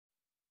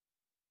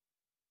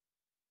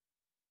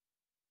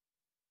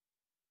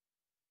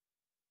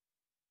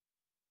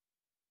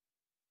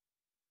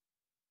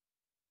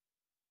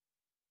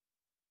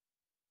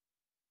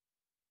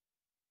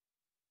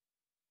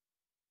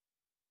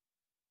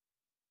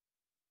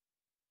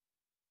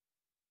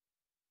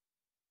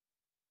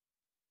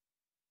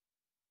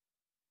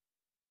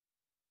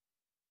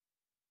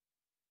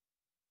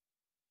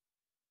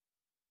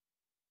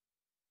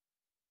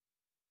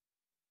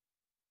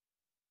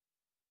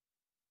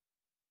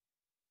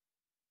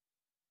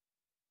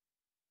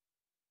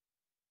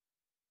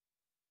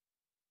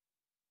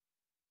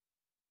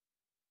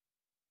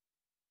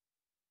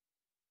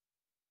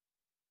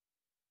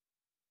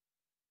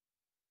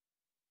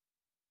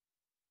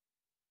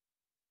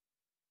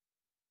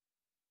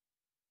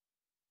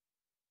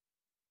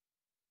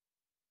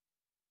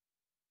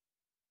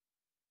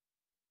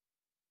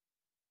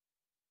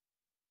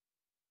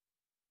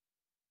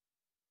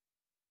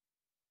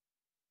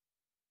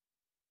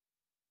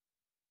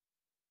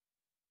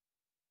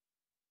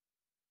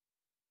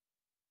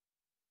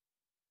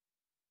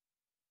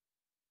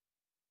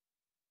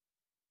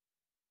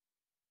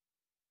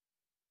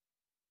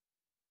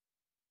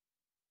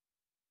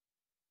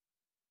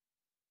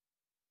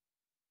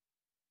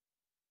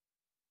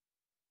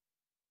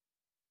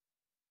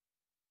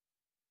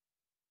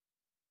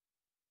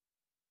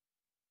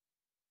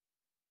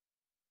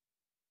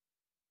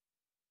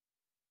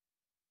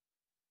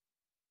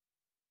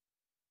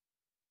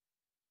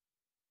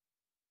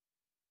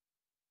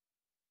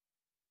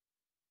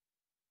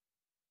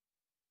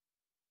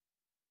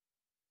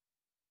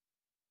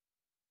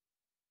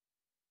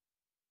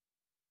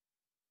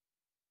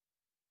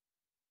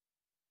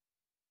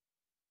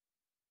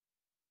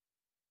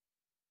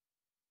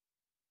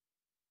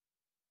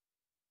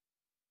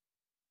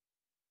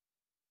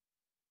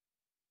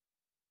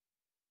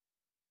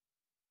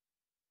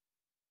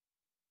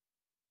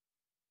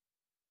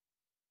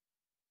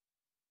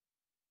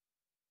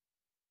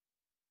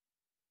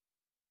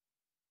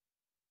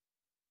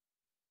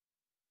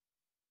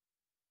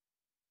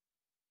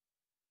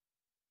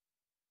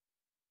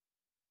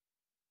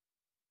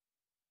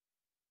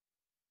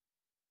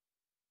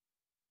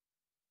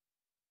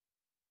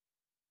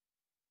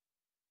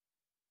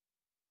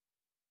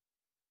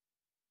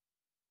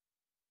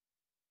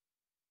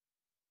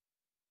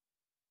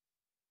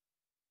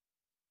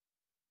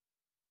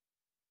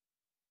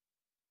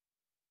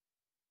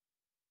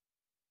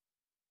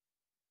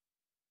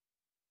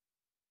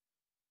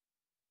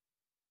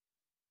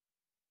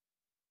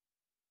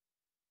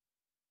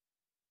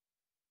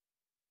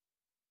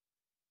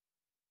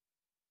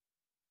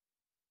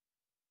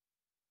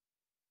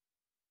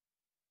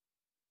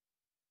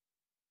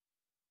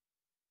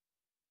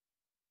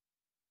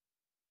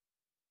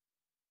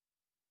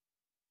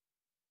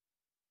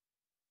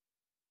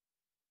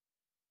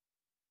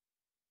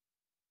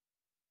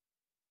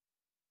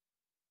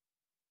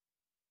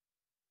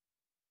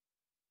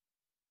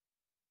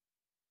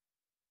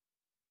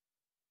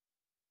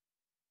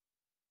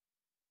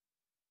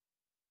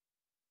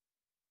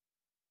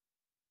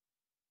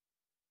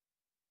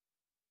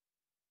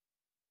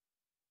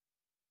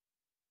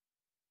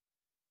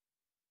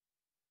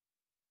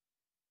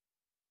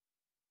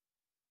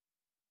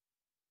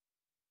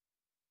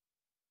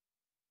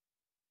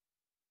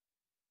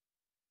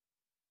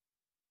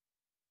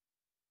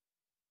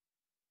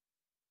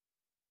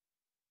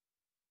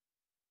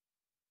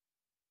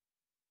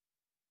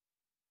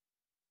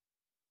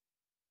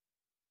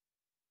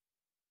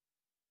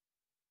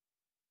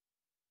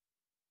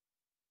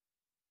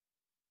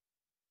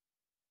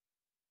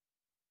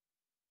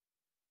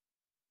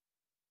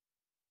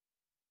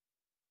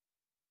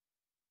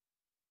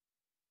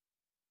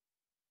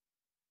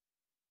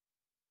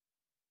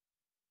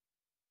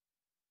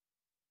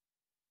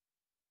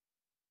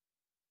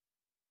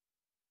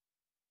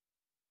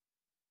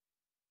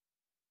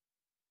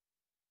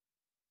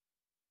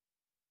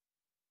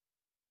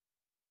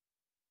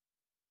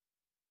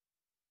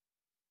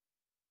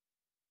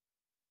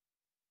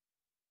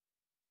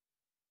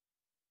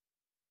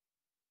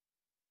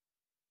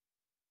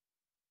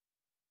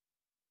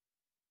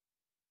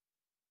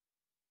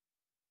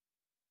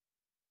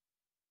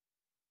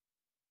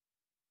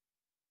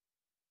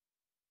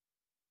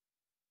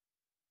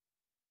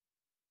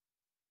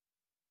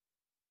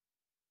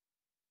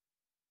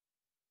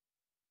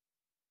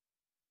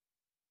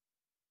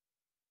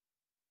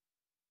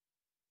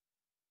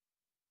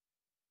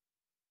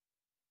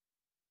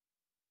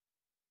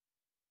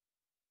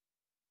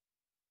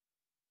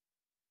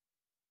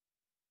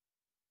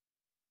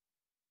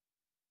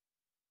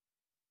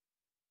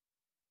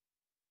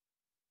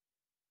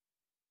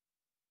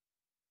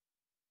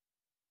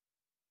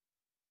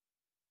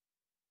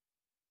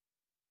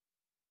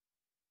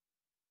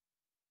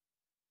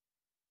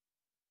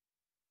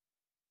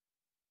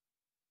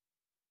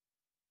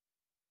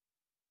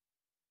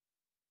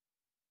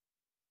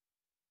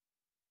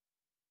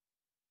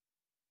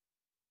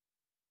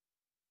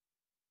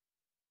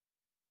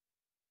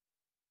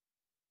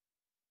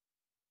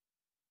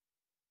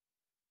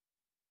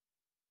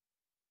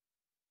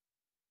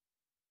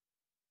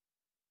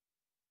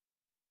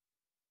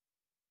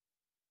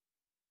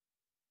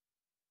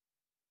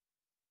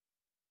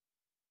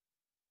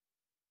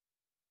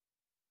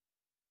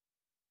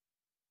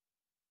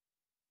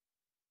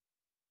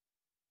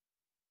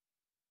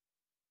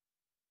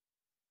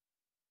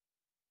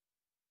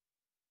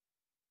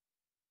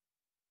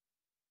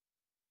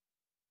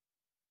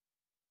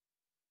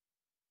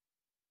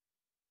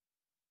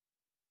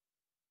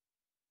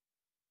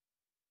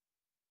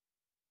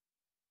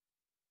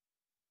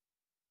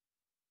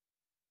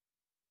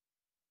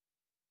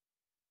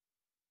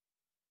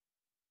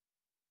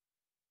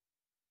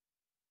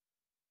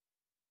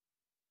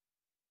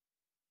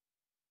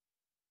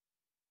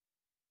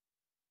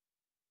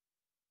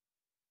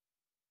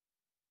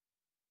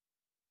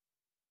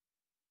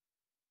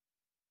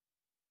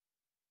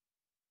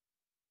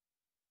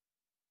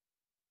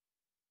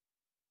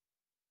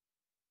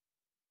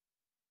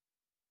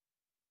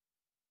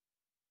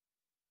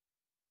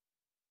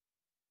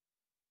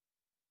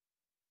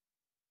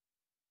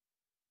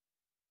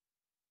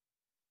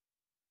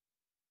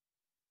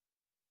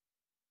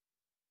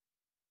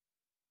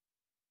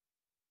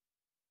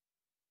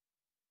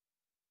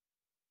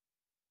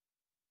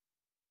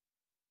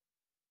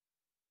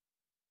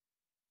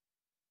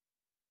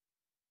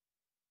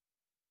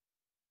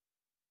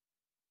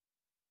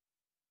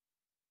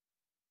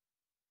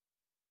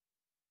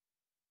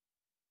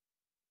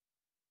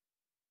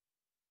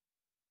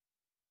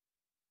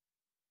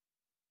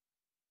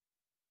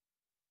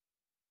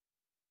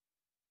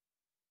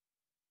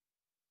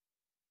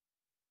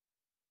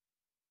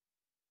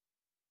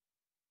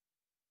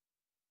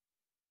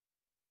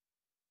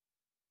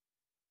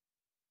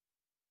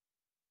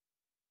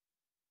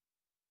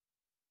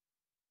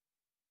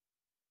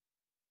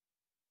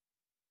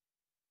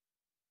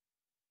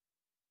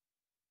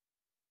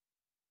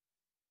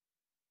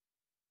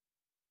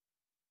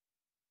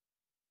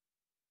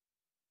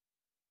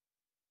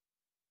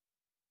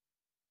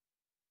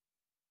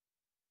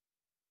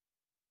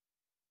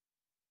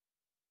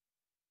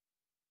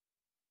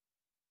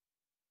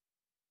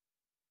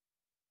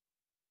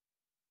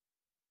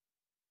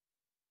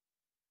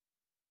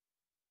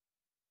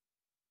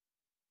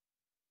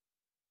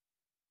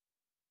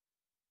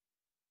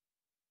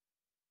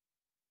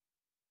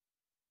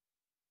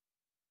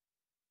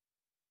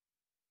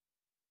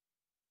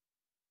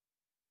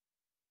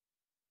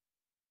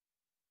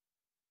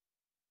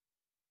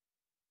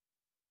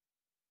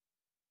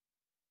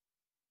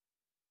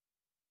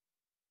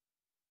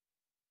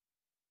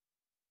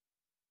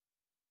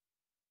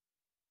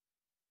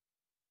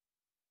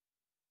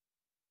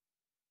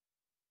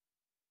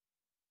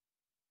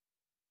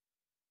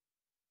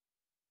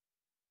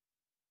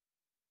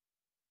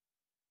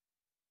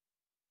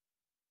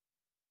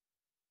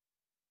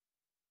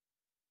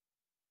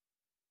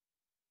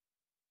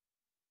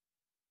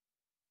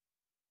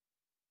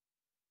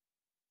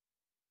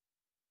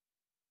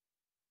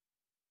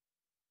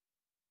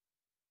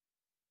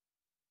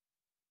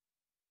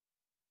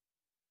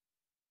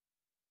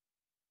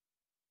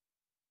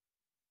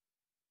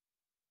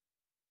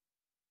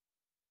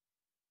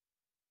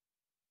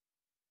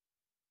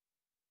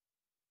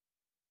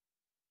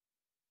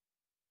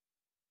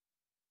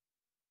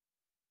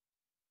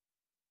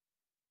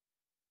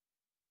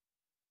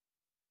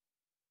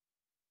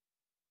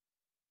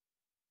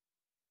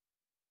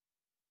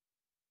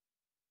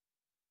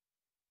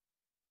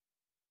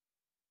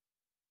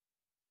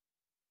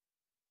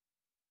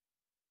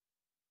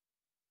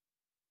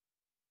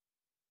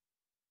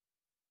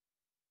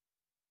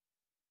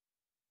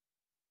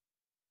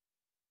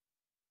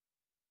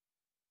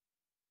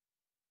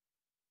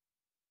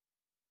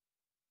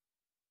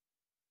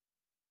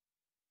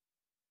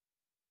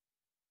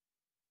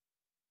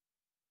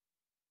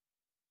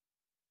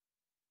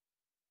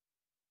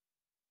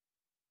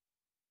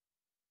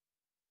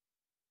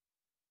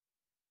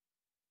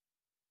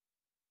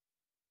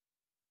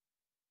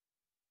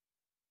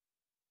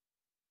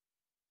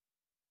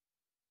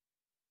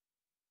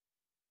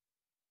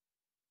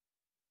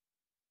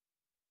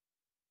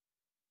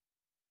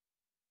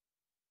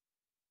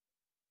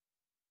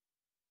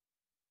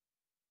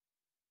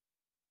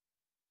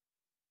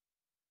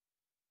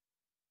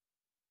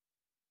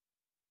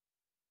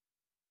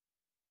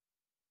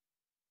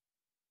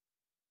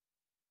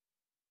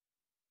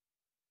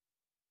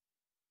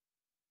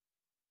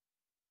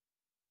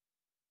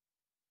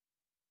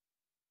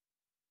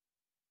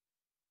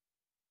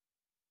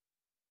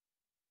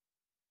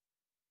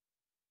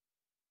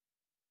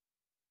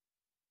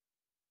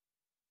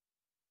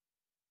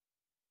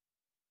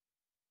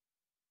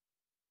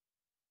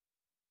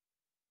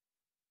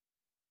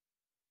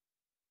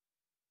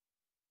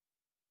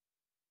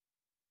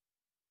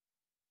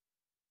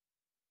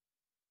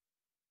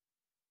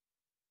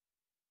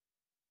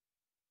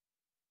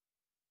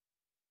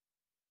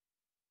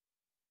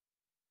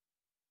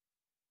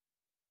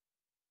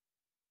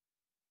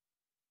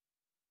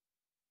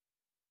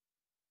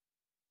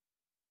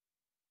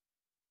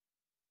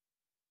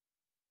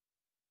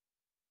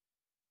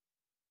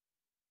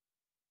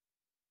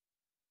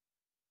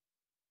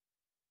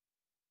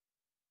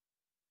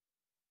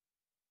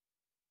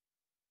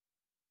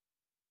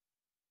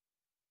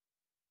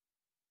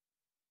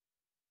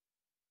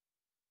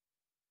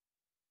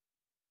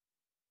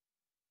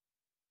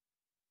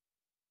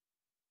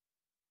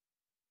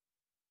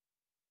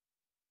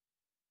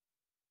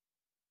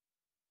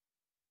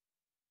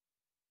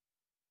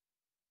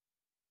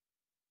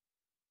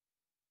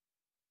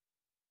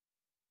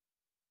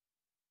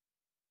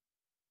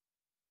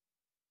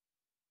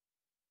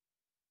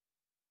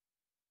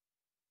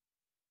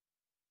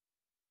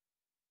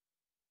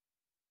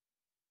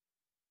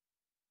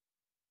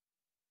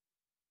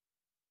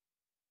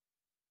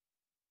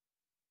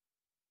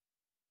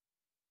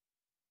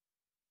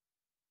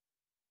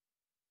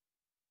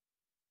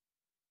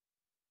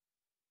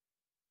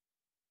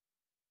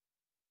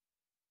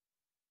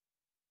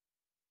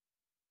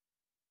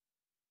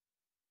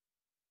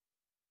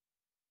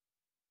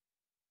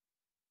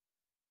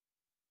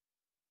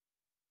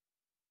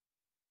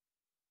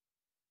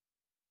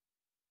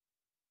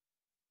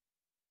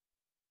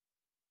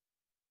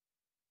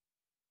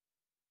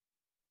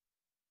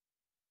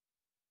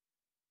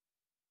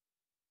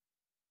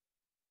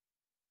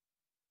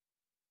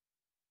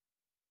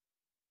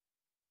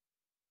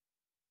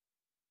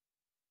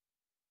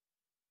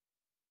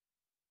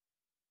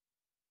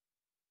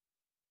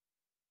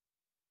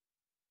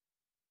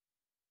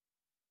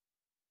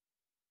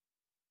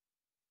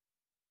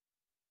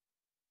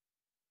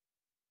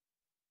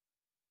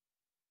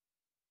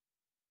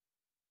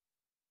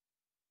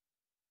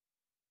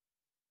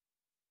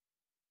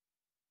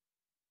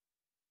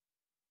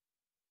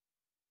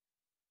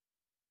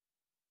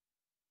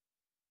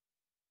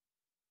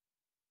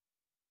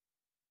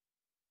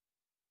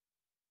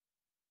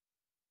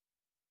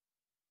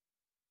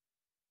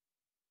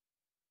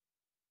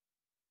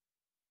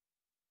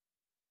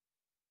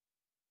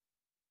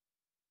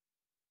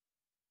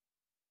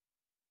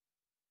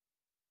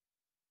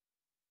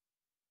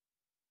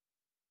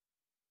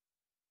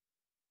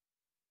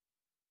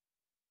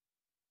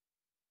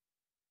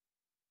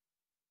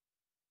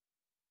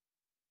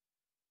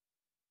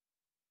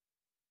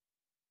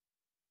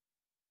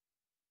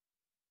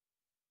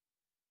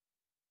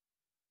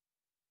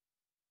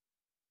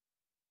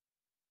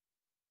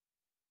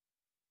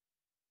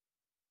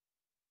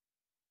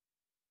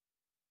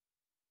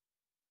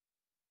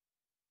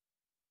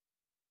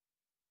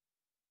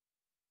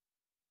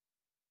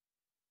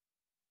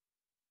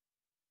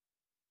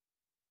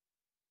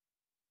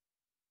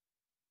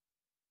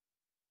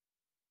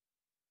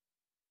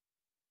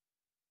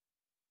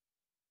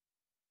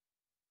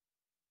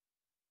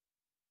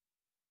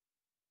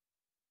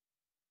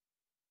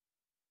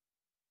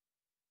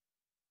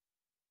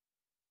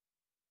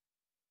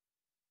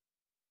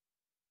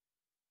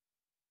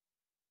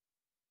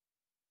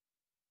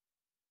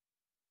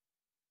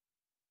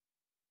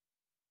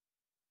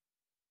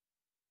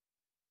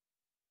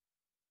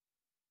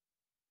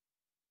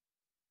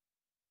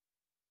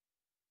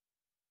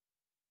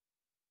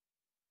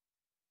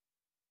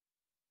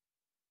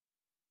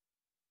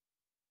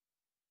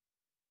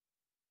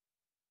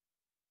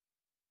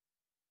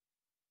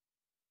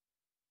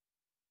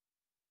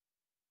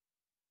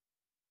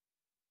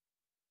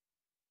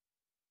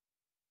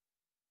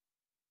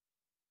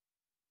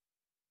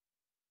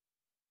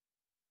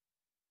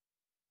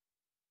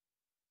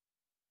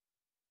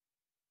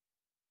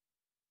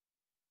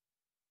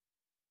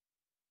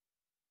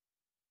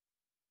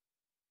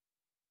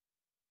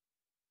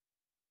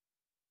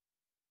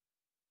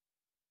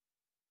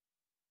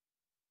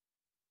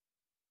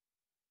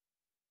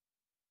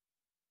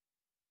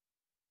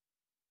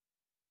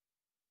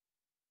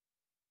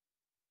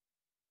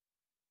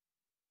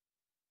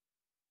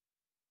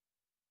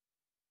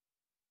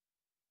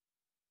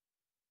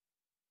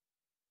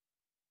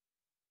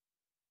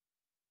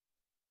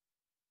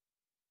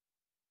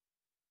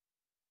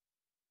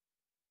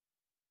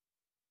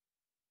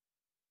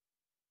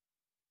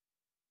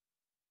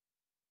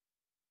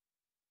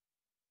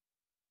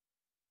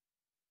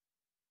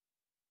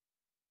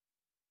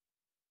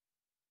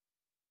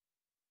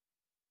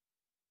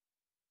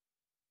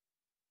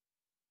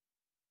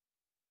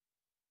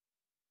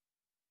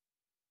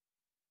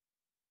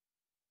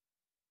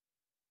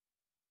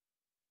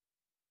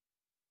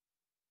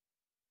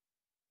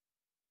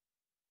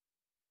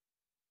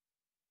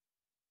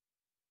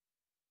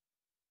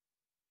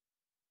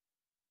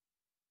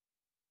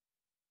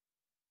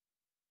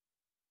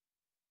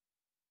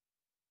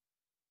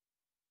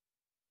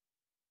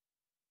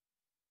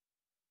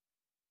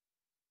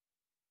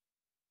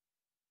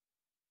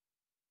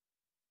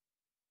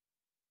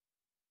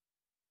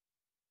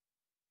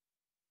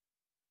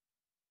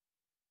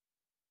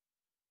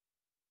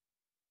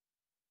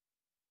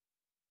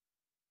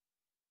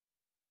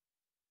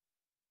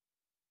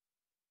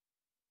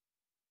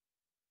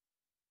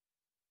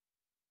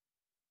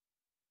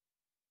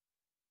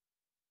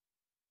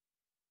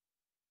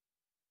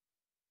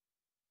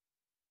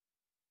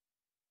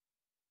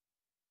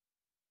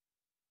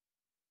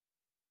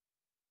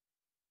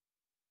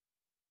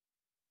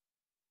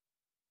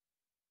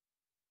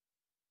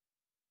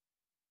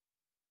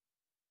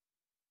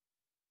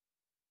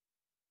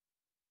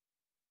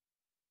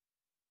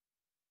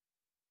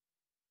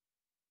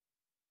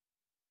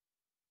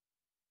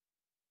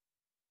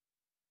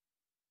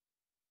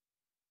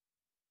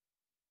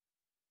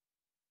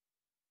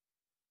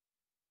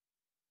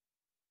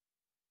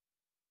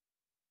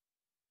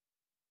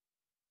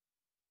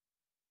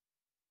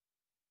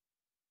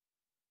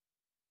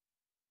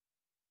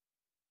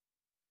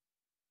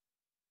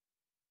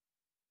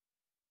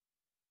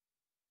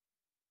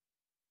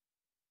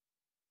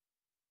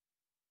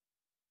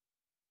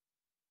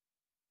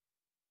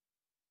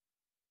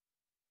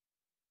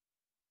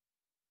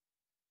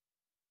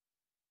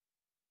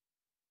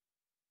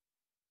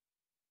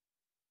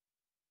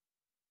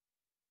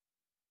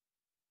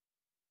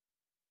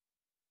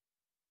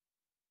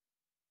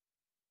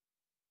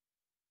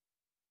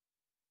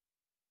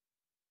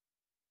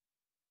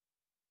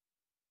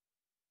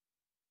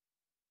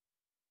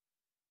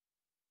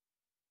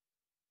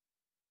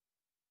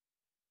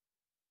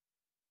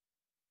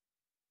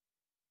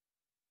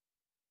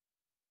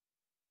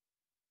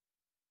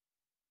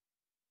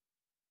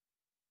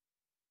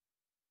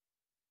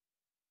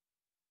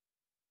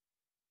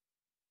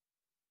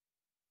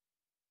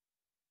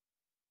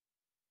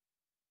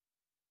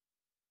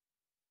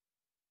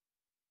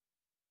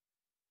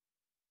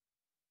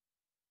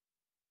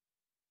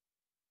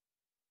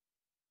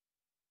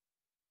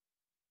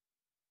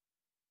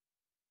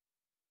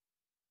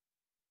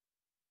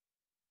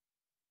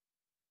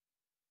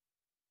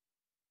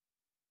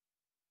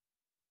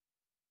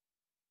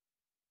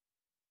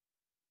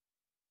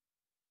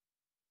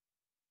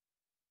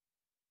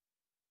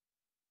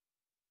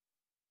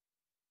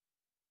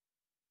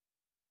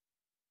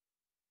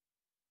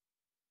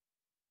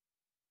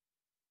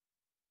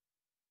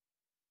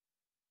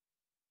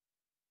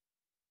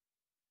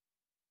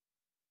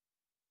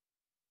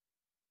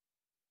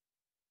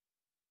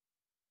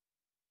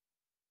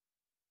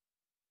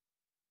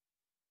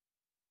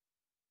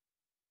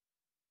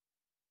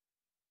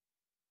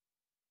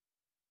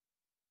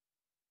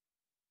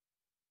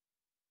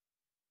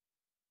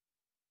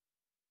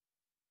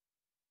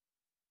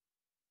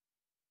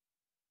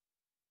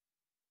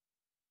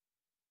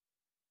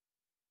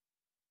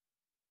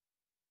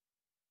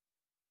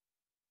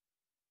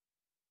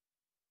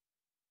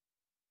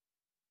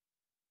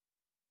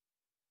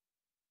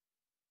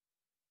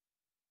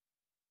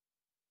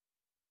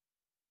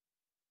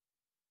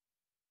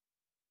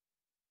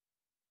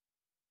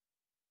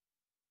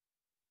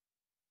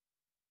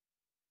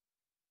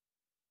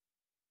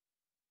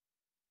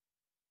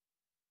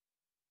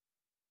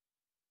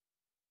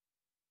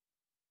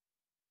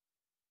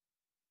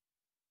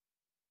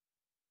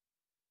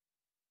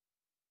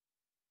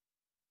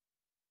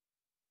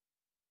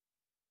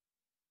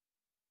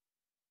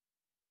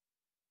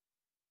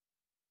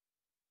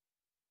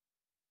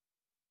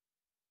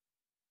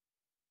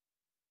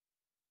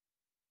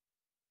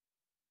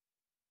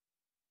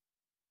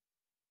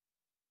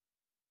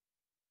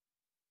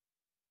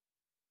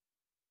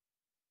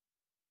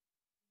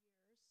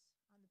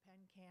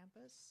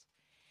campus.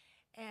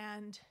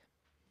 And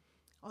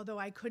although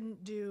I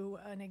couldn't do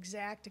an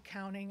exact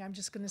accounting, I'm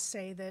just going to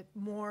say that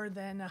more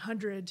than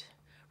 100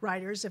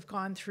 writers have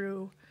gone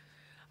through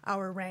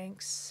our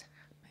ranks.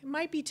 It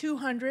might be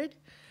 200,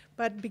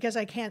 but because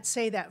I can't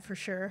say that for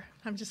sure,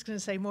 I'm just going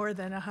to say more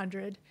than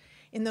 100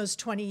 in those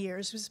 20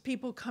 years. Because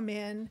people come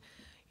in,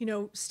 you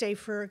know, stay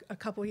for a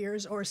couple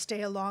years or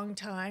stay a long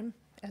time,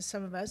 as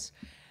some of us.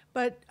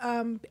 But,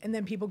 and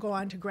then people go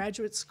on to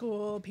graduate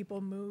school,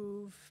 people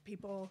move,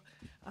 people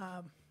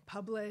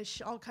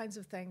publish, all kinds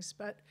of things.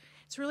 But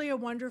it's really a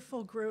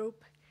wonderful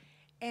group.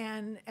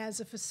 And as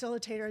a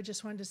facilitator, I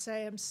just wanted to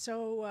say I'm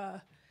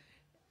so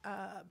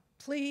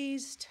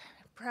pleased,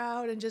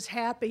 proud, and just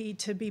happy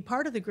to be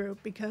part of the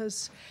group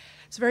because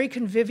it's very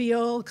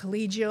convivial,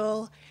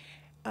 collegial.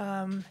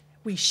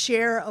 We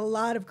share a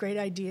lot of great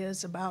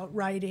ideas about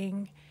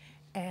writing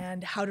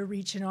and how to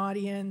reach an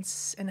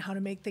audience and how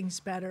to make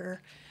things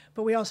better.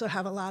 But we also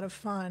have a lot of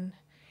fun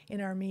in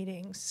our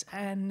meetings.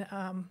 And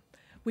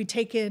we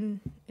take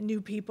in new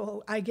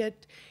people. I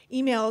get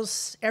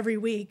emails every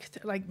week,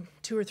 like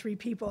 2 or 3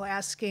 people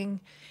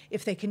asking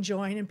if they can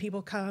join, and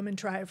people come and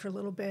try it for a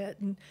little bit.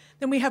 And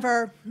then we have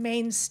our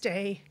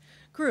mainstay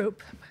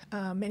group,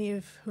 many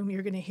of whom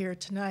you're going to hear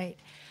tonight.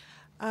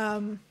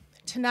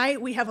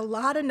 Tonight we have a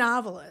lot of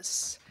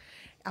novelists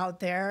out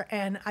there,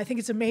 and I think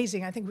it's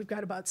amazing. I think we've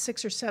got about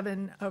 6 or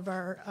 7 of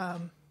our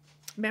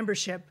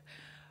membership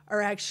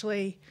are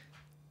actually,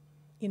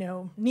 you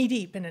know,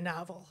 knee-deep in a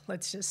novel,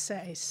 let's just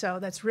say. So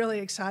that's really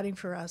exciting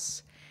for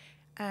us.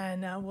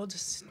 And we'll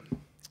just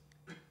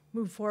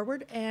move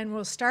forward, and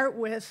we'll start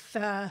with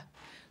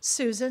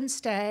Susan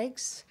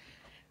Staggs.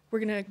 We're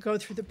going to go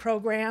through the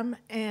program,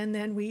 and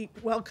then we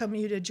welcome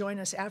you to join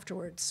us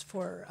afterwards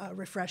for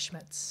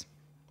refreshments.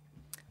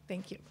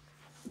 Thank you.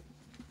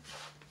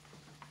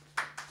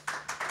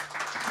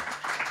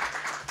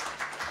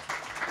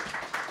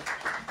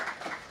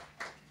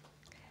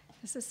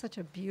 This is such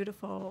a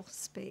beautiful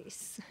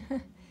space,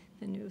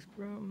 the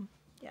newsroom.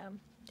 Yeah.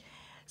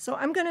 So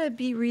I'm going to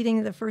be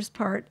reading the first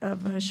part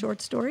of a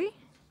short story,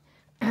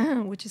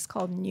 which is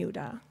called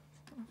Nuda.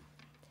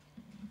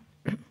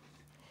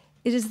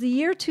 It is the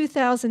year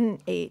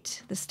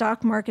 2008. The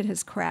stock market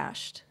has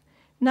crashed.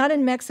 Not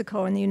in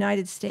Mexico and the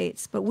United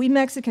States, but we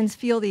Mexicans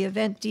feel the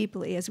event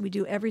deeply as we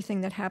do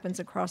everything that happens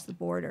across the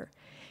border.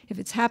 If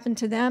it's happened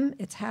to them,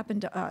 it's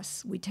happened to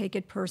us. We take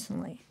it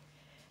personally.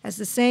 As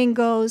the saying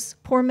goes,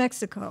 poor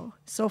Mexico,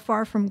 so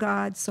far from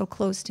God, so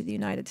close to the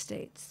United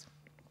States.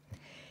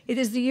 It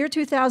is the year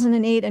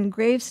 2008, and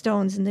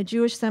gravestones in the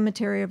Jewish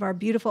cemetery of our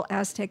beautiful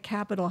Aztec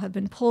capital have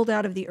been pulled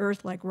out of the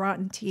earth like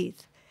rotten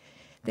teeth.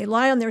 They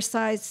lie on their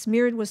sides,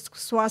 smeared with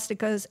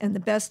swastikas and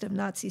the best of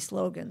Nazi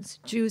slogans.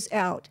 Jews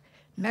out,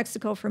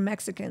 Mexico for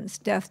Mexicans,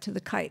 death to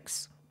the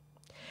kikes.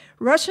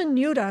 Russian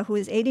Nuda, who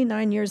is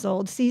 89 years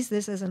old, sees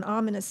this as an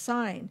ominous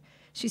sign.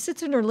 She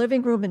sits in her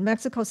living room in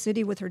Mexico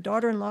City with her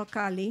daughter-in-law,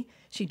 Kali.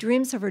 She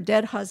dreams of her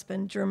dead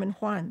husband, German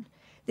Juan.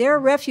 They are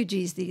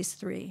refugees, these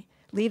 3,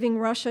 leaving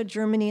Russia,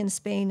 Germany, and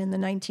Spain in the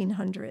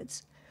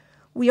 1900s.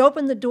 We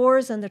open the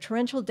doors and the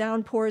torrential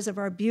downpours of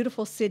our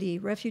beautiful city,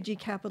 refugee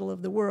capital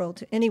of the world,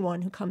 to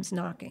anyone who comes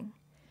knocking.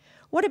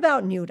 What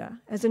about Nuda?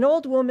 As an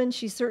old woman,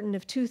 she's certain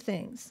of 2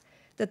 things: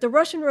 that the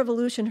Russian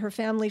Revolution her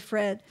family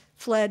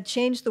fled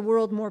changed the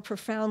world more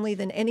profoundly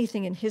than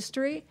anything in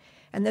history,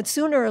 and that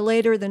sooner or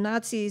later the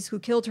Nazis who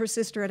killed her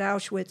sister at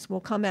Auschwitz will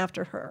come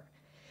after her.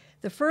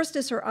 The first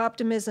is her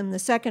optimism, the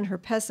second her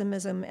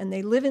pessimism, and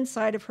they live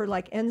inside of her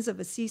like ends of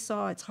a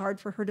seesaw it's hard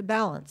for her to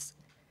balance.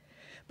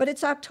 But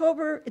it's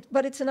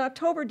an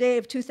October day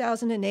of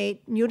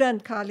 2008. Nuda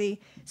and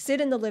Kali sit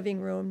in the living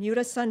room.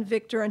 Nuda's son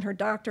Victor and her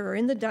doctor are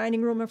in the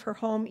dining room of her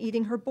home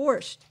eating her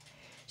borscht.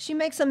 She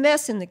makes a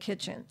mess in the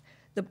kitchen.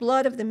 The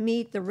blood of the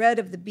meat, the red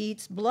of the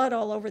beets, blood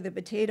all over the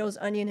potatoes,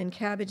 onion, and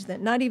cabbage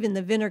that not even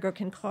the vinegar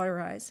can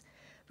cauterize.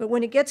 But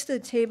when it gets to the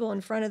table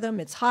in front of them,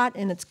 it's hot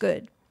and it's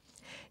good.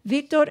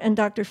 Victor and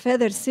Dr.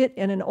 Feder sit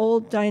at an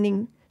old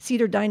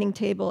cedar dining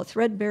table, a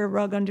threadbare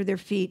rug under their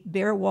feet,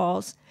 bare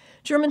walls.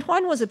 German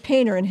Juan was a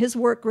painter, and his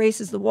work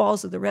graces the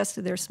walls of the rest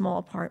of their small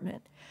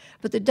apartment.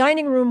 But the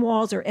dining room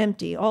walls are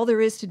empty. All there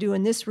is to do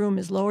in this room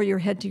is lower your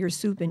head to your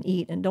soup and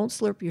eat, and don't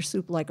slurp your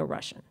soup like a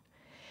Russian.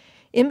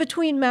 In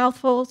between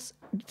mouthfuls,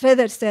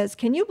 Feder says,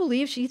 "Can you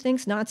believe she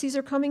thinks Nazis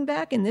are coming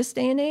back in this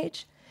day and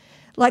age?"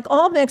 Like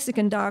all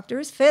Mexican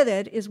doctors,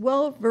 Feder is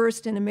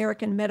well-versed in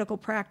American medical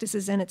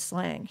practices and its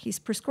slang. He's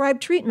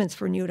prescribed treatments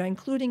for Nuda,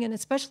 including and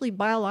especially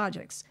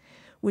biologics,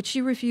 which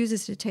she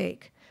refuses to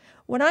take.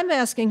 What I'm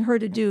asking her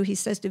to do, he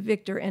says to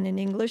Victor, and in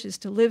English, is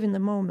to live in the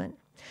moment.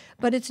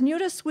 But it's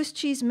Nuda's Swiss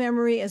cheese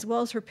memory as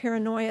well as her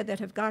paranoia that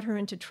have got her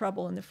into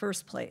trouble in the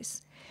first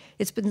place.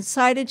 It's been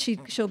decided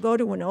she'll go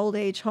to an old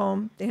age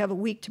home. They have a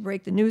week to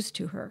break the news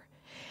to her.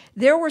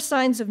 There were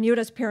signs of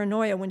Nuda's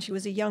paranoia when she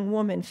was a young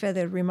woman,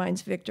 Feder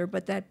reminds Victor,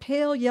 but that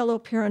pale yellow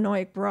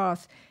paranoic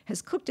broth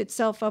has cooked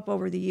itself up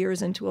over the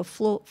years into a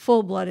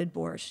full-blooded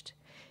borscht.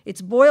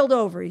 It's boiled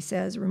over, he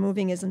says,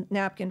 removing his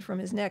napkin from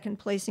his neck and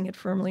placing it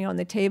firmly on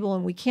the table,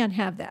 and we can't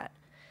have that.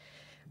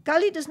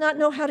 Gali does not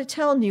know how to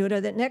tell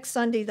Nuda that next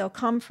Sunday they'll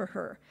come for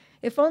her.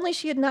 If only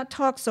she had not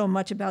talked so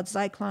much about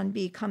Zyklon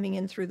B coming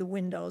in through the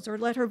windows, or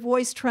let her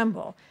voice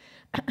tremble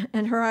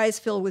and her eyes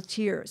fill with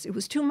tears. It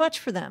was too much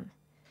for them.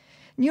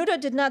 Nuda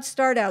did not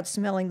start out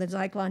smelling the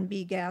Zyklon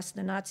B gas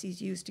the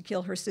Nazis used to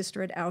kill her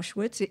sister at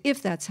Auschwitz,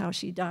 if that's how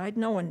she died.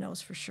 No one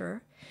knows for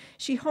sure.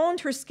 She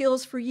honed her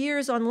skills for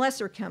years on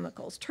lesser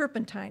chemicals,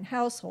 turpentine,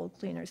 household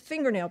cleaners,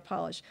 fingernail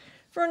polish,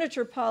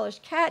 furniture polish,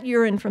 cat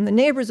urine from the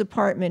neighbor's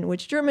apartment,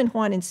 which German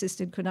Juan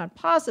insisted could not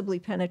possibly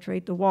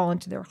penetrate the wall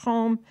into their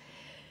home.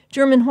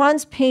 German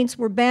Juan's paints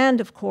were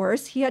banned, of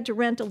course. He had to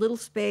rent a little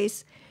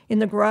space in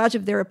the garage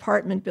of their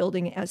apartment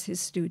building as his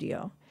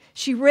studio.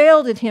 She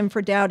railed at him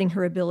for doubting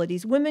her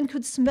abilities. Women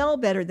could smell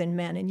better than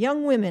men, and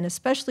young women,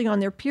 especially on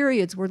their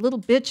periods, were little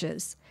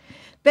bitches.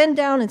 Bend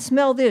down and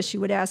smell this, she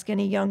would ask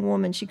any young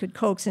woman she could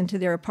coax into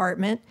their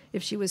apartment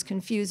if she was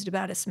confused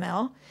about a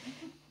smell.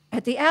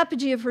 At the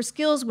apogee of her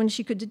skills, when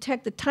she could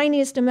detect the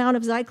tiniest amount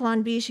of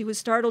Zyklon B, she was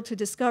startled to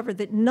discover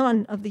that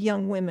none of the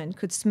young women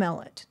could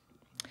smell it.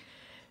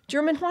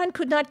 German Juan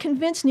could not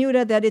convince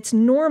Nuda that it's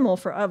normal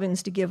for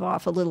ovens to give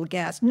off a little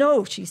gas.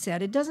 No, she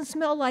said, it doesn't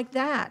smell like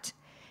that.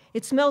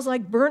 It smells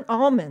like burnt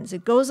almonds.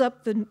 It goes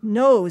up the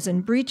nose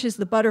and breaches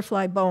the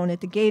butterfly bone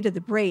at the gate of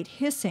the grate,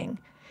 hissing.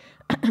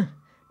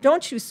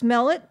 Don't you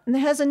smell it? And it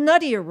has a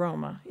nutty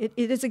aroma. It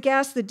is a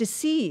gas that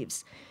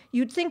deceives.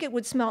 You'd think it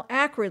would smell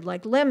acrid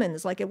like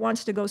lemons, like it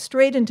wants to go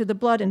straight into the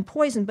blood and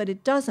poison, but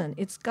it doesn't.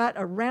 It's got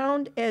a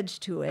round edge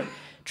to it,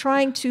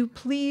 trying to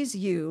please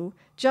you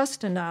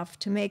just enough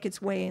to make its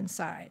way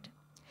inside.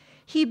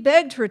 He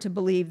begged her to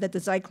believe that the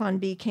Zyklon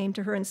B came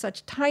to her in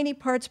such tiny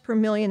parts per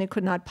million it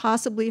could not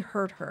possibly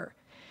hurt her.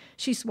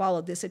 She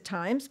swallowed this at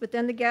times, but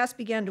then the gas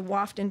began to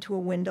waft into a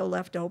window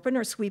left open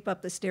or sweep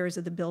up the stairs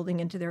of the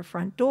building into their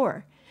front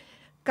door.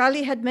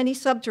 Gali had many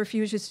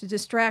subterfuges to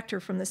distract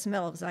her from the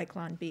smell of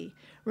Zyklon B.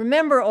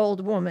 Remember,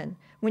 old woman,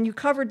 when you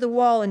covered the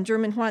wall in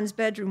German Juan's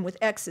bedroom with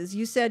X's,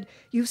 you said,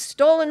 "You've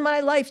stolen my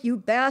life, you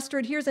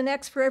bastard. Here's an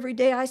X for every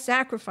day I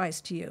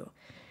sacrificed to you."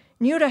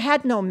 Nuda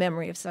had no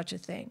memory of such a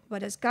thing,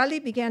 but as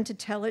Gali began to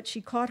tell it, she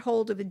caught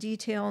hold of a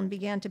detail and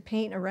began to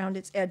paint around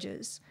its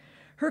edges.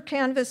 Her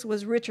canvas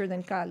was richer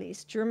than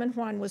Gali's. German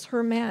Juan was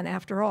her man,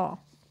 after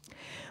all.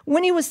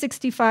 When he was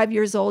 65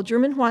 years old,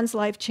 German Juan's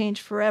life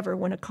changed forever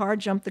when a car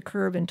jumped the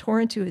curb and tore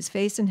into his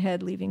face and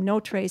head, leaving no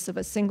trace of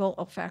a single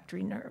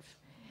olfactory nerve.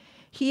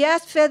 He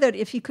asked Feder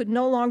if he could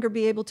no longer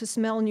be able to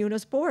smell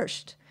Nuda's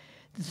borscht,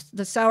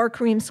 the sour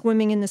cream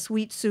swimming in the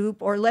sweet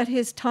soup, or let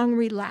his tongue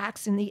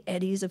relax in the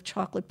eddies of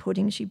chocolate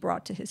pudding she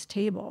brought to his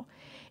table.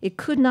 It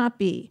could not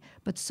be,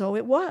 but so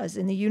it was,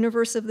 in the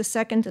universe of the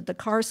second that the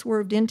car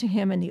swerved into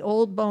him and the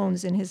old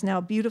bones in his now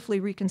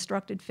beautifully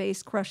reconstructed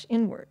face crushed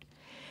inward.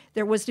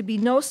 There was to be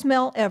no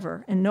smell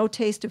ever, and no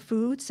taste of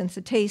food, since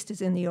the taste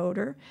is in the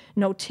odor,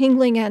 no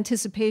tingling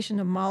anticipation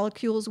of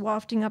molecules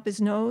wafting up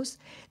his nose.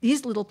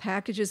 These little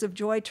packages of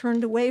joy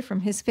turned away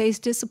from his face,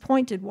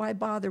 disappointed. Why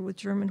bother with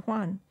German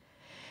Juan?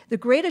 The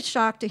greatest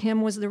shock to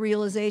him was the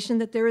realization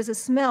that there is a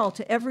smell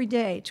to every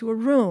day, to a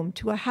room,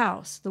 to a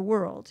house, the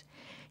world.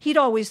 He'd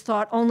always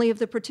thought only of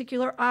the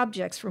particular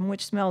objects from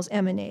which smells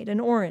emanate, an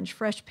orange,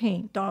 fresh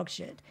paint, dog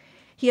shit.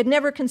 He had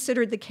never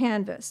considered the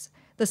canvas.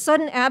 The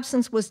sudden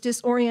absence was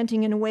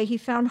disorienting in a way he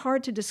found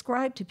hard to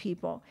describe to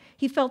people.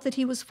 He felt that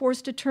he was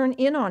forced to turn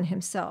in on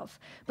himself,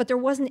 but there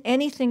wasn't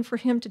anything for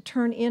him to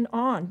turn in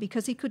on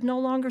because he could no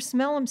longer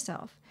smell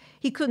himself.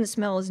 He couldn't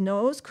smell his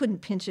nose,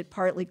 couldn't pinch it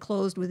partly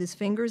closed with his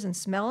fingers and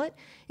smell it,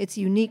 its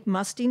unique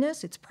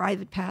mustiness, its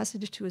private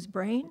passage to his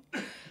brain.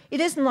 It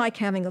isn't like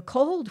having a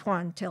cold,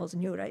 Juan tells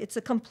Nuda. It's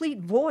a complete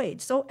void,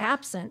 so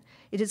absent,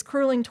 it is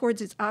curling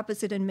towards its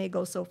opposite and may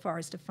go so far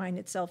as to find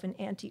itself an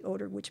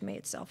anti-odor which may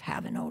itself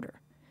have an odor.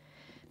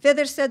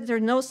 Feder said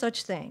there's no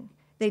such thing.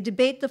 They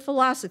debate the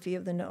philosophy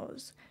of the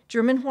nose.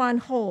 German Juan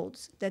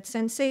holds that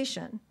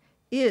sensation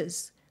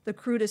is the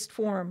crudest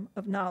form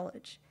of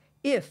knowledge.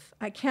 If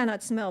I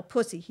cannot smell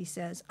pussy, he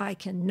says, I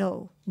can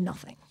know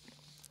nothing.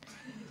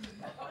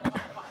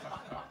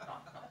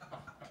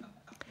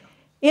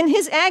 In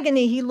his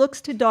agony, he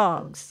looks to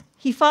dogs.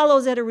 He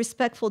follows at a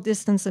respectful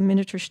distance a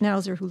miniature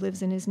schnauzer who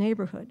lives in his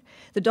neighborhood.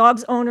 The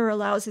dog's owner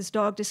allows his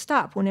dog to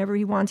stop whenever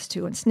he wants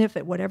to and sniff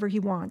at whatever he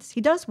wants.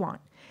 He does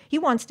want. He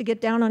wants to get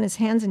down on his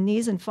hands and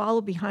knees and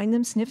follow behind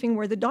them, sniffing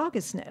where the dog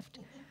is sniffed.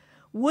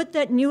 Would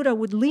that Nuda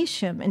would leash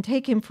him and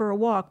take him for a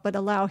walk, but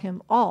allow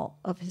him all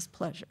of his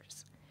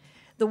pleasures.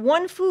 The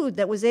one food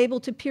that was able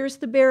to pierce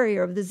the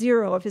barrier of the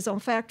zero of his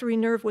olfactory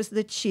nerve was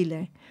the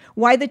chile.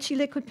 Why the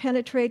chile could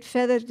penetrate,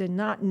 Feder did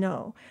not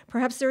know.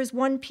 Perhaps there is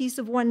one piece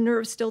of one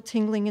nerve still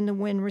tingling in the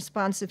wind,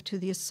 responsive to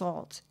the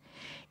assault.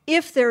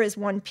 If there is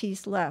one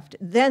piece left,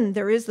 then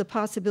there is the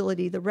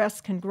possibility the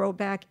rest can grow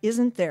back,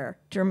 isn't there?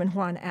 German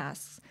Juan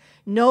asks.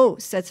 No,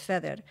 says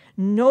Feder,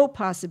 no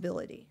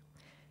possibility.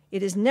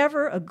 It is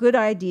never a good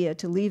idea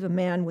to leave a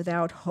man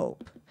without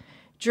hope.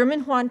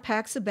 German Juan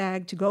packs a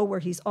bag to go where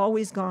he's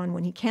always gone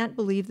when he can't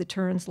believe the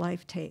turns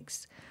life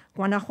takes.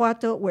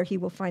 Guanajuato, where he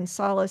will find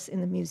solace in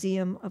the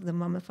Museum of the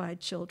Mummified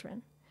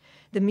Children.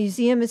 The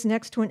museum is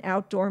next to an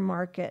outdoor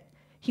market.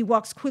 He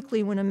walks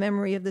quickly when a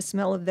memory of the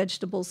smell of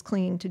vegetables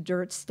cleaned to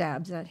dirt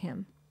stabs at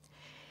him.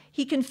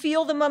 He can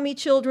feel the mummy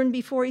children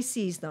before he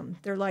sees them.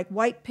 They're like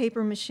white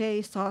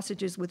papier-mâché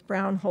sausages with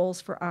brown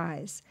holes for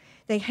eyes.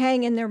 They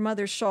hang in their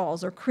mother's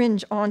shawls or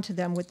cringe onto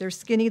them with their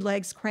skinny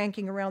legs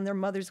cranking around their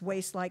mother's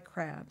waist like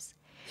crabs.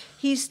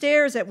 He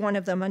stares at one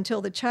of them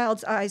until the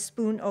child's eyes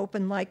spoon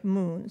open like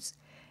moons.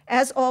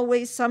 As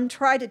always, some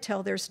try to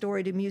tell their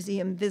story to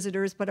museum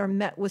visitors but are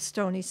met with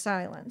stony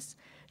silence.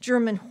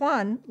 German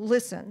Juan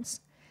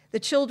listens. The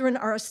children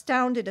are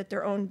astounded at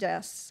their own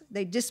deaths.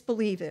 They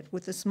disbelieve it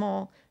with the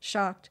small,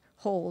 shocked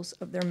holes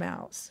of their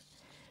mouths.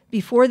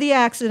 Before the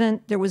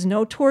accident, there was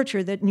no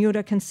torture that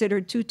Nura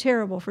considered too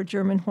terrible for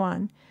German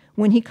Juan.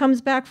 When he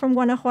comes back from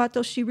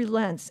Guanajuato, she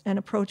relents and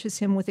approaches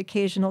him with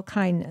occasional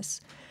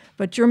kindness.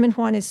 But German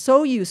Juan is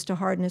so used to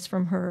hardness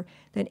from her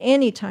that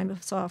any time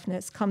of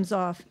softness comes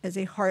off as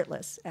a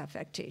heartless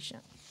affectation.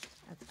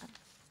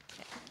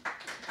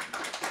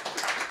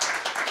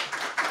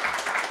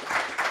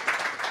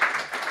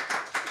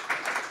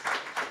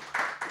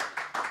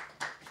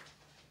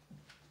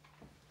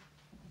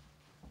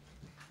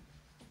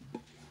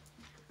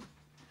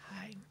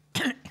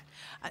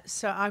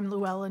 So I'm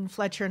Llewellyn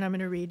Fletcher, and I'm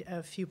going to read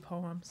a few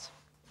poems.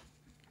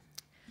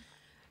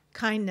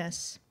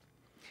 Kindness.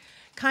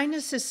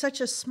 Kindness is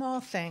such a small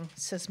thing,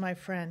 says my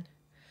friend.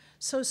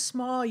 So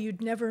small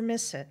you'd never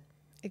miss it,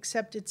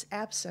 except its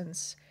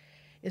absence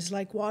is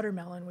like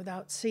watermelon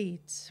without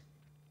seeds.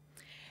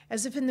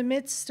 As if in the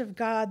midst of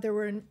God there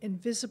were an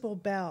invisible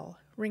bell,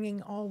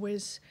 ringing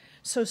always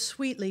so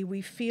sweetly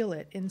we feel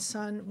it in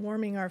sun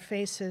warming our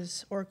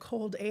faces or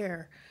cold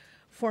air,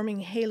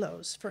 forming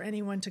halos for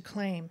anyone to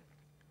claim.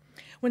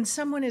 When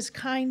someone is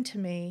kind to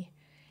me,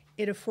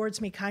 it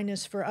affords me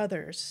kindness for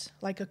others,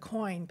 like a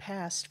coin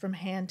passed from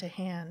hand to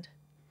hand.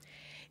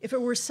 If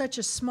it were such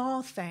a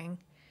small thing,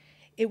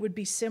 it would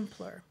be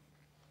simpler.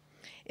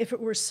 If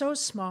it were so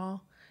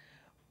small,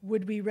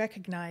 would we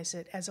recognize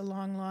it as a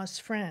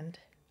long-lost friend,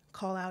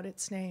 call out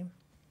its name?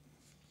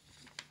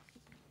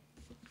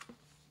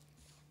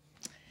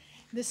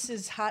 This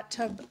is Hot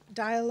Tub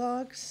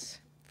Dialogues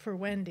for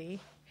Wendy,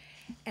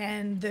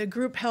 and the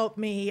group helped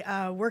me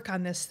work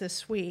on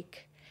this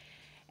week.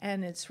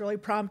 And it's really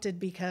prompted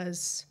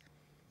because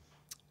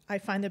I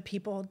find that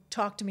people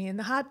talk to me in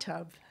the hot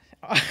tub.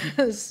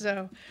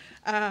 So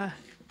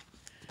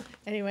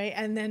anyway,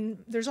 and then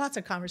there's lots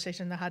of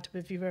conversation in the hot tub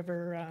if you've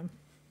ever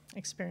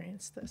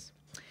experienced this.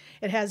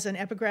 It has an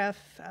epigraph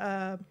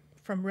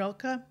from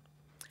Rilke.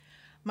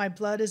 My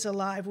blood is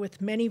alive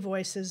with many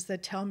voices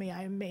that tell me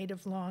I am made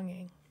of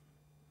longing.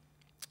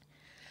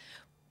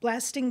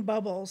 Blasting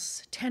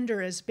bubbles,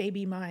 tender as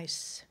baby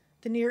mice.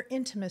 The near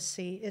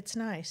intimacy, it's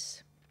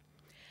nice.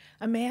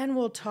 A man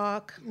will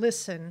talk,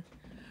 listen,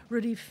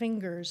 ruddy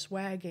fingers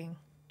wagging.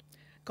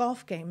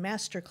 Golf game,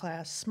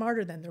 masterclass,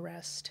 smarter than the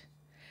rest.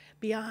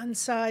 Beyond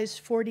size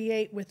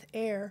 48 with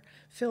air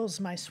fills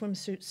my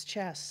swimsuit's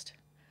chest.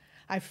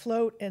 I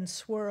float and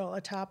swirl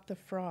atop the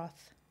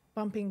froth,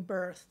 bumping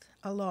berth,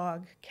 a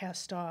log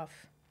cast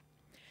off.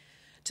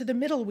 To the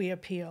middle we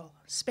appeal,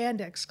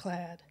 spandex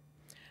clad.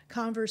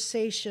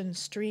 Conversation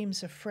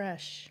streams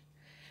afresh.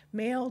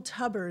 Male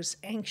tubbers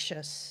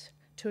anxious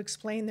to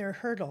explain their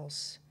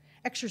hurdles,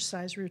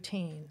 exercise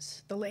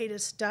routines, the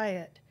latest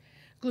diet,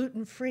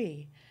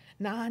 gluten-free,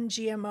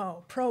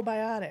 non-GMO,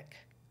 probiotic,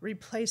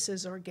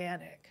 replaces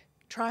organic.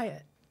 Try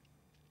it.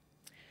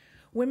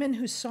 Women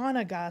who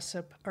sauna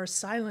gossip are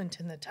silent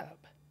in the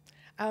tub,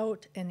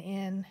 out and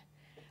in,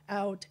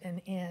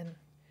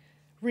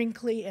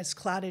 wrinkly as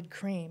clotted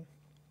cream.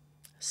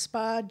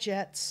 Spa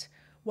jets,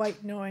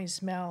 white noise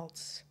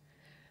melds.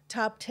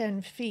 Top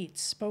 10 feet,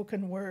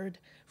 spoken word,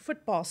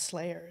 football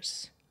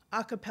slayers,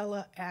 a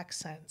cappella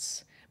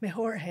accents,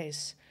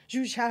 mejorjes,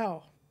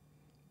 Zhuchao,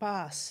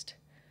 Bast,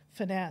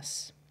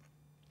 finesse.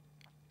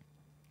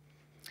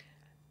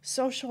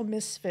 Social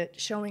misfit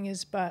showing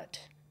his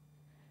butt.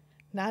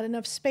 Not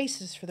enough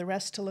spaces for the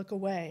rest to look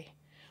away.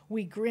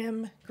 We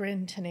grin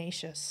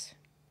tenacious.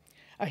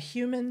 A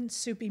human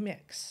soupy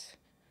mix.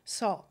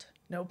 Salt,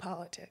 no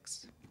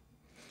politics.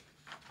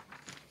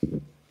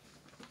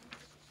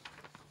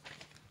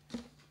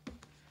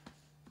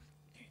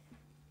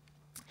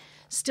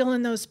 Still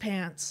in those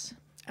pants.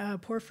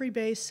 Porphyry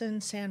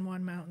Basin, San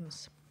Juan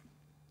Mountains.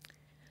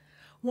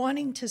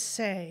 Wanting to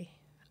say,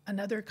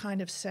 another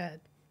kind of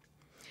said.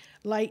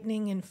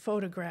 Lightning in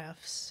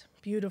photographs,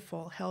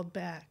 beautiful, held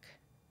back.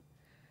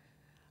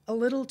 A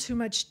little too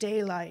much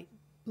daylight,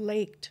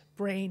 laked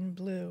brain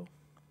blue.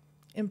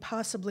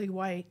 Impossibly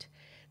white,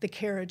 the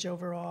carriage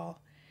overall.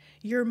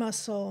 Your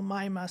muscle,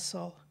 my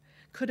muscle,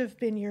 could have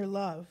been your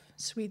love,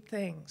 sweet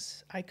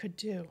things I could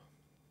do.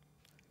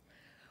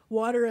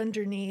 Water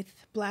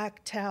underneath,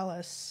 black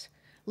talus,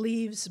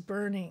 leaves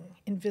burning,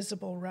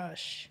 invisible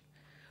rush.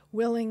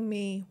 Willing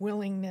me,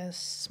 willingness,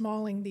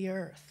 smalling the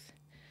earth.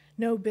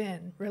 No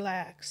bin,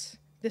 relax.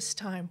 This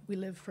time we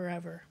live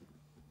forever.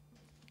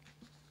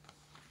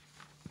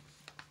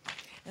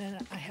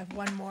 And I have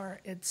one more.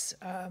 It's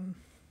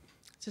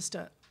just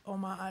a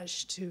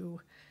homage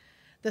to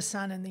the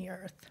sun and the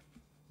earth.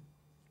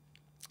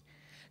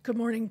 Good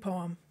morning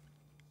poem.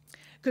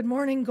 Good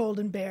morning,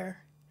 golden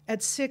bear.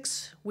 At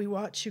 6, we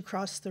watch you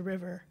cross the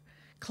river,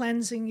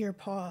 cleansing your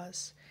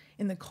paws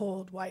in the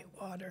cold white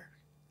water.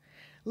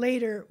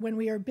 Later, when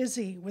we are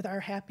busy with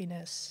our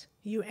happiness,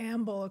 you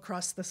amble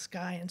across the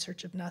sky in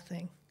search of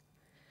nothing.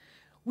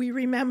 We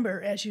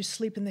remember as you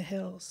sleep in the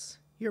hills,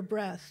 your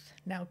breath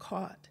now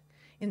caught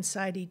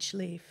inside each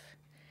leaf,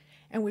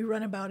 and we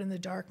run about in the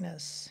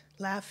darkness,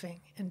 laughing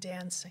and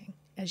dancing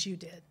as you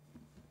did.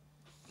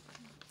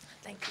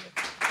 Thank you.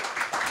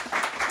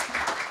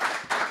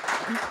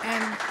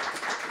 And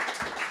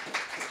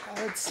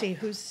let's see,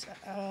 who's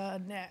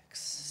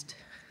next?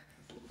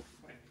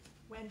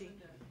 Wendy.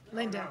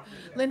 Linda.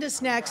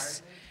 Linda's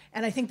next,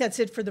 and I think that's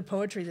it for the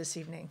poetry this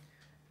evening.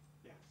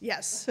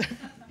 Yes.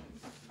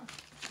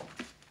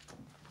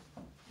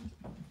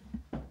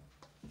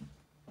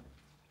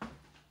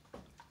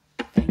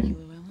 Thank you,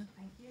 Llewellyn.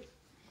 Thank you.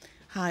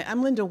 Hi,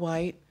 I'm Linda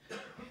White,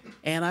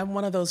 and I'm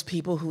one of those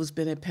people who's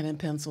been at Penn and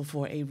Pencil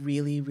for a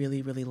really,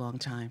 really, really long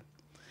time.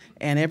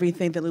 And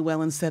everything that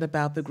Llewellyn said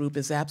about the group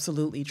is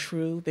absolutely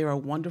true. They're a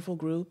wonderful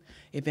group.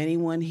 If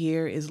anyone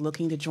here is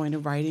looking to join a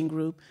writing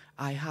group,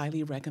 I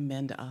highly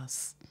recommend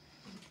us.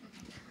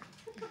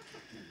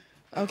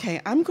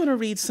 Okay, I'm going to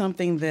read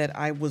something that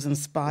I was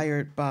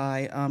inspired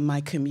by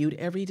my commute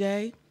every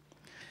day.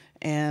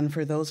 And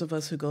for those of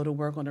us who go to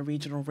work on a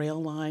regional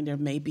rail line, there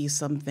may be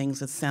some things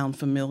that sound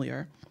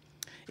familiar.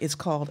 It's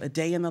called A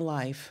Day in the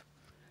Life,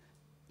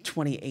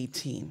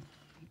 2018.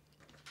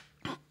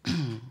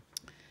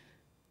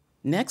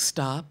 Next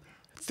stop,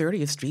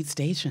 30th Street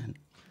Station.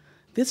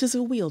 This is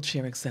a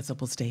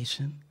wheelchair-accessible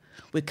station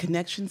with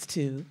connections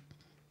to.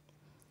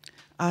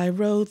 I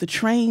rode the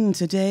train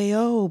today,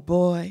 oh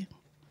boy.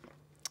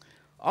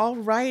 All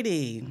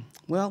righty,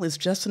 well, it's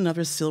just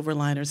another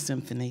Silverliner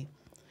symphony.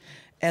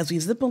 As we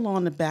zip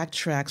along the back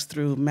tracks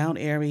through Mount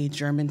Airy,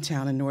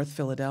 Germantown, and North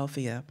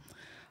Philadelphia,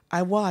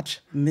 I watch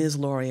Ms.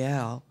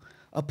 L'Oreal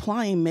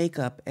applying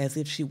makeup as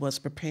if she was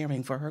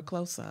preparing for her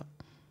close-up.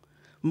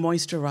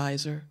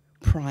 Moisturizer,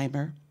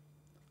 primer,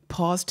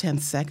 pause 10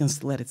 seconds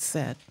to let it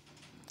set.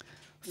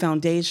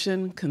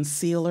 Foundation,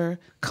 concealer,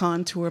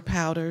 contour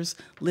powders,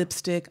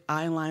 lipstick,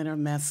 eyeliner,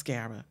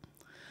 mascara.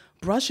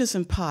 Brushes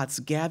and pots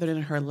gathered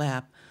in her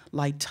lap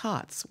like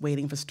tots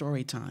waiting for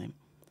story time.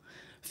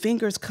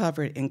 Fingers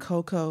covered in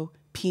cocoa,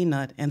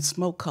 peanut, and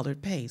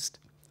smoke-colored paste.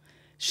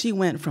 She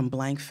went from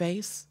blank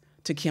face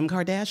to Kim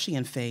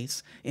Kardashian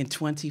face in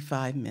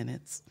 25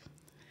 minutes.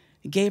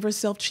 Gave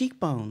herself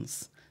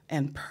cheekbones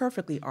and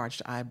perfectly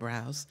arched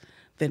eyebrows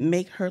that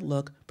make her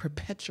look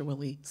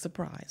perpetually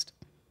surprised.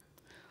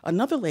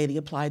 Another lady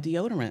applied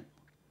deodorant.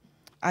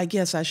 I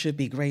guess I should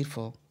be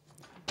grateful.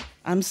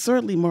 I'm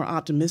certainly more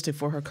optimistic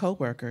for her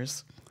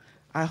coworkers.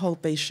 I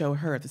hope they show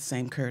her the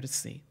same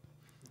courtesy.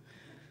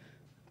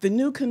 The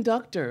new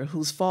conductor,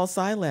 whose false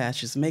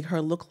eyelashes make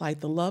her look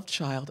like the love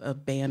child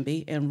of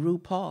Bambi and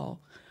RuPaul,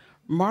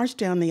 marched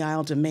down the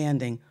aisle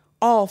demanding,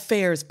 "All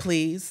fares,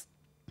 please."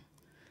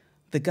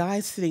 The guy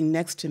sitting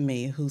next to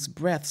me, whose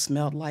breath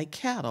smelled like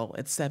cattle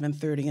at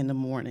 7:30 in the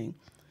morning,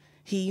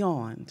 he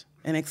yawned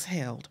and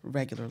exhaled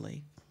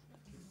regularly.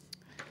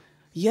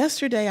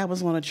 Yesterday, I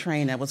was on a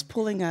train that was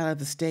pulling out of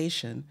the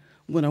station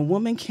when a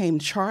woman came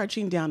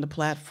charging down the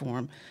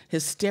platform,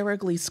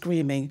 hysterically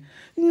screaming,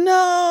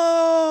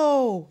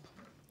 "No!"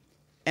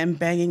 and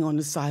banging on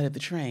the side of the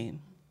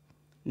train.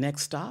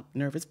 Next stop,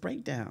 nervous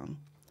breakdown.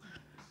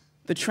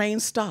 The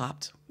train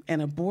stopped,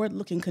 and a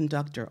bored-looking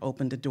conductor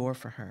opened the door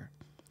for her.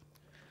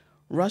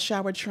 Rush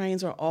hour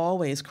trains are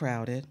always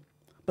crowded,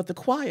 but the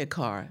quiet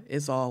car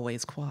is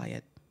always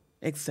quiet,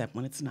 except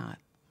when it's not.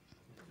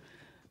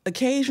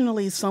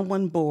 Occasionally,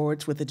 someone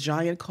boards with a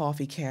giant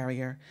coffee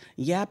carrier,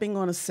 yapping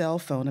on a cell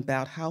phone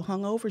about how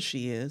hungover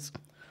she is,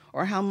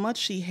 or how much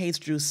she hates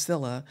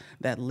Drusilla,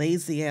 that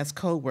lazy-ass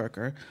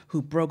coworker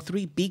who broke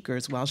 3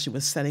 beakers while she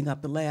was setting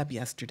up the lab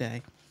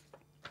yesterday.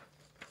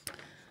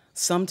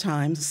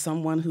 Sometimes,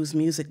 someone whose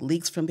music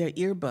leaks from their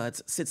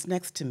earbuds sits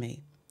next to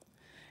me.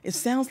 It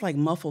sounds like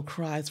muffled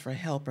cries for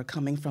help are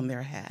coming from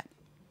their hat.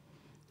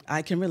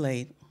 I can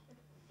relate.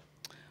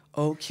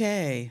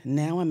 Okay,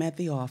 now I'm at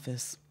the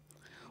office.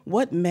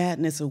 What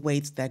madness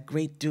awaits that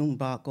great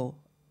doombuckle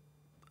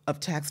of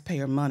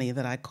taxpayer money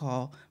that I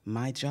call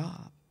my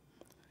job?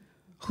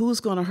 Who's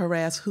going to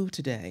harass who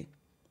today?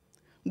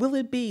 Will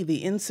it be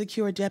the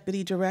insecure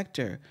deputy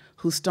director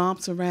who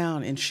stomps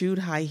around in shoed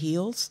high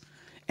heels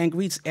and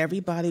greets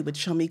everybody with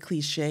chummy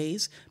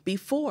cliches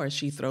before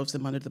she throws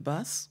them under the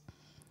bus?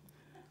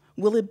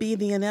 Will it be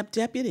the inept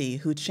deputy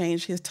who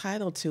changed his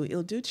title to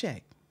Il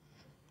Duce?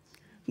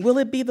 Will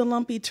it be the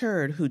lumpy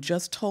turd who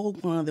just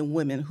told one of the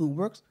women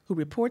who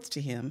reports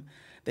to him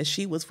that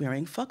she was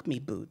wearing fuck-me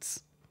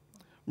boots?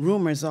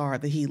 Rumors are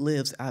that he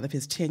lives out of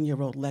his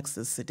 10-year-old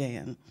Lexus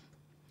sedan.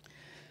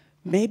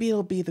 Maybe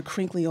it'll be the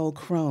crinkly old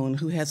crone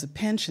who has a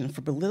penchant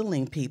for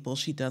belittling people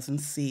she doesn't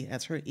see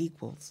as her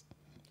equals.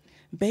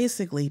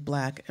 Basically,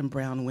 black and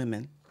brown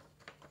women.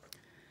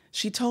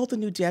 She told the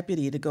new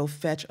deputy to go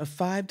fetch a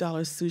 $5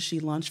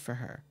 sushi lunch for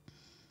her.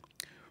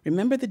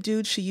 Remember the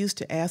dude she used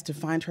to ask to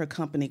find her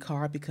company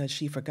car because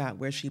she forgot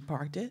where she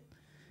parked it?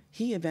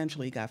 He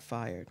eventually got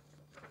fired.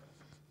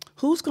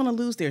 Who's going to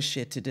lose their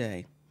shit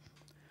today?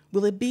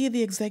 Will it be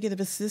the executive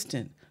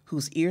assistant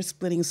whose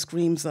ear-splitting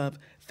screams of,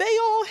 "They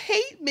all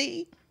hate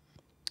me,"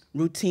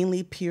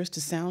 routinely pierced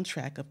the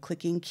soundtrack of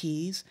clicking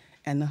keys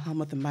and the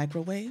hum of the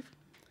microwave?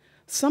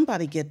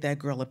 Somebody get that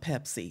girl a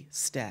Pepsi,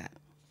 stat.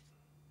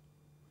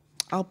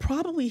 I'll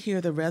probably hear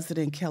the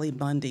resident Kelly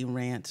Bundy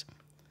rant.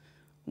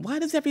 Why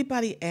does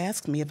everybody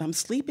ask me if I'm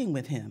sleeping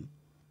with him?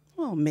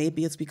 Well,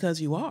 maybe it's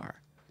because you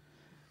are.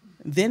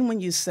 Then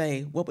when you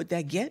say, what would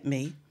that get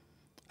me?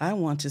 I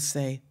want to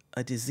say,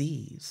 a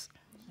disease.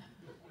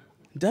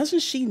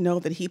 Doesn't she know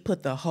that he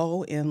put the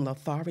hoe in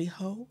Lothari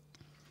hoe?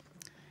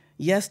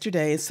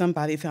 Yesterday,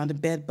 somebody found a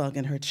bed bug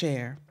in her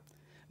chair.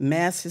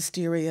 Mass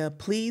hysteria,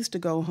 pleased to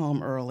go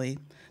home early,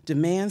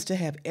 demands to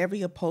have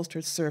every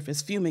upholstered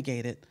surface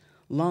fumigated,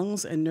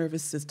 lungs and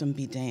nervous system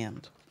be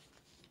damned.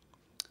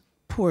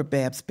 Poor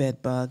Bab's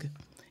bed bug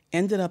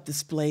ended up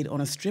displayed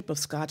on a strip of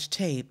Scotch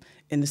tape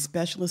in the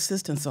special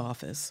assistant's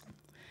office.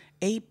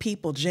 8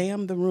 people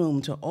jammed the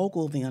room to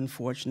ogle the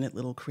unfortunate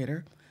little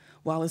critter,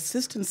 while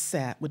assistants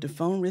sat with the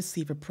phone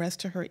receiver pressed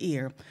to her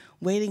ear,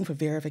 waiting for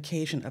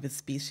verification of its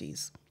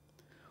species.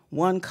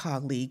 One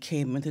colleague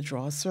came in to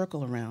draw a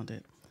circle around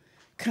it,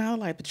 kind of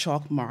like the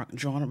chalk mark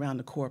drawn around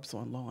the corpse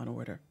on Law and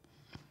Order.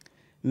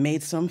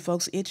 Made some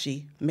folks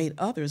itchy, made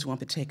others want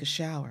to take a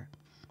shower.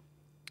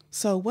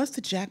 So what's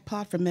the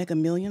jackpot for Mega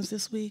Millions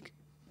this week?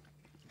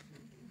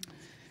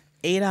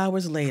 8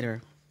 hours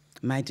later,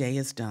 my day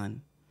is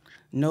done.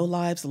 No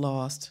lives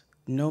lost,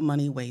 no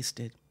money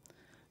wasted.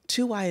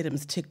 2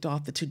 items ticked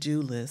off the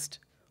to-do list,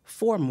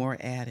 4 more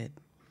added.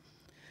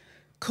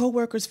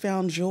 Coworkers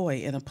found joy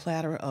in a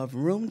platter of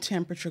room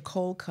temperature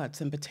cold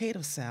cuts and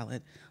potato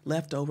salad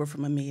left over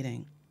from a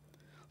meeting.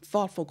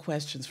 Thoughtful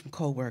questions from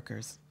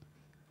coworkers.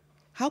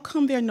 How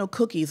come there are no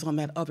cookies on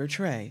that other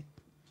tray?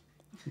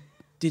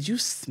 Did you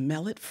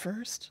smell it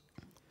first?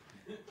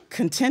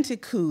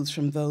 Contented coos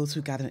from those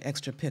who got an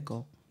extra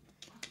pickle.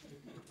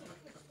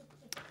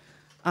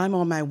 I'm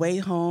on my way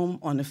home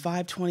on the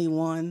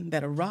 521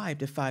 that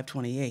arrived at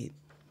 528.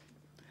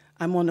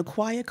 I'm on the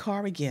quiet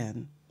car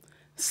again,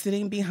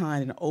 sitting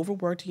behind an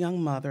overworked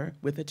young mother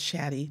with a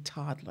chatty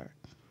toddler.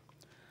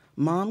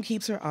 Mom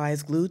keeps her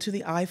eyes glued to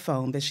the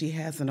iPhone that she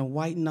has in a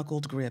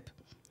white-knuckled grip.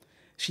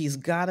 She's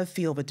got to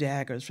feel the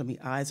daggers from the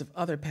eyes of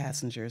other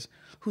passengers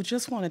who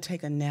just want to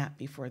take a nap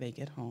before they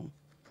get home.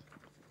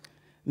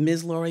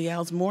 Ms.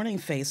 L'Oreal's morning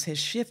face has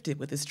shifted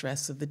with the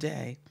stress of the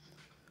day.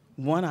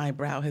 One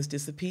eyebrow has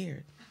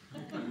disappeared.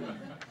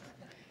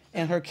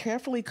 And her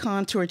carefully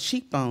contoured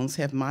cheekbones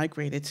have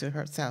migrated to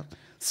her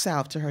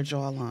south to her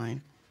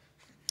jawline.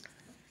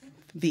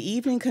 The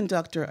evening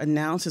conductor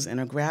announces in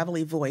a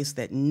gravelly voice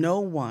that no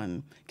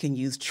one can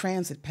use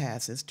transit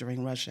passes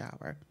during rush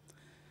hour.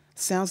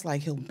 Sounds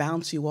like he'll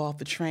bounce you off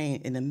the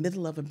train in the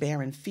middle of a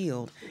barren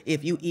field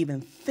if you even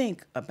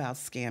think about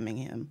scamming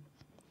him.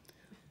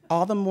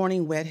 All the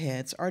morning wet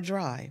heads are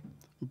dry,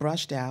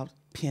 brushed out,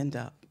 pinned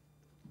up.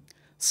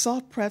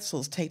 Soft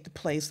pretzels take the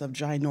place of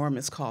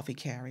ginormous coffee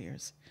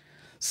carriers.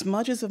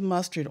 Smudges of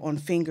mustard on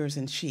fingers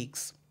and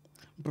cheeks.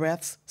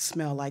 Breaths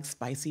smell like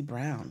spicy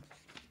brown.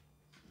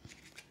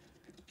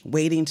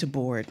 Waiting to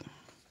board.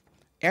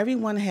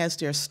 Everyone has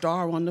their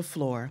star on the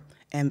floor,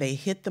 and they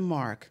hit the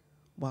mark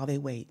while they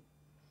wait.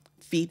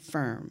 Feet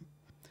firm,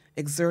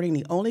 exerting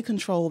the only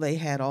control they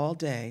had all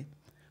day,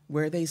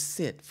 where they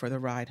sit for the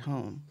ride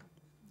home.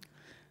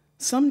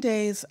 Some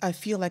days I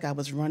feel like I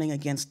was running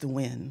against the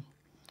wind,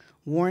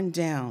 worn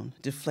down,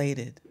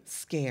 deflated,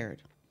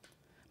 scared.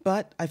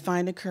 But I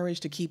find the courage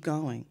to keep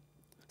going.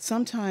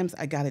 Sometimes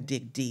I gotta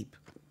dig deep.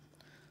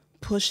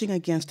 Pushing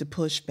against a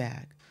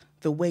pushback,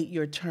 the wait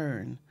your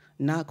turn,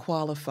 not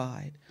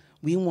qualified.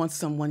 We want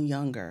someone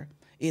younger.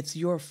 It's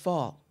your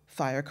fault,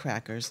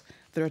 firecrackers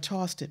that are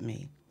tossed at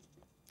me.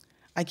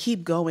 I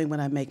keep going when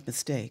I make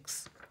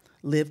mistakes,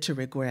 live to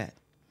regret,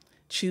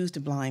 choose the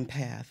blind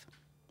path.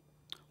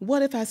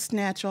 What if I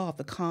snatch off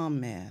the calm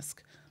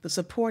mask, the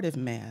supportive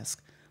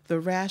mask, the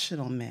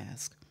rational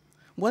mask?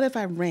 What if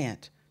I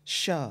rant,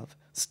 shove,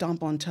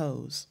 stomp on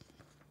toes?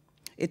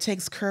 It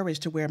takes courage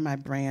to wear my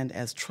brand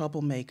as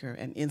troublemaker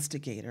and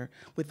instigator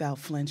without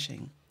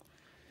flinching.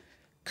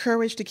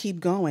 Courage to keep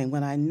going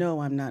when I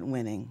know I'm not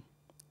winning.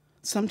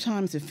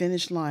 Sometimes the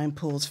finish line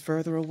pulls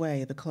further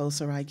away the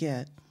closer I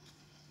get.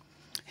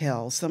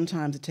 Hell,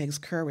 sometimes it takes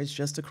courage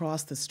just to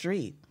cross the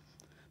street,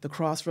 the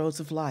crossroads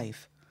of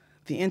life,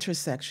 the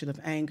intersection of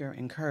anger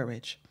and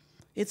courage.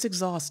 It's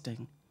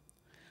exhausting.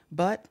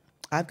 But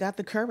I've got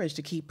the courage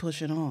to keep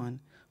pushing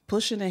on,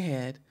 pushing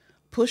ahead,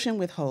 pushing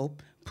with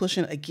hope,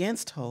 pushing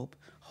against hope,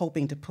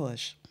 hoping to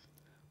push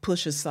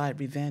aside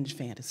revenge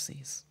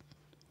fantasies.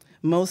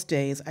 Most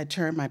days, I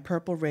turn my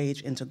purple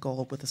rage into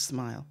gold with a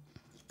smile.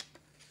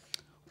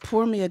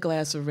 Pour me a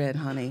glass of red,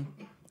 honey,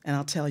 and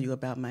I'll tell you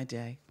about my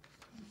day.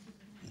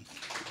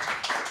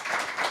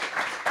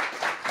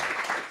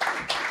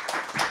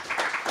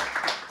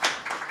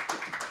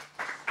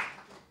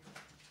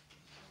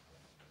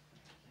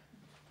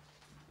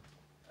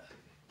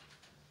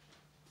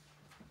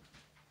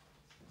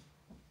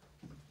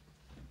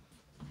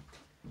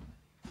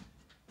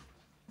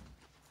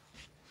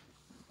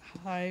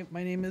 Hi,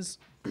 my name is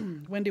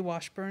Wendy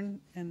Washburn,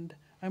 and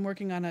I'm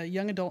working on a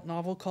young adult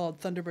novel called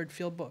Thunderbird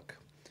Field Book.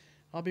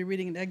 I'll be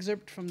reading an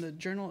excerpt from the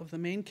journal of the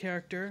main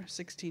character,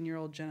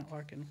 16-year-old Janet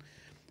Larkin.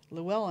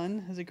 Llewellyn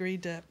has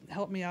agreed to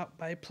help me out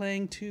by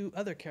playing two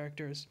other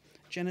characters,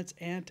 Janet's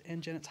aunt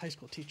and Janet's high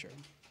school teacher.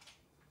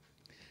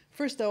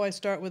 First, though, I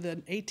start with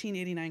an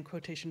 1889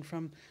 quotation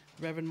from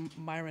Reverend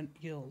Myron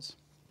Eels.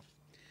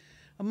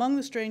 Among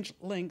the strange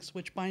links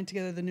which bind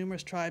together the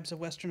numerous tribes of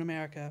Western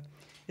America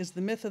is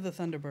the myth of the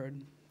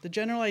thunderbird. The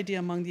general idea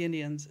among the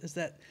Indians is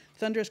that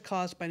thunder is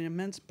caused by an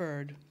immense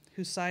bird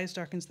whose size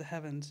darkens the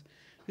heavens,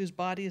 whose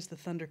body is the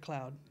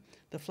thundercloud,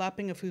 the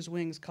flapping of whose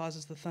wings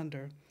causes the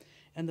thunder,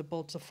 and the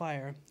bolts of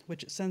fire,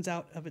 which it sends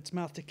out of its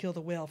mouth to kill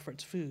the whale for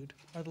its food,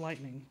 are the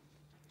lightning.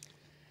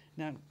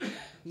 Now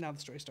the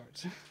story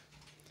starts.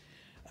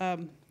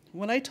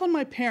 When I told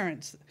my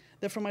parents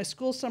that for my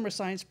school summer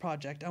science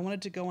project I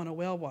wanted to go on a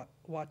whale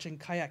watching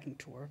kayaking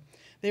tour,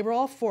 they were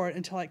all for it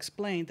until I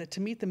explained that to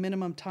meet the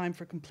minimum time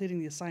for completing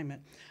the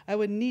assignment, I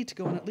would need to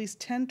go on at least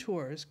 10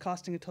 tours,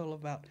 costing a total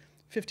of about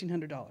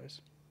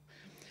 $1,500.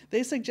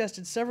 They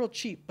suggested several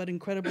cheap but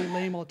incredibly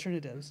lame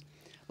alternatives,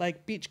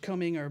 like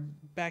beachcombing or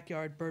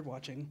backyard bird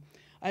watching.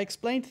 I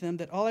explained to them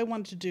that all I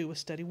wanted to do was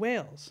study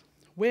whales.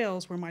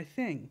 Whales were my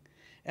thing,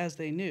 as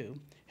they knew.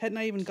 Hadn't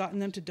I even gotten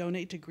them to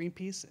donate to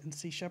Greenpeace and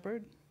Sea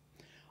Shepherd?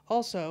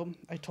 Also,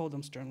 I told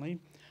them sternly,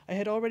 I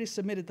had already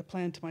submitted the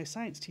plan to my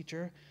science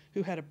teacher,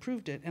 who had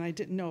approved it, and I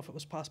didn't know if it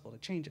was possible to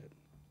change it.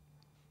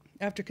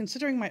 After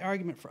considering my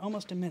argument for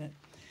almost a minute,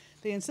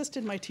 they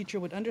insisted my teacher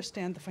would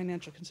understand the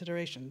financial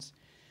considerations,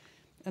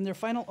 and their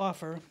final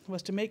offer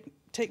was to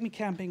take me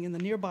camping in the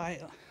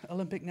nearby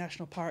Olympic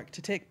National Park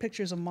to take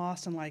pictures of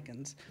moss and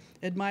lichens,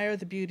 admire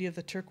the beauty of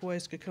the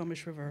turquoise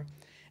Skokomish River,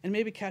 and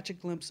maybe catch a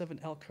glimpse of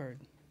an elk herd.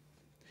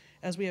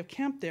 As we have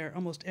camped there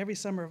almost every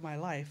summer of my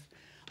life,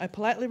 I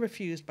politely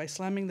refused by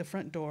slamming the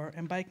front door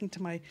and biking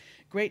to my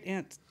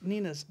great-aunt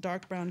Nina's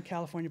dark brown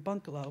California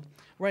bungalow,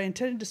 where I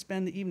intended to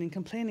spend the evening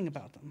complaining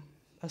about them,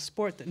 a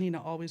sport that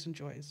Nina always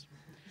enjoys.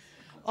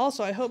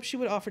 Also, I hoped she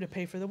would offer to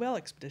pay for the whale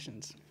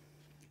expeditions.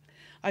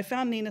 I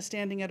found Nina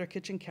standing at her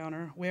kitchen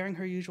counter, wearing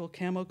her usual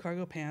camo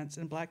cargo pants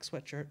and black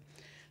sweatshirt,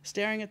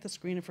 staring at the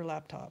screen of her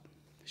laptop.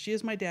 She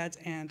is my dad's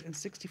aunt and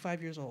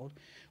 65 years old,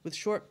 with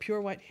short,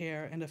 pure white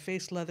hair and a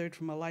face leathered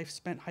from a life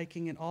spent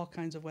hiking in all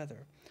kinds of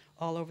weather,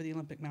 all over the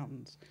Olympic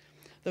Mountains.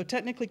 Though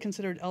technically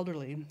considered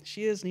elderly,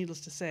 she is, needless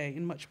to say,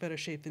 in much better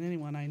shape than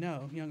anyone I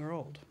know, young or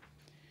old.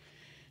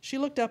 She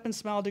looked up and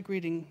smiled a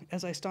greeting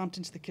as I stomped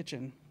into the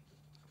kitchen,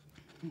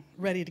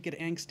 ready to get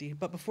angsty,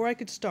 but before I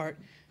could start,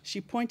 she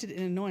pointed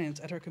in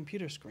annoyance at her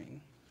computer screen.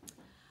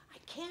 I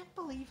can't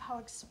believe how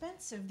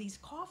expensive these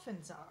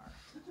coffins are.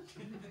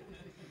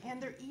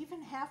 And they're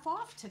even half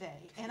off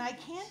today, and I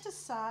can't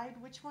decide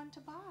which one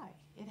to buy.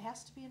 It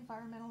has to be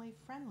environmentally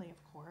friendly,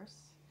 of course.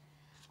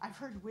 I've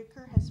heard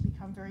wicker has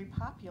become very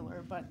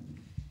popular, but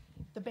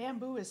the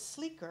bamboo is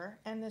sleeker,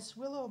 and this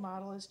willow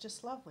model is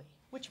just lovely.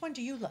 Which one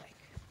do you like?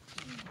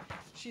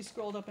 She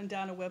scrolled up and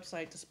down a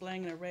website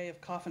displaying an array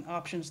of coffin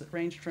options that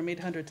ranged from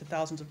 $800 to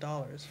thousands of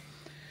dollars.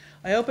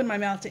 I opened my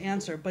mouth to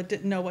answer, but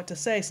didn't know what to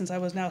say since I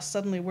was now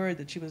suddenly worried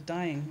that she was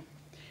dying.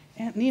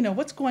 Aunt Nina,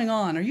 what's going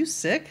on? Are you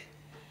sick?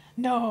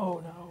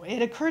 No.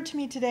 It occurred to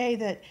me today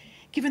that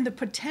given the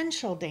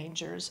potential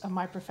dangers of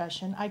my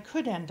profession, I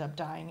could end up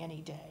dying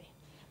any day.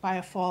 By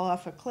a fall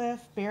off a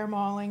cliff, bear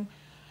mauling,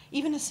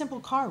 even a simple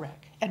car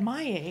wreck. At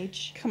my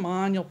age... Come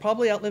on, you'll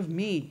probably outlive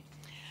me.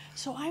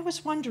 So I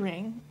was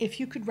wondering if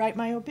you could write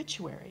my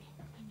obituary.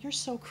 You're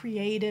so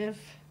creative.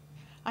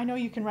 I know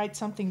you can write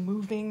something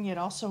moving, yet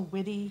also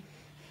witty.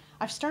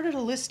 I've started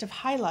a list of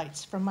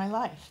highlights from my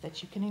life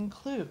that you can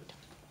include.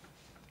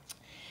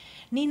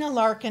 Nina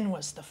Larkin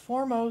was the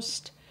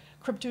foremost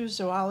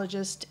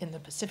cryptozoologist in the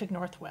Pacific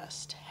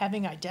Northwest,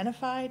 having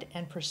identified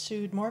and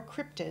pursued more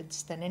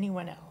cryptids than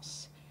anyone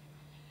else.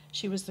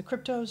 She was the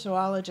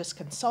cryptozoologist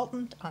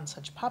consultant on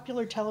such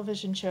popular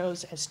television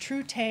shows as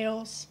True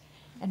Tales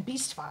and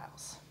Beast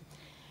Files.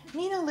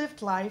 Nina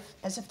lived life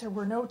as if there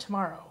were no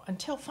tomorrow,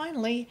 until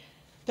finally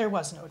there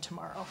was no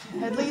tomorrow,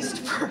 at least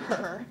for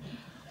her,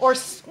 or,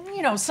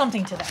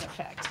 something to that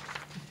effect.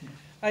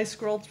 I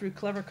scrolled through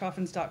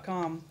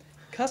clevercoffins.com,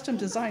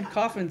 custom-designed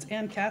coffins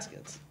and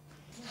caskets,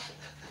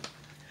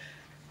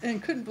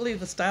 and couldn't believe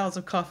the styles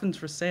of coffins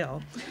for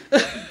sale.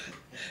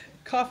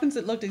 Coffins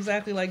that looked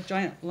exactly like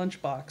giant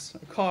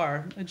lunchbox, a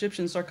car,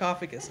 Egyptian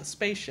sarcophagus, a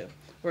spaceship,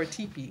 or a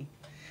teepee.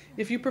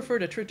 If you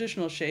preferred a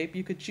traditional shape,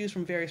 you could choose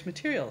from various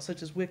materials,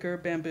 such as wicker,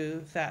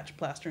 bamboo, thatch,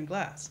 plaster, and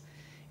glass.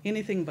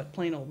 Anything but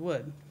plain old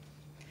wood.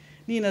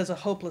 Nina is a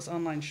hopeless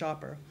online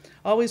shopper,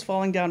 always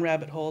falling down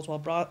rabbit holes while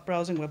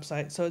browsing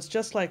websites, so it's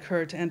just like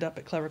her to end up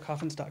at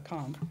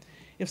clevercoffins.com.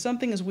 If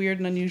something is weird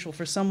and unusual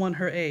for someone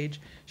her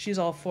age, she's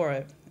all for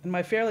it, and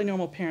my fairly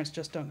normal parents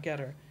just don't get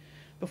her.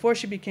 Before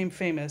she became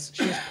famous,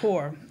 she was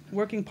poor,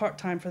 working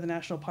part-time for the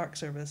National Park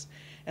Service,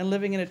 and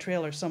living in a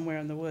trailer somewhere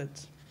in the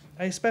woods.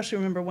 I especially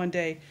remember one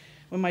day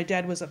when my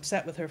dad was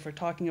upset with her for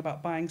talking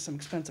about buying some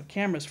expensive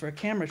cameras for a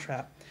camera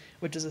trap,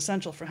 which is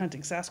essential for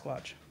hunting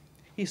Sasquatch.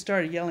 He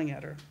started yelling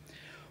at her.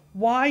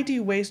 Why do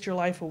you waste your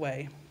life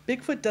away?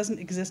 Bigfoot doesn't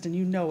exist and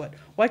you know it.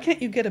 Why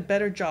can't you get a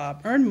better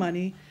job, earn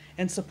money,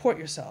 and support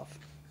yourself?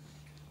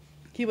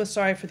 He was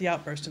sorry for the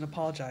outburst and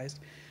apologized,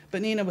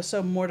 but Nina was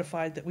so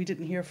mortified that we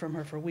didn't hear from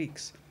her for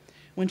weeks.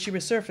 When she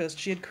resurfaced,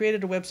 she had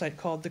created a website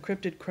called The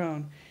Cryptid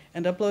Crone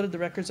and uploaded the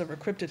records of her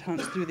cryptid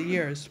hunts through the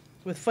years,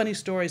 with funny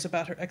stories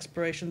about her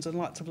explorations and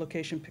lots of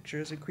location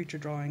pictures and creature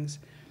drawings.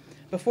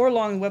 Before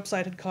long, the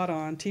website had caught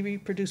on,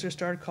 TV producers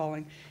started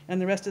calling,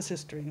 and the rest is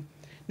history.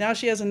 Now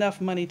she has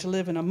enough money to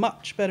live in a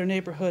much better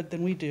neighborhood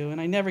than we do,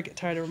 and I never get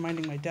tired of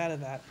reminding my dad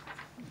of that.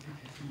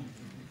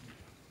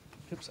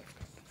 Oops, I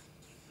forgot.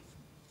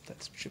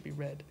 That should be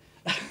red.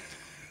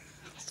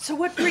 So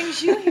what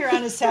brings you here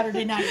on a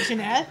Saturday night,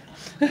 Jeanette?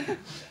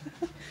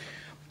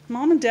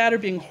 Mom and Dad are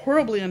being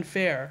horribly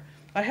unfair.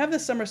 I have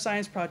this summer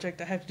science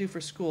project I have to do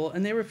for school,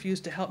 and they refuse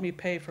to help me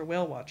pay for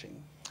whale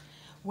watching.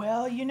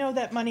 Well, you know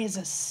that money is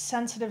a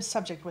sensitive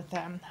subject with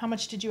them. How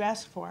much did you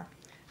ask for?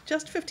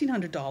 Just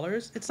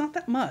 $1,500. It's not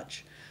that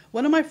much.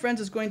 One of my friends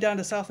is going down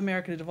to South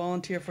America to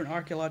volunteer for an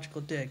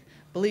archaeological dig.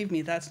 Believe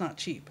me, that's not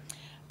cheap.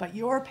 But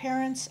your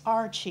parents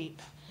are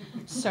cheap,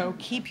 so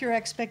keep your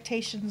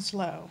expectations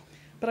low.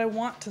 But I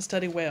want to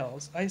study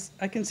whales.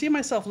 I can see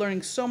myself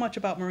learning so much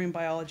about marine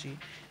biology,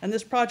 and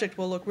this project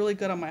will look really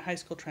good on my high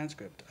school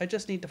transcript. I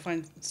just need to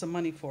find some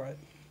money for it.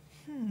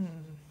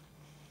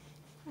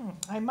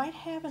 I might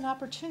have an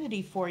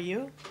opportunity for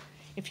you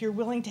if you're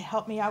willing to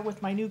help me out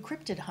with my new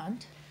cryptid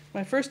hunt.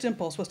 My first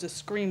impulse was to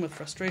scream with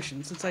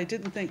frustration, since I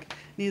didn't think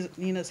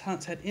Nina's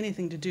hunts had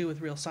anything to do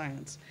with real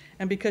science,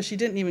 and because she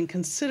didn't even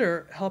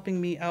consider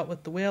helping me out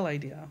with the whale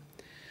idea.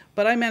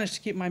 But I managed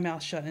to keep my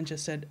mouth shut and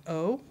just said,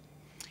 "Oh?"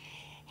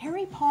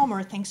 Harry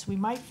Palmer thinks we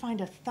might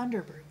find a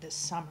thunderbird this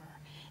summer,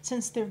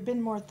 since there have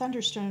been more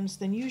thunderstorms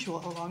than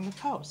usual along the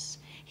coast.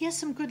 He has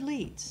some good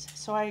leads,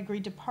 so I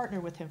agreed to partner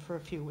with him for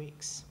a few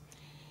weeks.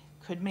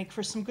 Could make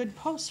for some good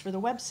posts for the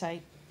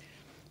website.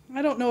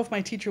 I don't know if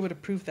my teacher would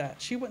approve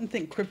that. She wouldn't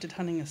think cryptid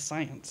hunting is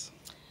science.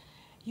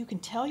 You can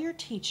tell your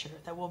teacher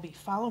that we'll be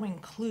following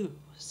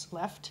clues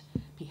left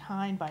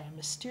behind by a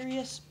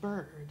mysterious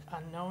bird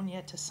unknown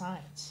yet to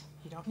science.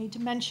 You don't need to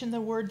mention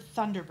the word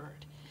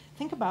thunderbird.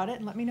 Think about it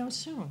and let me know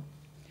soon.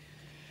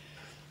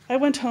 I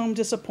went home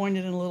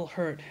disappointed and a little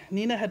hurt.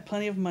 Nina had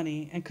plenty of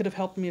money and could have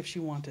helped me if she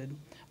wanted,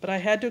 but I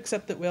had to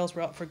accept that whales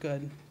were out for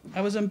good.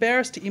 I was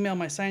embarrassed to email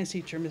my science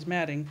teacher, Ms.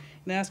 Madding,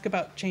 and ask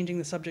about changing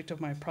the subject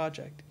of my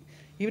project.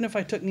 Even if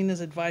I took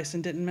Nina's advice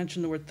and didn't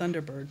mention the word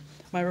thunderbird,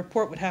 my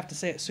report would have to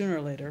say it sooner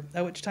or later,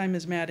 at which time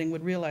Ms. Madding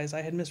would realize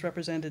I had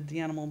misrepresented the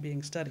animal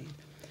being studied.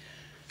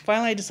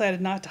 Finally, I decided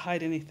not to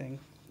hide anything.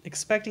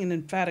 Expecting an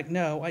emphatic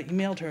no, I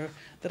emailed her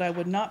that I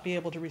would not be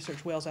able to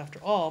research whales after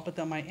all, but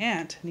that my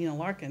aunt, Nina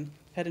Larkin,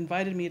 had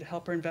invited me to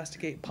help her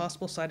investigate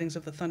possible sightings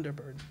of the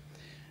thunderbird.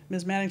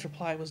 Ms. Madding's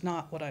reply was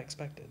not what I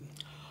expected.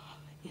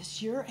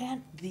 Is your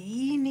aunt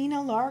the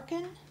Nina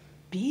Larkin?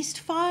 Beast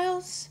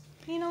Files,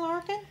 Nina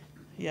Larkin?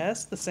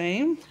 Yes, the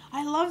same?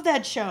 I love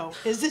that show.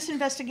 Is this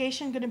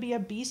investigation going to be a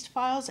Beast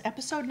Files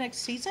episode next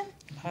season?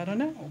 I don't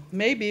know.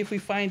 Maybe if we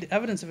find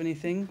evidence of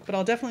anything, but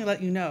I'll definitely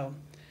let you know.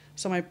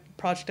 So my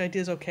project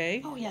idea is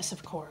okay? Oh, yes,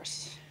 of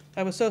course.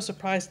 I was so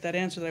surprised at that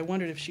answer that I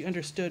wondered if she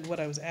understood what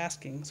I was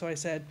asking. So I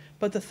said,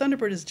 but the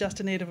Thunderbird is just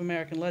a Native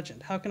American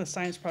legend. How can a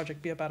science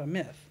project be about a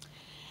myth?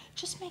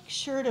 Just make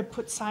sure to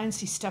put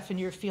sciencey stuff in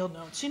your field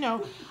notes. You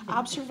know,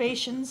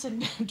 observations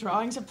and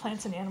drawings of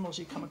plants and animals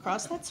you come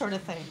across, that sort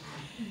of thing.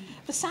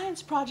 The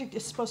science project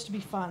is supposed to be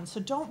fun, so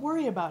don't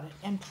worry about it.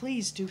 And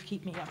please do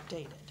keep me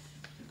updated.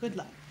 Good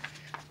luck.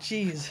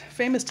 Geez,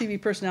 famous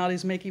TV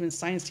personalities make even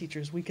science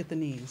teachers weak at the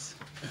knees.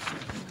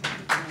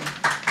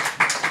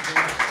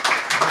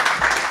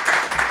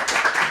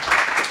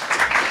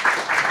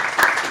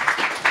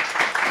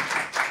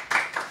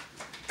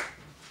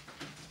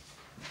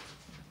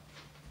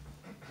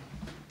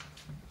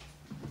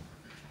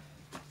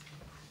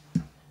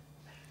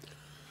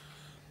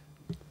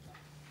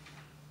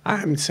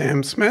 I'm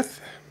Sam Smith.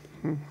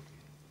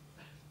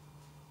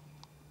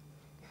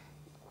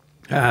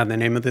 The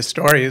name of this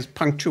story is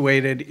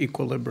Punctuated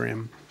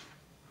Equilibrium.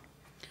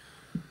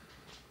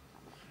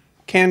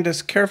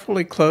 Candace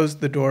carefully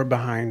closed the door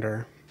behind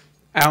her.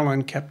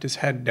 Alan kept his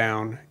head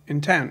down,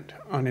 intent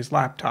on his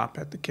laptop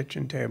at the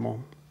kitchen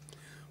table.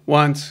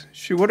 Once,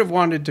 she would have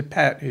wanted to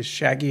pet his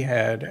shaggy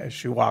head as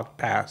she walked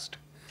past.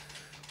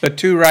 But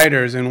two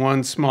writers in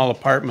one small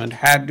apartment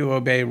had to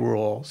obey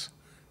rules.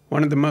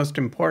 One of the most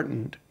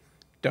important,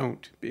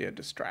 don't be a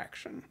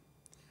distraction.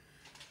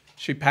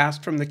 She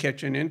passed from the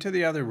kitchen into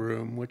the other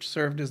room, which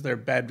served as their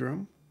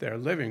bedroom, their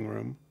living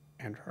room,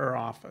 and her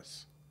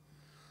office.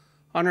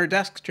 On her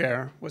desk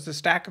chair was a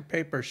stack of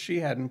papers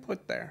she hadn't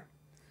put there.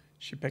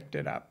 She picked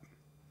it up.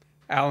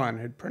 Alan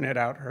had printed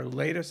out her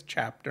latest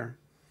chapter.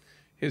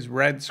 His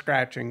red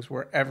scratchings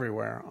were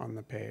everywhere on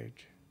the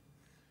page.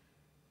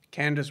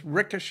 Candace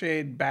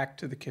ricocheted back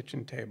to the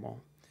kitchen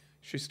table.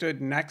 She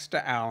stood next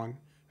to Alan,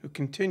 who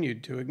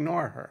continued to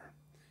ignore her.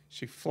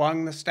 She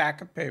flung the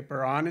stack of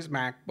paper on his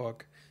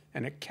MacBook,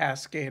 and it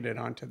cascaded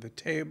onto the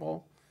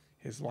table,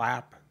 his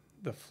lap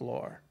the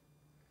floor.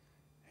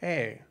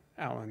 Hey,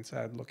 Alan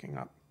said, looking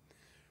up.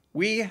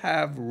 We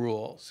have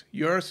rules.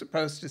 You're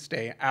supposed to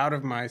stay out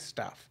of my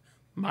stuff,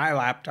 my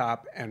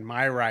laptop and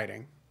my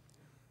writing.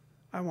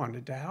 I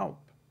wanted to help.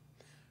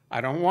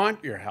 I don't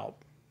want your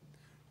help.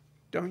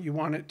 Don't you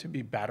want it to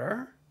be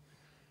better?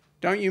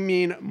 Don't you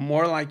mean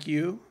more like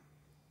you?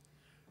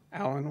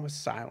 Alan was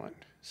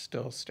silent,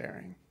 still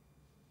staring.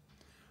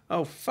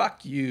 Oh,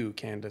 fuck you,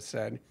 Candace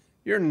said.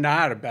 You're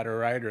not a better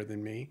writer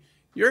than me.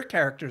 Your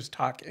characters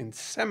talk in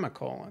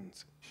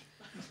semicolons.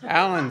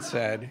 Alan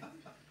said,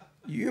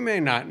 you may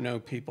not know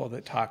people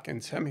that talk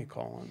in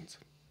semicolons.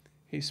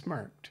 He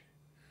smirked.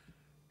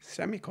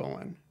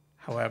 Semicolon,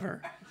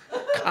 however,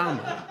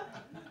 comma,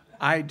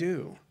 I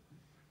do,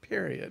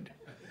 period.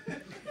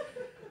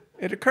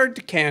 It occurred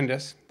to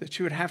Candace that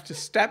she would have to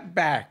step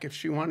back if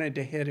she wanted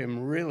to hit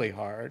him really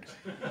hard.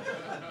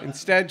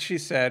 Instead, she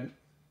said,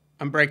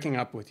 I'm breaking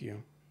up with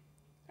you.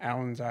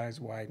 Alan's eyes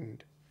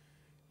widened.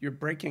 You're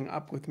breaking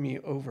up with me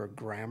over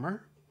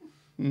grammar?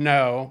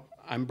 No,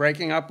 I'm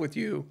breaking up with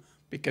you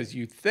because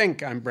you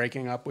think I'm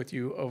breaking up with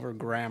you over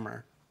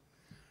grammar.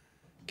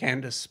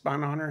 Candace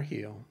spun on her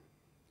heel.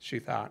 She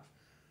thought,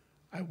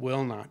 I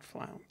will not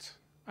flounce.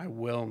 I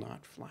will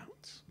not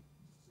flounce.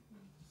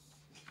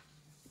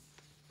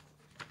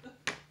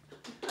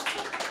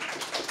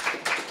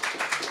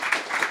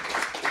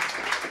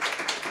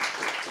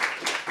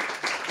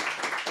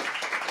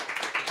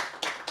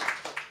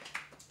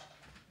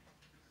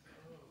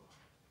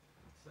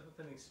 Seventh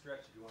inning stretch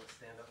if you want to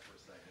stand up for a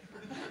second.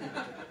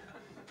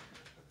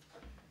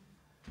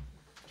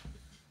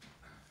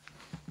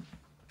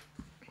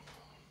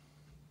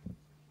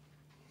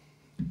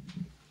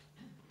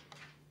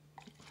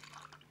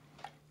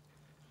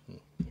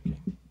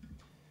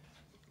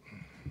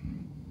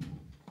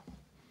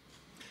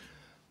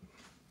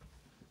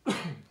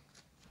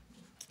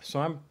 So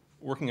I'm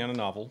working on a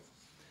novel,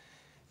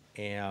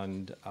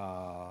 and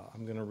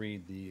I'm going to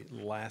read the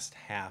last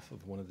half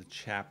of one of the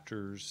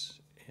chapters,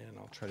 and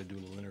I'll try to do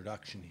a little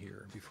introduction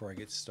here before I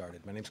get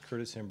started. My name's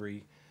Curtis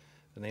Embry.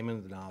 The name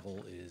of the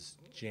novel is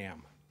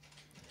Jam.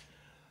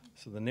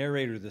 So the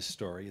narrator of this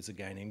story is a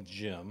guy named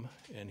Jim,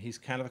 and he's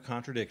kind of a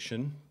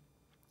contradiction.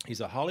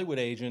 He's a Hollywood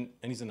agent,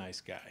 and he's a nice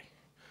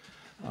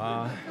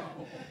guy.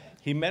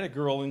 He met a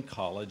girl in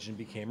college and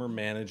became her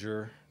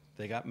manager.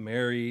 They got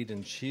married,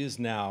 and she is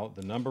now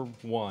the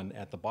 #1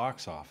 at the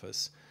box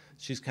office.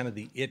 She's kind of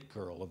the it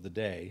girl of the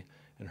day,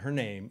 and her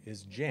name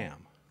is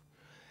Jam.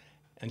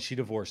 And she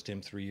divorced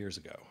him 3 years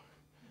ago.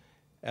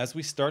 As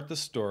we start the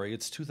story,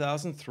 it's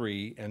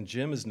 2003, and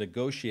Jim has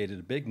negotiated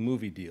a big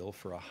movie deal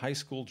for a high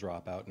school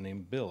dropout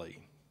named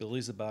Billy.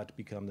 Billy's about to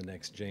become the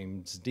next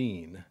James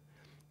Dean.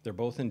 They're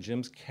both in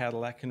Jim's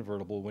Cadillac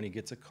convertible when he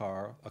gets a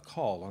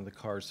call on the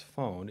car's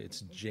phone.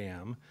 It's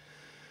Jam.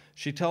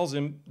 She tells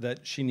him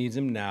that she needs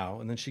him now,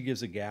 and then she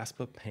gives a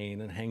gasp of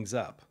pain and hangs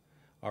up.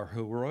 Our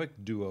heroic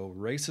duo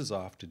races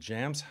off to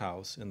Jam's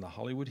house in the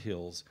Hollywood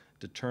Hills,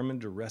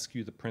 determined to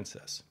rescue the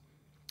princess.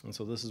 And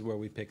so this is where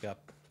we pick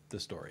up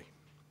the story.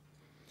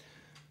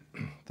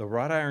 The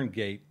wrought iron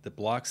gate that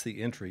blocks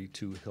the entry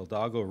to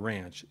Hidalgo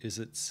Ranch is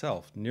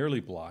itself nearly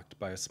blocked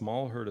by a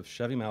small herd of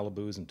Chevy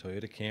Malibus and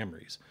Toyota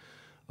Camrys.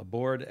 A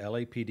bored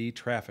LAPD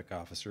traffic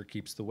officer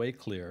keeps the way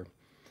clear.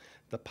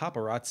 The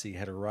paparazzi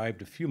had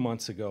arrived a few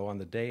months ago on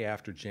the day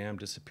after Jam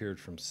disappeared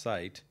from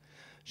sight.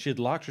 She had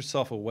locked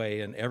herself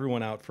away, and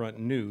everyone out front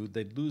knew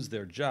they'd lose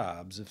their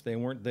jobs if they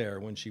weren't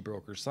there when she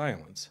broke her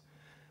silence.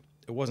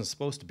 It wasn't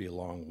supposed to be a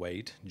long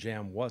wait.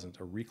 Jam wasn't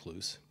a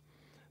recluse.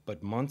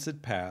 But months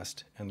had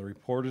passed, and the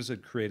reporters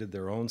had created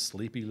their own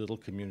sleepy little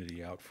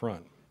community out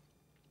front.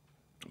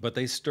 But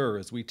they stir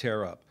as we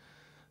tear up.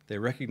 They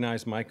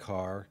recognize my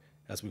car.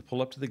 As we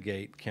pull up to the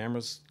gate,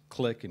 cameras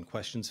click and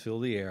questions fill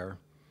the air.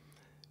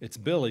 It's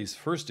Billy's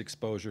first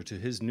exposure to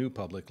his new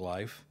public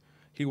life.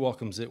 He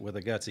welcomes it with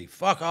a gutsy,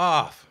 "Fuck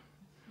off!"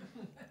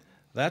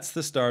 That's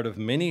the start of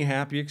many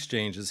happy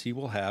exchanges he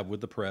will have with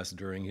the press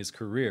during his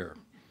career.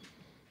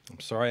 I'm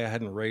sorry I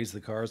hadn't raised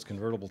the car's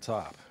convertible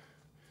top.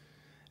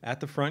 At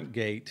the front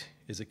gate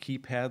is a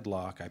keypad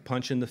lock. I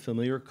punch in the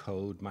familiar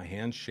code, my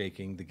hands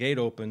shaking. The gate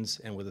opens,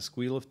 and with a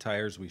squeal of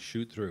tires, we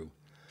shoot through.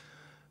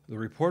 The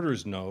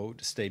reporters know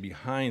to stay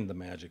behind the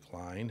magic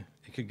line.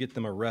 It could get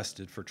them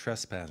arrested for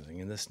trespassing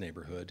in this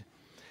neighborhood,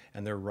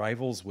 and their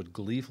rivals would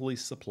gleefully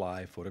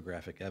supply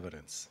photographic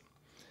evidence.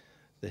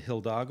 The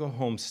Hidalgo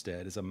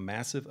homestead is a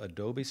massive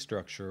adobe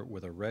structure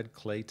with a red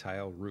clay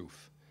tile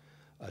roof.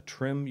 A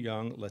trim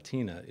young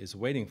Latina is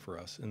waiting for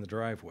us in the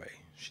driveway.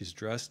 She's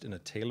dressed in a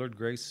tailored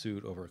gray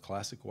suit over a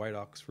classic white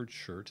Oxford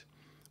shirt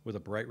with a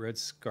bright red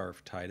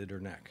scarf tied at her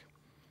neck.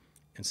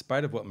 In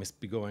spite of what must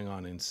be going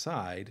on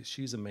inside,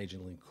 she's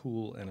amazingly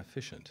cool and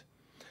efficient.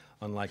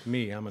 Unlike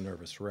me, I'm a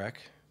nervous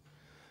wreck.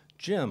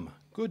 "Jim,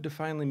 good to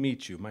finally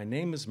meet you. My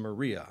name is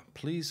Maria.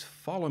 Please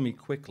follow me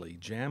quickly.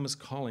 Jam is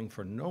calling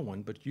for no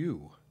one but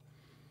you."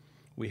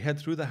 We head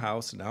through the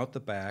house and out the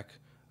back,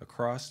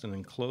 across an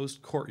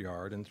enclosed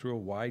courtyard and through a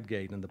wide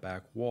gate in the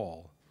back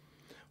wall.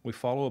 We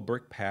follow a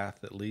brick path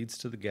that leads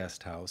to the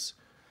guest house.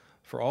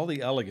 For all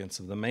the elegance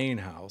of the main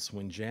house,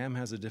 when Jam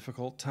has a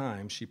difficult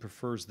time, she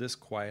prefers this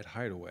quiet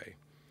hideaway.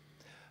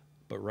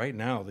 But right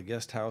now, the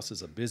guest house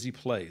is a busy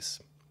place.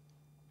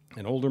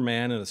 An older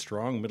man and a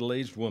strong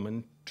middle-aged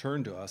woman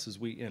turn to us as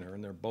we enter,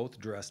 and they're both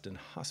dressed in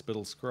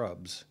hospital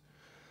scrubs.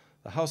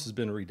 The house has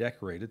been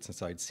redecorated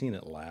since I'd seen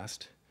it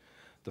last.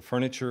 The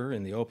furniture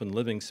in the open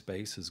living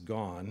space is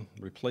gone,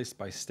 replaced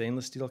by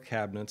stainless steel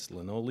cabinets,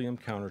 linoleum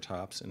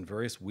countertops, and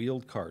various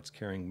wheeled carts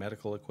carrying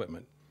medical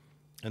equipment.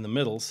 In the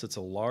middle sits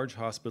a large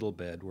hospital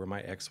bed where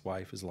my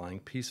ex-wife is lying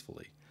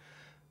peacefully.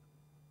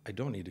 I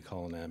don't need to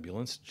call an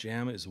ambulance.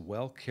 Jam is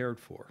well cared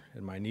for,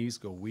 and my knees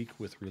go weak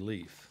with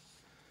relief.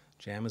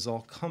 Jam is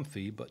all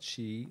comfy, but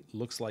she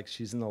looks like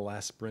she's in the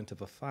last sprint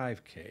of a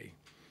 5K.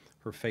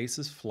 Her face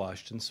is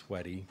flushed and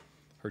sweaty,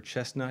 her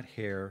chestnut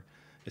hair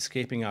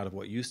escaping out of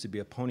what used to be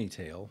a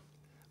ponytail.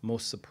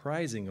 Most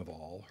surprising of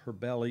all, her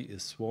belly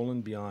is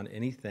swollen beyond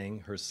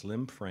anything her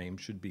slim frame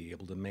should be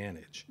able to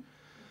manage.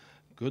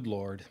 Good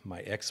Lord,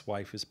 my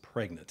ex-wife is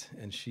pregnant,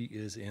 and she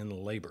is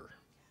in labor.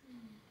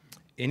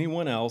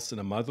 Anyone else in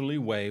a motherly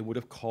way would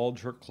have called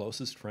her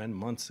closest friend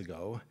months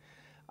ago.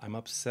 I'm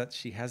upset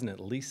she hasn't at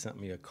least sent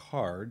me a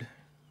card,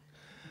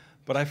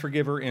 but I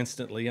forgive her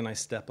instantly, and I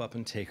step up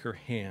and take her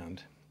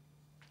hand.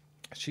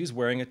 She's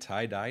wearing a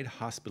tie-dyed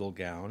hospital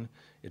gown.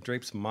 It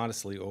drapes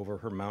modestly over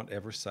her Mount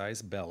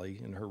Everest-sized belly,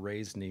 and her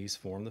raised knees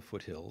form the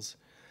foothills.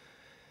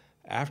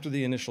 After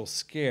the initial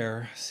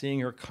scare, seeing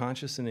her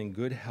conscious and in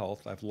good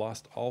health, I've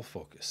lost all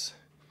focus.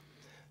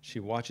 She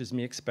watches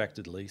me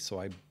expectantly,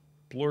 so I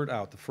blurt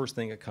out the first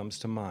thing that comes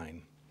to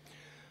mind.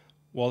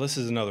 Well, this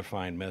is another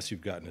fine mess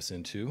you've gotten us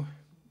into.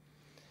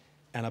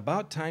 And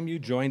about time you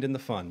joined in the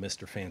fun,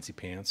 Mr. Fancy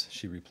Pants,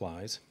 she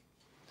replies.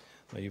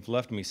 Now, you've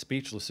left me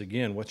speechless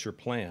again. What's your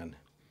plan?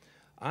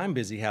 I'm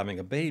busy having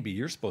a baby.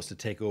 You're supposed to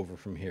take over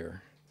from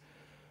here.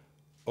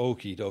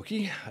 Okie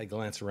dokie. I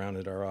glance around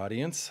at our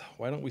audience.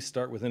 Why don't we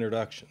start with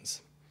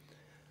introductions?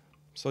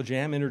 So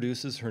Jam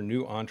introduces her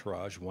new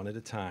entourage one at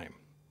a time.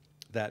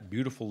 That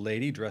beautiful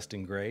lady dressed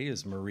in gray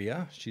is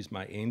Maria. She's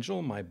my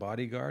angel, my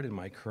bodyguard, and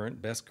my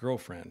current best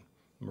girlfriend.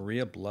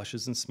 Maria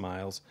blushes and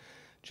smiles.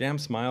 Jam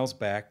smiles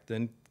back,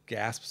 then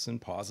gasps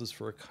and pauses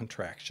for a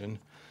contraction.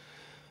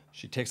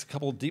 She takes a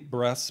couple deep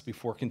breaths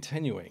before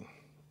continuing.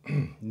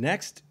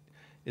 Next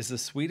is the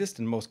sweetest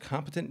and most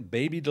competent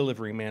baby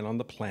delivery man on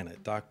the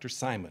planet, Dr.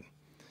 Simon.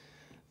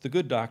 The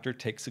good doctor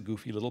takes a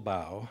goofy little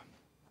bow.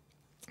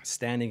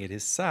 Standing at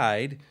his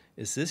side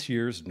is this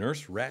year's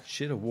Nurse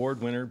Ratshit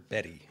Award winner,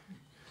 Betty.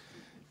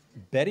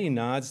 Betty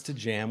nods to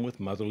Jam with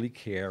motherly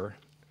care.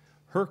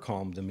 Her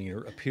calm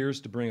demeanor appears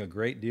to bring a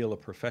great deal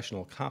of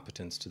professional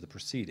competence to the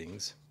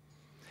proceedings.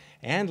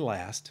 And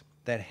last,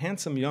 that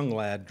handsome young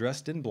lad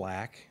dressed in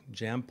black,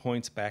 Jam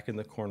points back in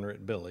the corner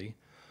at Billy,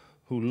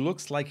 who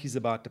looks like he's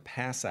about to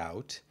pass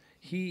out.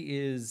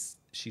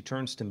 She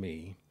turns to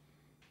me.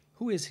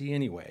 Who is he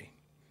anyway?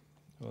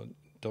 Well,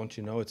 don't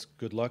you know it's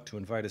good luck to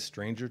invite a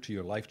stranger to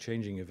your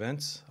life-changing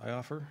events, I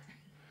offer.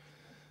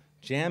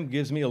 Jam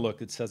gives me a look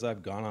that says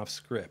I've gone off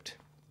script.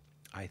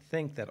 I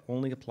think that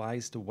only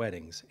applies to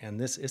weddings, and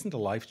this isn't a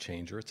life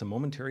changer, it's a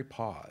momentary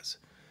pause.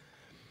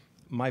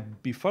 My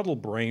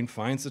befuddled brain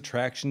finds the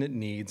traction it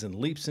needs and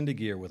leaps into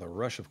gear with a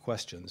rush of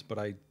questions, but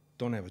I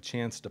don't have a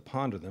chance to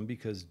ponder them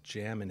because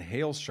Jam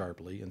inhales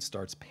sharply and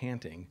starts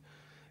panting.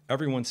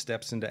 Everyone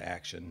steps into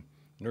action.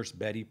 Nurse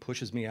Betty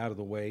pushes me out of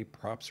the way,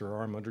 props her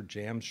arm under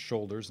Jam's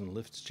shoulders, and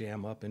lifts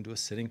Jam up into a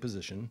sitting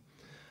position.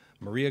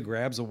 Maria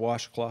grabs a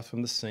washcloth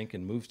from the sink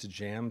and moves to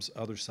Jam's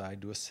other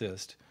side to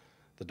assist.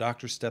 The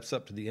doctor steps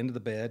up to the end of the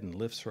bed and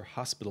lifts her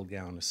hospital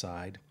gown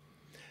aside.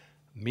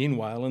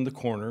 Meanwhile, in the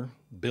corner,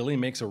 Billy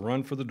makes a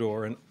run for the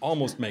door and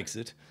almost makes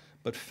it,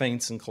 but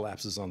faints and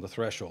collapses on the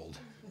threshold.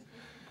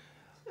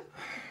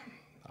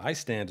 I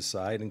stand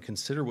aside and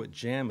consider what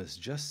Jam has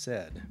just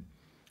said.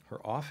 Her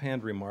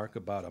offhand remark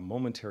about a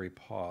momentary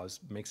pause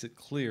makes it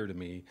clear to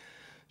me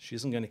she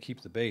isn't going to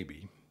keep the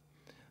baby.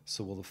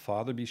 So will the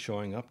father be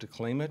showing up to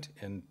claim it?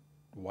 And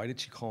why did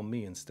she call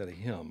me instead of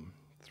him?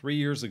 3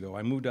 years ago,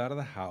 I moved out of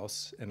the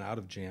house and out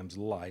of Jam's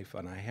life,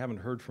 and I haven't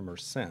heard from her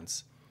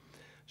since.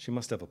 She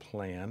must have a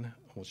plan.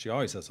 Well, she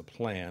always has a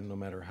plan, no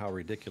matter how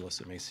ridiculous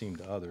it may seem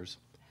to others.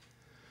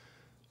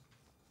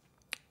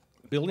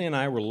 Billy and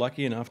I were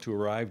lucky enough to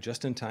arrive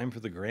just in time for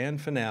the grand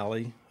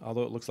finale,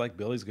 although it looks like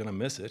Billy's going to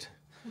miss it.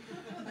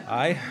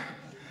 I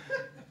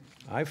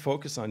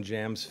focus on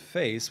Jam's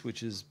face,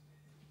 which is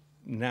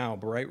now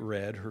bright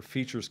red, her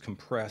features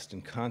compressed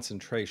in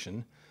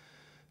concentration.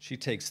 She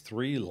takes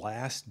 3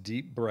 last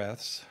deep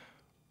breaths,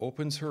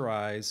 opens her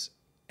eyes,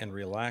 and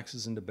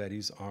relaxes into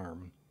Betty's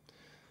arm.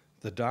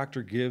 The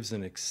doctor gives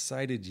an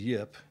excited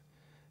yip,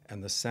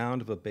 and the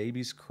sound of a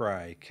baby's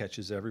cry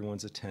catches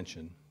everyone's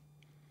attention.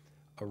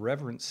 A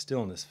reverent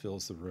stillness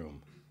fills the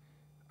room.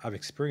 I've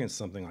experienced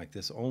something like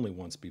this only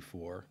once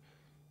before,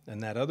 and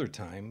that other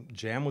time,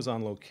 Jam was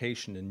on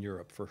location in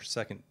Europe for her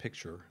second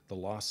picture, The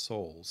Lost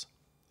Souls.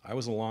 I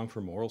was along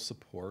for moral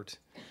support.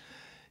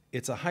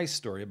 It's a heist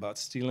story about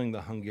stealing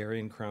the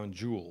Hungarian crown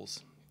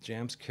jewels.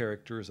 Jam's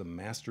character is a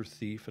master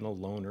thief and a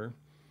loner,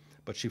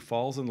 but she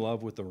falls in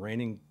love with the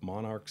reigning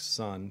monarch's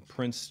son,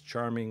 Prince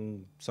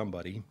Charming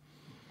somebody.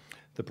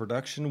 The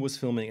production was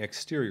filming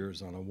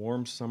exteriors on a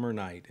warm summer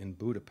night in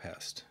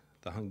Budapest.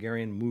 The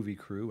Hungarian movie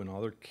crew and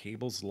all their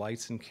cables,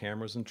 lights, and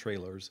cameras and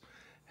trailers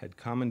had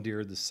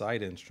commandeered the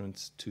side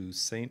entrance to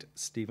St.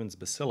 Stephen's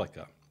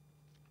Basilica,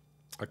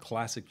 a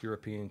classic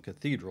European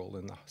cathedral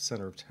in the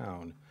center of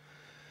town.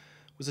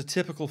 It was a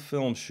typical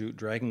film shoot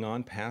dragging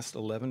on past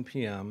 11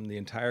 p.m., the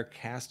entire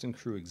cast and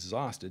crew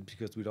exhausted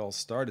because we'd all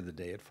started the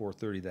day at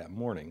 4:30 that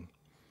morning.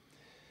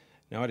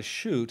 Now, at a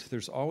shoot,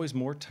 there's always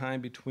more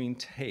time between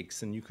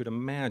takes than you could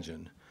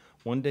imagine.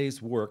 One day's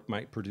work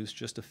might produce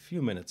just a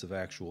few minutes of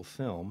actual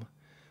film.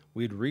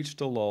 We'd reached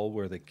a lull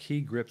where the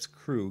Key Grips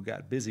crew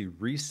got busy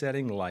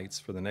resetting lights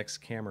for the next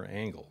camera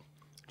angle.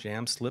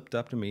 Jam slipped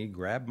up to me,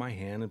 grabbed my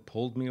hand, and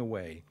pulled me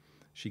away.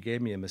 She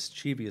gave me a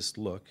mischievous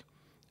look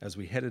as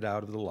we headed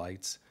out of the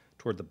lights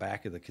toward the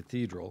back of the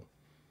cathedral.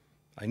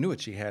 I knew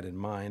what she had in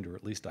mind, or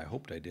at least I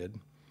hoped I did.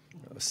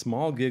 A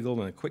small giggle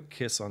and a quick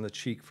kiss on the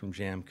cheek from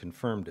Jam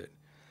confirmed it.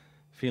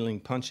 Feeling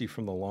punchy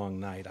from the long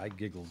night, I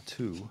giggled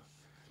too.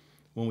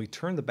 When we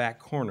turned the back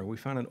corner, we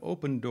found an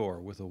open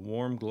door with a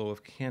warm glow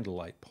of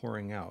candlelight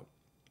pouring out.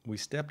 We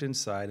stepped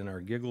inside, and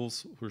our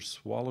giggles were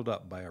swallowed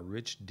up by a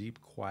rich,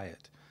 deep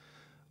quiet.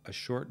 A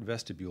short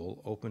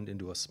vestibule opened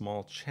into a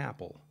small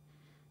chapel.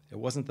 It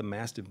wasn't the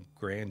massive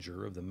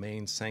grandeur of the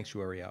main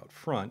sanctuary out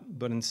front,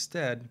 but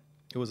instead,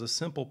 it was a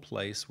simple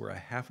place where a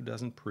half a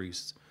dozen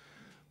priests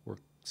were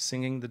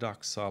singing the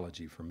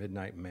doxology for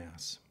midnight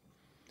mass.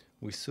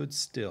 We stood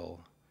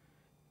still,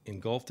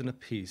 engulfed in a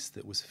peace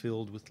that was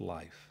filled with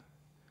life.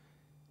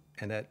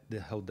 And at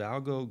the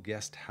Hidalgo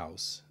guest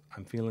house,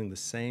 I'm feeling the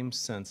same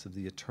sense of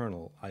the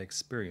eternal I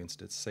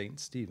experienced at St.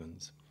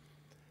 Stephen's.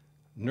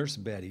 Nurse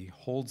Betty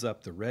holds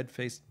up the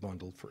red-faced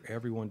bundle for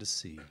everyone to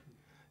see.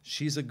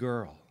 She's a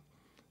girl.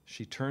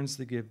 She turns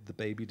to give the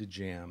baby to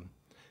Jam,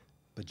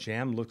 but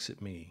Jam looks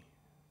at me.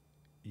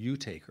 You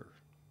take her.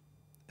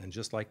 And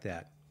just like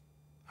that,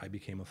 I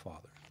became a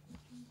father.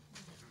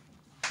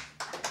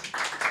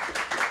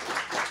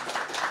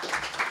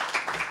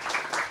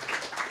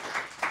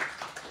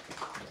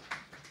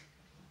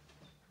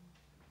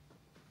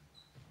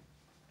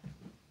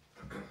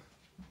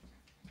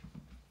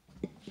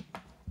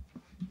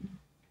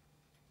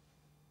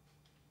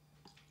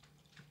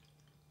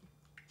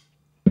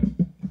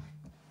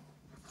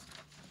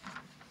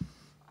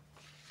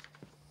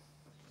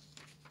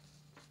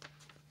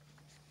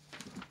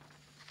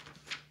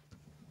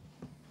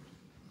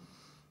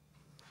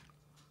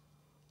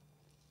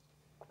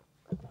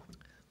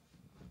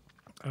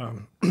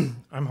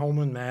 I'm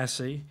Holman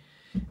Massey,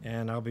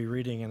 and I'll be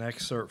reading an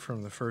excerpt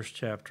from the first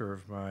chapter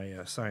of my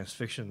science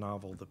fiction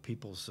novel, The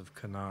Peoples of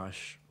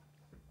Kanash.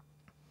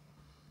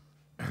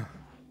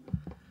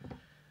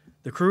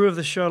 The crew of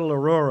the shuttle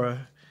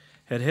Aurora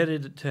had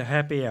headed to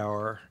happy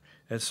hour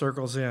at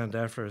Circle's End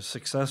after a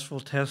successful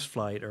test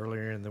flight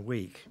earlier in the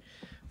week,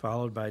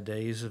 followed by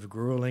days of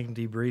grueling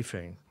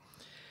debriefing.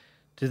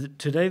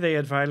 Today they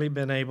had finally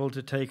been able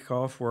to take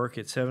off work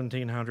at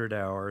 1700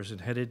 hours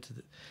and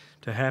headed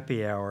to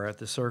happy hour at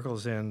the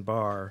Circle's End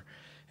bar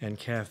and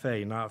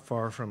cafe not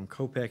far from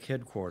COPEC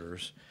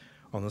headquarters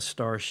on the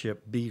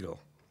starship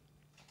Beagle.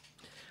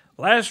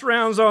 "Last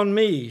round's on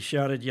me,"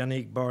 shouted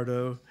Yannick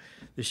Bardot,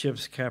 the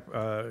ship's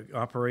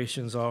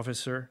operations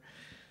officer.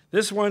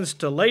 "This one's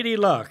to Lady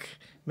Luck.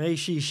 May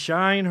she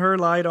shine her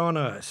light on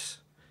us."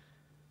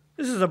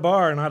 "This is a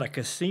bar, not a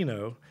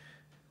casino."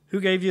 "Who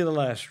gave you the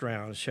last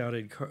round?"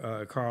 shouted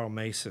Carl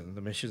Mason,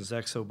 the mission's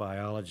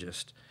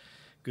exobiologist,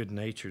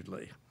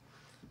 good-naturedly.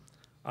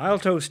 "I'll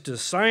toast to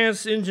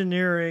science,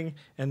 engineering,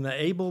 and the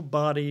able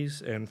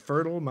bodies and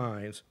fertile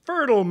minds."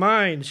 "Fertile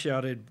minds,"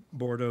 shouted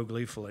Bordeaux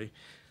gleefully.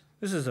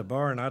 "This is a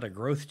bar, not a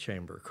growth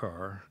chamber,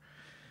 Carr,"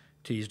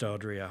 teased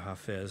Audrey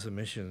Hafez, the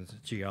mission's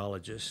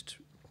geologist,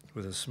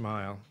 with a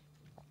smile.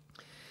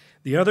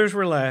 The others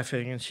were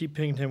laughing, and she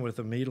pinged him with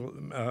a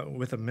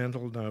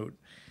mental note,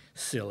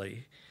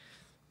 "silly,"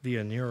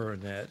 via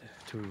Neuronet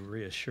to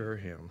reassure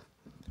him.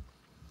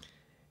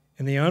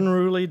 In the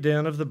unruly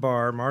den of the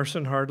bar,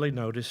 Marson hardly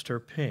noticed her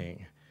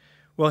ping.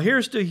 "Well,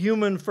 here's to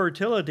human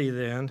fertility,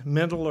 then,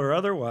 mental or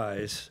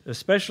otherwise,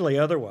 especially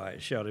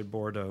otherwise," shouted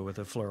Bordeaux with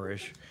a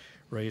flourish,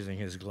 raising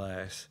his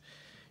glass.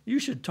 "You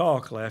should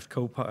talk," laughed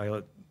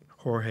co-pilot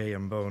Jorge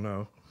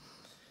Mbono.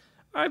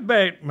 "I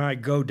bet my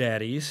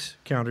GoDaddies,"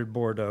 countered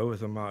Bordeaux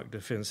with a mock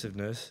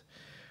defensiveness.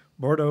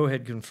 Bordeaux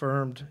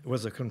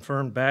was a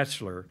confirmed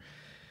bachelor,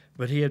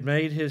 but he had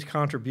made his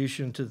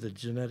contribution to the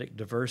genetic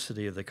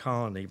diversity of the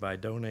colony by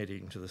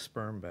donating to the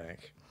sperm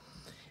bank.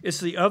 "It's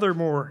the other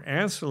more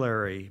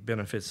ancillary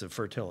benefits of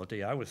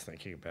fertility I was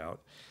thinking about,"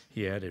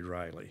 he added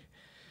wryly.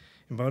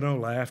 Mbono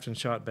laughed and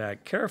shot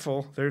back,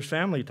 "Careful, there's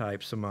family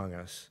types among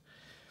us."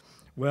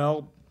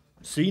 "Well,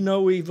 see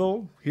no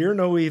evil, hear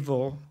no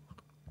evil.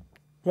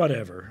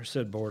 Whatever,"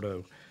 said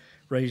Bordeaux,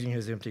 raising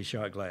his empty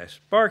shot glass.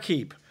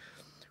 "Barkeep,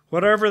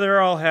 whatever they're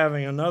all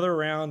having, another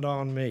round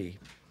on me."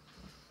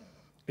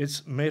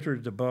 "It's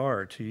maître de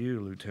bar to you,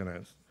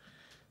 Lieutenant,"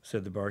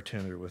 said the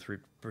bartender with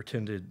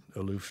pretended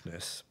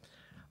aloofness.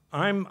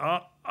 I'm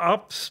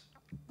ops.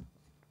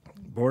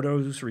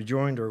 Bordeaux's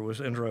rejoinder was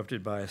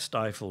interrupted by a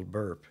stifled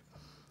burp.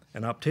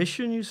 An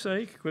optician, you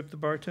say? Quipped the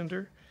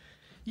bartender.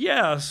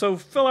 Yeah, so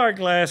fill our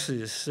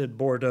glasses, said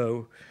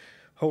Bordeaux,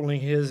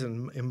 holding his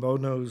and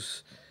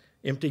Mbono's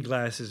empty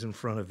glasses in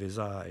front of his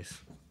eyes.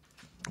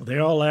 They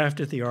all laughed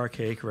at the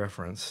archaic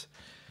reference.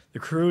 The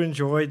crew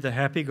enjoyed the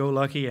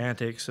happy-go-lucky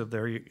antics of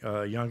their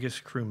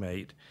youngest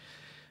crewmate,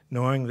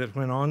 knowing that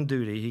when on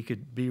duty he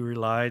could be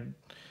relied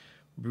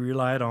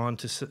on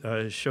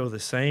to show the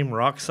same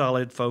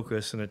rock-solid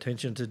focus and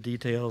attention to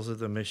details of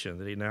the mission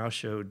that he now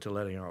showed to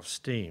letting off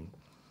steam.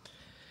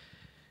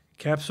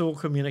 Capsule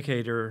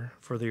communicator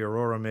for the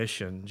Aurora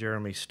mission,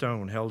 Jeremy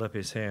Stone, held up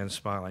his hand,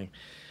 smiling.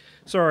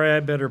 Sorry,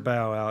 I'd better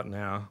bow out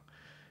now.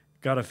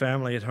 Got a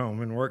family at home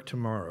and work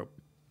tomorrow.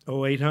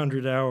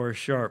 800 hours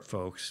sharp,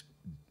 folks.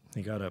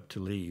 He got up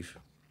to leave.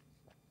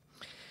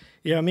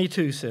 Yeah, me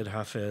too, said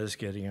Hafez,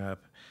 getting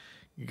up.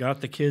 Got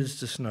the kids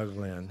to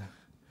snuggle in.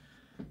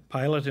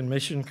 Pilot and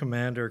mission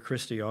commander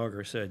Christy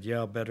Auger said,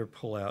 yeah, better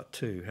pull out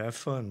too. Have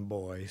fun,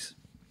 boys.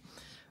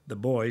 The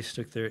boys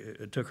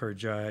took her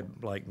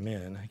jibe like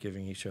men,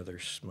 giving each other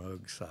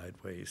smug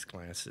sideways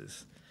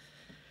glances.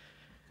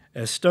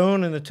 As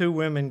Stone and the two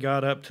women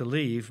got up to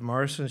leave,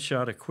 Marson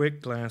shot a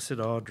quick glance at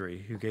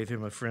Audrey, who gave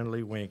him a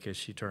friendly wink as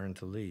she turned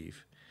to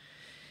leave.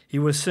 He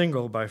was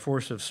single by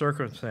force of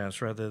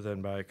circumstance rather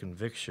than by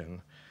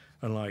conviction,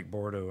 unlike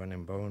Bordeaux and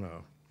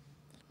Mbono.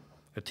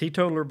 A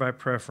teetotaler by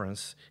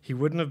preference, he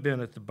wouldn't have been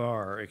at the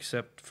bar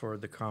except for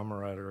the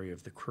camaraderie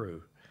of the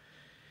crew.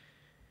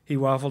 He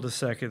waffled a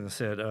second and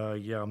said,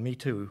 yeah, me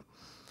too.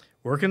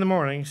 Work in the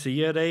morning, see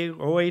you at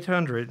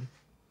 0800.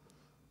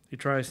 He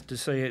tries to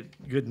say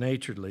it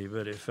good-naturedly,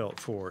 but it felt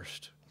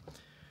forced.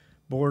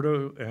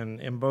 Bordeaux and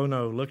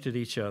Mbono looked at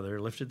each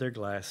other, lifted their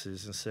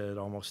glasses, and said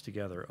almost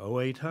together,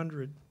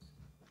 0800,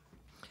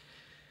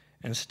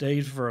 and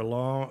stayed for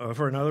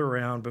another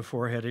round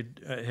before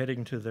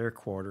heading to their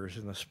quarters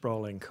in the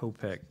sprawling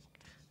Kopek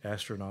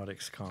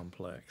Astronautics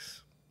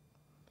Complex.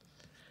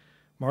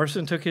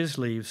 Marson took his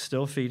leave,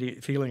 still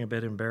feeling a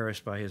bit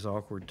embarrassed by his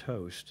awkward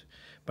toast.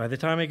 By the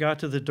time he got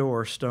to the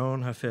door,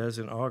 Stone, Hafez,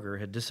 and Auger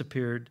had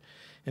disappeared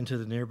into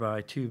the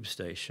nearby tube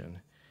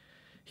station.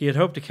 He had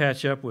hoped to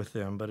catch up with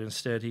them, but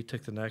instead he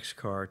took the next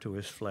car to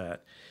his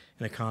flat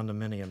in a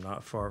condominium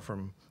not far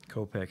from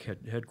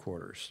Kopek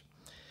headquarters.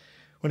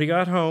 When he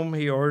got home,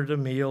 he ordered a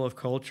meal of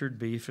cultured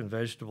beef and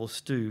vegetable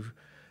stew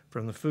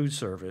from the food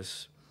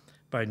service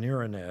by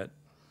Neuranet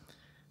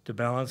to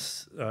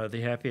balance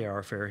the happy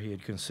hour fare he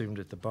had consumed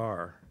at the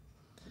bar.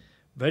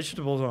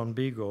 Vegetables on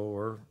Beagle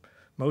were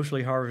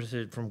mostly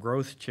harvested from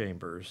growth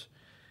chambers,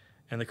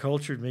 and the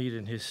cultured meat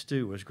in his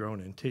stew was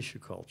grown in tissue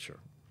culture.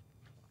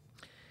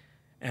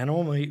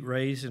 Animal meat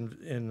raised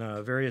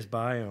in various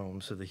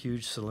biomes of the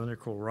huge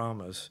cylindrical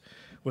ramas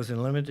was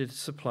in limited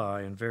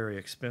supply and very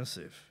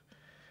expensive.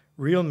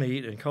 Real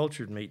meat and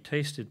cultured meat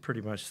tasted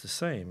pretty much the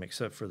same,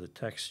 except for the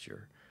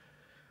texture.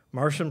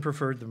 Marson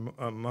preferred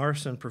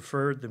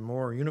the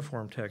more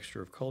uniform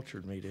texture of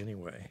cultured meat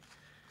anyway.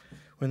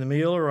 When the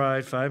meal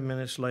arrived 5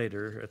 minutes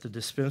later at the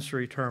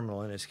dispensary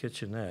terminal in his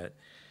kitchenette,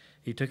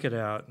 he took it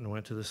out and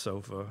went to the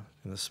sofa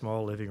in the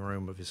small living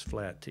room of his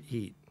flat to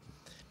eat.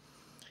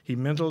 He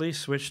mentally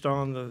switched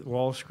on the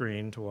wall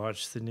screen to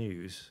watch the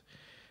news.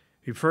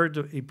 He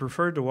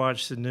preferred to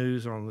watch the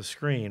news on the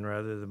screen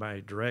rather than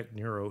by direct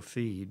neuro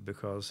feed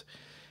because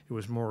it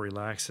was more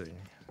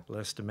relaxing,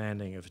 less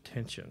demanding of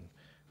attention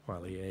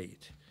while he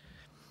ate.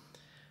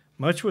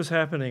 Much was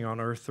happening on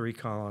Earth 3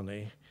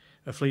 colony,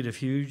 a fleet of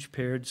huge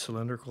paired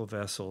cylindrical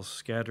vessels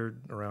scattered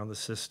around the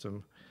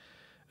system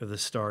of the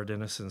star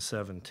Denison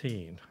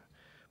 17,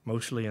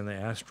 mostly in the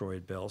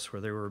asteroid belts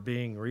where they were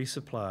being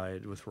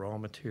resupplied with raw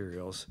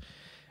materials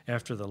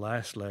after the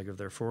last leg of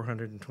their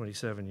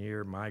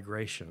 427-year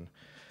migration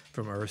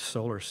from Earth's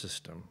solar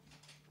system.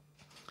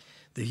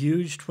 The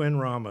huge twin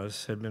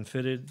Ramas had been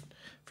fitted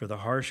for the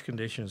harsh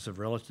conditions of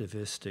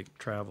relativistic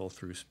travel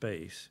through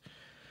space,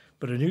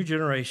 but a new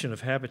generation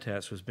of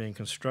habitats was being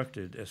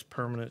constructed as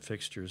permanent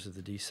fixtures of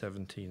the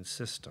D-17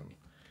 system.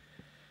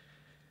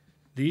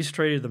 These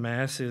traded the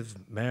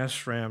massive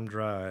mass-ram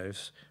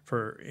drives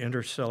for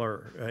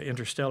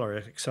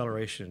interstellar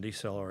acceleration and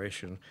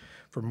deceleration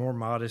for more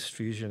modest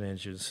fusion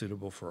engines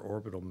suitable for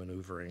orbital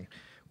maneuvering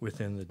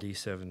within the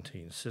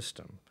D-17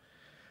 system.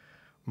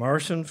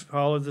 Marson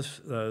followed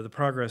the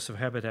progress of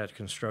habitat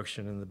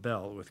construction in the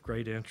belt with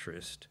great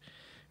interest.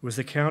 It was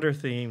the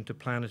counter-theme to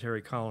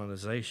planetary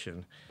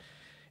colonization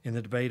in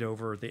the debate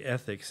over the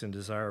ethics and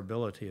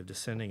desirability of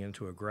descending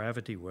into a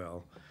gravity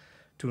well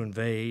to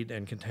invade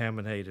and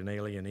contaminate an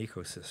alien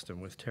ecosystem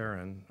with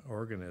Terran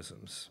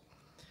organisms.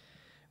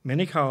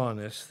 Many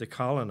colonists, the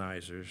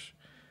colonizers,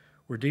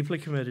 were deeply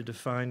committed to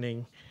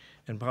finding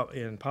and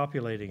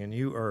populating a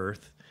new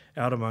Earth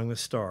out among the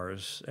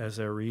stars as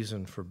their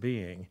reason for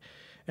being.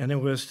 And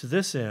it was to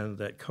this end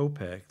that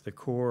Kopek, the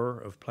core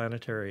of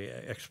planetary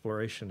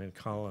exploration and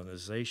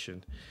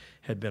colonization,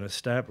 had been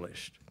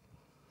established.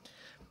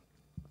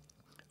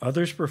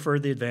 Others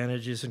preferred the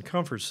advantages and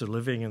comforts of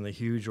living in the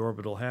huge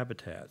orbital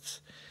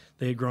habitats.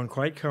 They had grown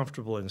quite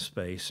comfortable in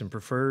space and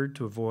preferred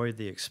to avoid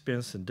the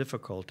expense and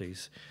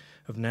difficulties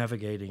of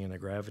navigating in a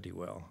gravity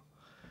well.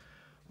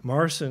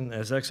 Marson,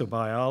 as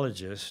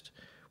exobiologist,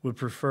 would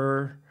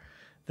prefer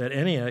that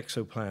any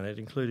exoplanet,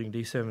 including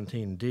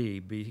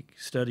D17D, be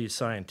studied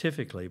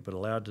scientifically but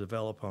allowed to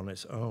develop on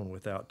its own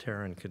without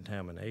Terran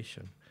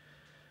contamination.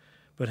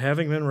 But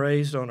having been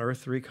raised on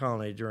Earth 3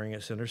 colony during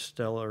its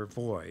interstellar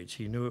voyage,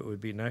 he knew it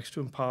would be next to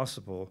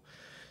impossible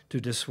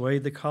to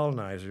dissuade the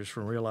colonizers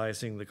from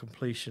realizing the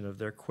completion of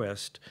their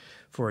quest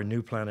for a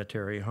new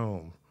planetary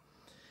home.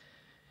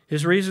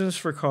 His reasons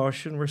for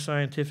caution were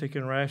scientific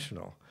and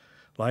rational.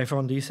 Life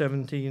on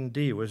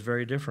D17D was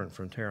very different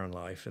from Terran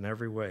life in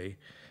every way,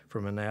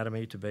 from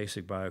anatomy to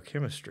basic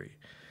biochemistry.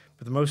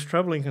 But the most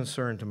troubling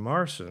concern to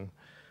Marson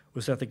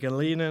was that the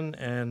Galenan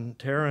and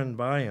Terran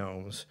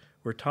biomes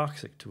were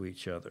toxic to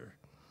each other.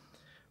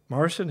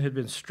 Marson had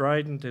been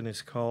strident in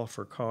his call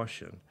for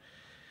caution,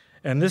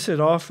 and this had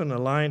often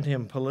aligned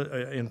him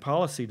in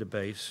policy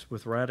debates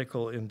with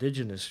radical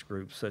indigenous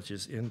groups such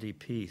as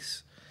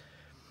NDPeace,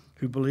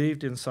 who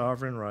believed in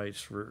sovereign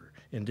rights for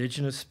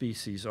indigenous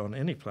species on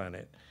any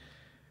planet,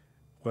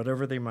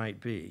 whatever they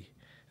might be,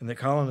 and that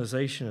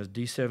colonization of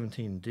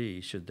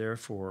D17D should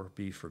therefore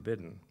be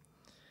forbidden.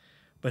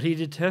 But he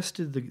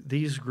detested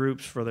these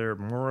groups for their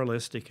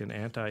moralistic and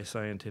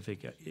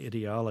anti-scientific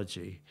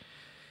ideology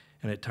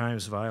and at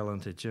times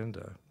violent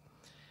agenda.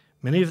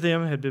 Many of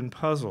them had been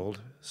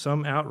puzzled,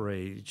 some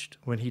outraged,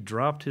 when he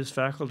dropped his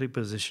faculty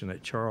position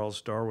at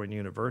Charles Darwin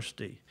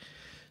University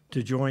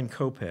to join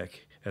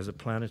COPEC as a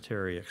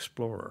planetary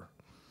explorer.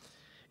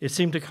 It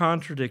seemed to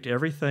contradict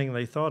everything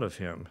they thought of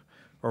him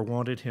or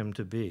wanted him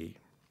to be.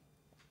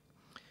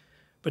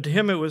 But to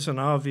him it was an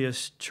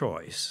obvious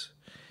choice.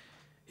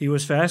 He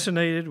was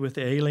fascinated with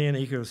the alien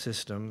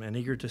ecosystem and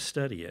eager to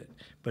study it,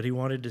 but he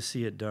wanted to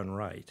see it done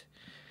right.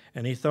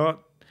 And he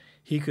thought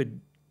he could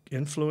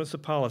influence the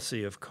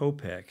policy of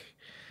COPEC,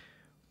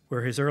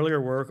 where his earlier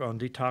work on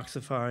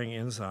detoxifying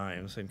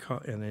enzymes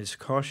and his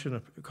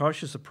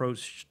cautious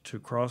approach to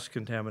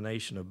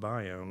cross-contamination of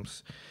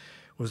biomes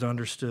was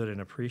understood and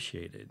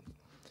appreciated.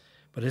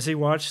 But as he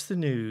watched the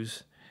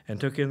news and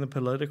took in the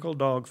political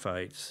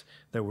dogfights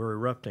that were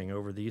erupting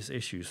over these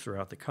issues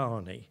throughout the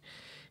colony,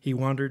 he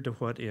wondered to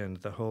what end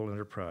the whole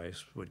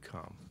enterprise would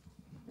come.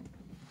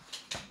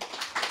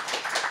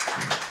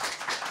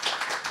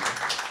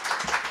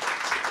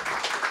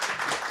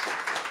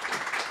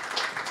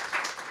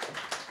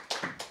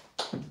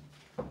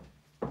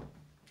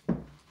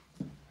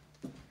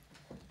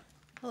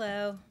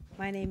 Hello,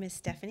 my name is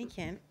Stephanie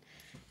Kent,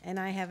 and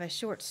I have a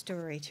short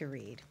story to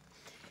read.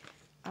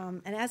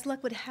 And as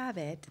luck would have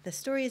it, the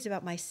story is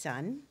about my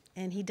son,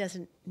 and he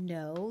doesn't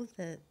know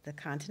the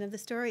content of the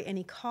story, and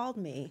he called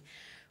me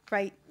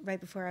right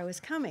before I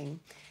was coming.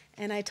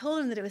 And I told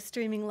him that it was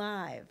streaming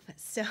live,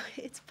 so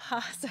it's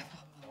possible.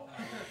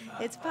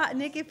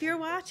 Nick, if you're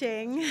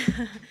watching,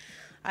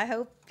 I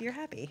hope you're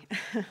happy.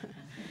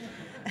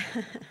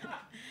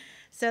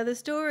 So the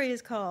story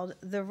is called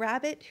The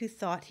Rabbit Who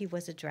Thought He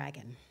Was a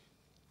Dragon.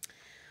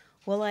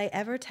 Will I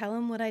ever tell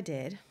him what I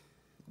did?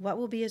 What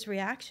will be his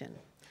reaction?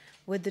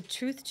 Would the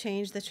truth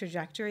change the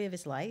trajectory of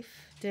his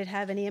life? Did it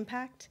have any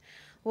impact?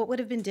 What would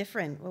have been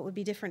different? What would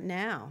be different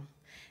now?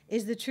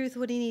 Is the truth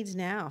what he needs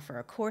now for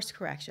a course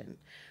correction,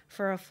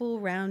 for a full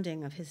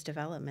rounding of his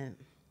development?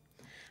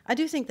 I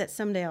do think that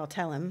someday I'll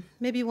tell him,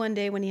 maybe one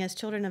day when he has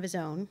children of his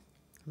own,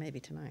 maybe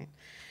tonight.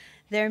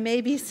 There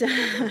may be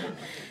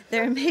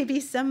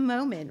some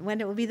moment when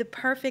it will be the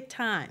perfect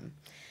time.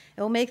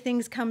 It will make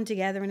things come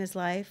together in his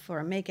life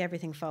or make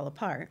everything fall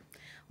apart.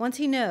 Once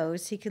he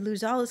knows, he could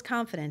lose all his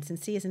confidence and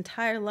see his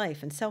entire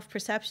life and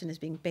self-perception as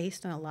being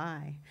based on a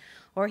lie.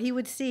 Or he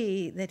would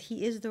see that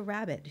he is the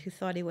rabbit who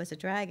thought he was a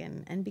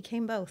dragon and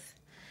became both.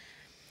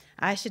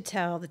 I should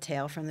tell the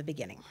tale from the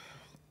beginning.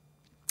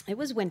 It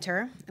was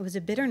winter, it was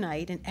a bitter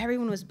night, and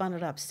everyone was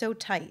bundled up so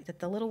tight that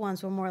the little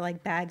ones were more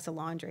like bags of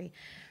laundry.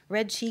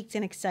 Red-cheeked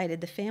and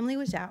excited, the family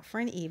was out for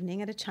an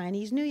evening at a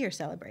Chinese New Year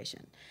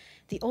celebration.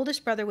 The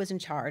oldest brother was in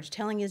charge,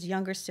 telling his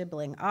younger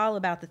sibling all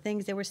about the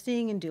things they were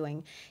seeing and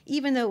doing,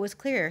 even though it was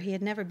clear he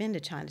had never been to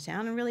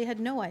Chinatown and really had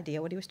no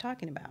idea what he was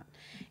talking about.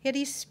 Yet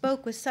he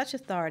spoke with such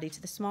authority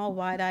to the small,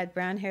 wide-eyed,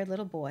 brown-haired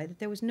little boy that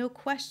there was no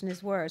question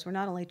his words were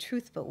not only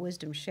truth but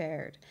wisdom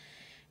shared.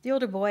 The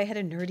older boy had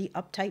a nerdy,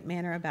 uptight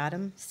manner about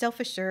him,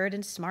 self-assured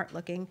and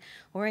smart-looking,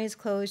 wearing his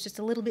clothes just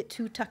a little bit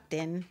too tucked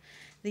in.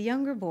 The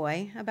younger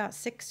boy, about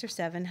 6 or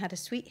 7, had a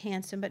sweet,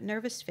 handsome, but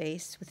nervous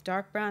face with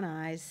dark brown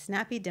eyes,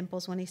 snappy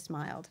dimples when he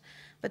smiled,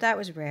 but that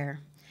was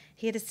rare.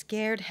 He had a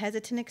scared,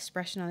 hesitant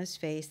expression on his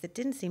face that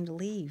didn't seem to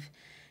leave.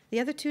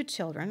 The other 2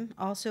 children,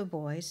 also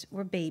boys,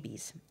 were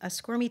babies, a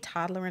squirmy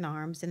toddler in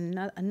arms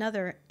and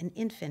another, an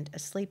infant,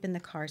 asleep in the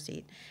car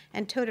seat,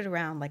 and toted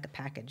around like a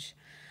package.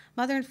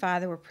 Mother and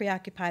father were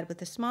preoccupied with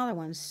the smaller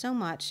ones so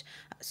much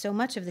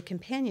of the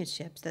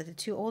companionships that the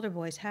 2 older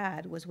boys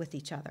had was with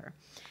each other.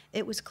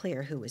 It was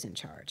clear who was in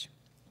charge.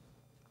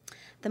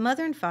 The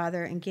mother and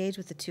father engaged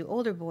with the two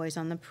older boys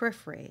on the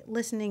periphery,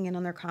 listening in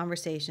on their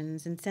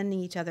conversations and sending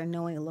each other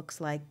knowing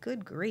looks like,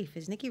 good grief,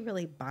 is Nicky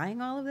really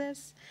buying all of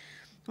this?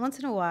 Once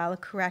in a while, a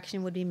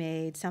correction would be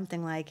made,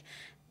 something like,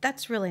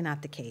 that's really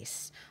not the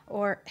case.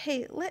 Or,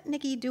 hey, let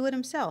Nicky do it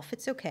himself,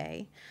 it's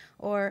okay.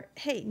 Or,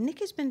 hey, Nick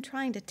has been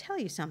trying to tell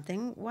you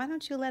something, why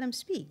don't you let him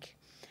speak?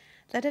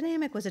 The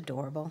dynamic was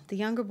adorable. The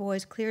younger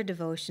boy's clear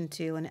devotion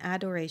to and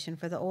adoration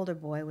for the older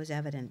boy was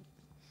evident.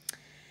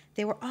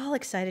 They were all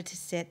excited to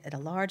sit at a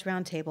large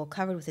round table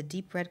covered with a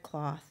deep red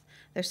cloth.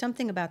 There's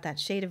something about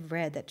that shade of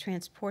red that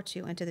transports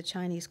you into the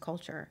Chinese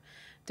culture.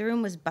 The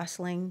room was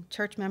bustling,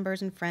 church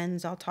members and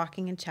friends all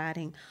talking and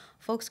chatting,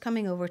 folks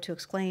coming over to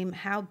exclaim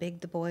how big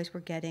the boys were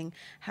getting,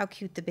 how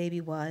cute the baby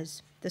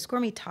was. The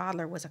squirmy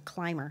toddler was a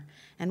climber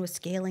and was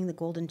scaling the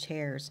golden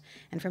chairs,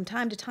 and from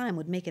time to time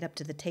would make it up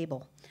to the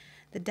table.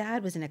 The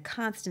dad was in a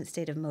constant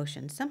state of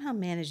motion, somehow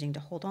managing to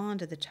hold on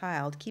to the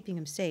child, keeping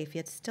him safe,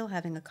 yet still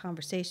having a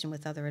conversation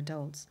with other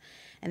adults,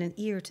 and an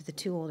ear to the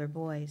two older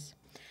boys.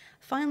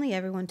 Finally,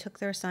 everyone took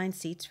their assigned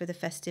seats for the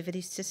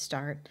festivities to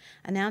start.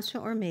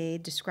 Announcements were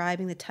made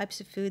describing the types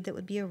of food that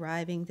would be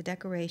arriving, the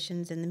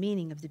decorations, and the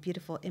meaning of the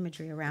beautiful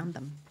imagery around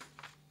them.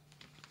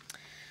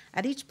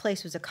 At each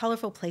place was a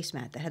colorful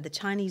placemat that had the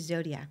Chinese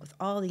zodiac with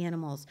all the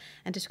animals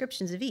and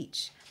descriptions of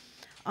each.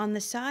 On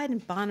the side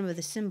and bottom of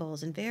the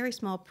symbols in very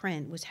small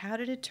print was how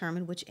to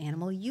determine which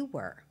animal you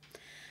were.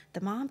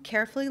 The mom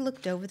carefully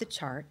looked over the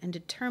chart and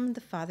determined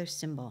the father's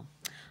symbol.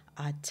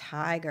 A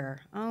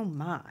tiger. Oh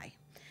my.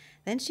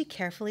 Then she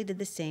carefully did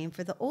the same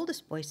for the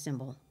oldest boy's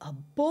symbol, a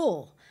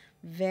bull.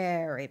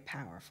 Very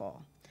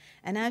powerful.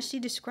 And as she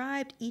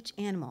described each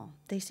animal,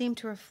 they seemed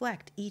to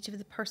reflect each of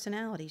the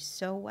personalities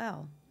so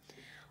well.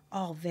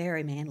 All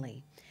very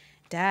manly.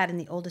 Dad and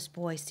the oldest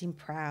boy seemed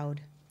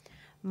proud.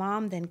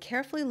 Mom then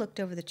carefully looked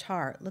over the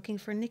chart, looking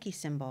for Nicky's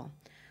symbol.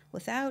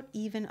 Without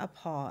even a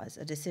pause,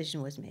 a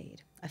decision was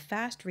made. A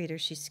fast reader,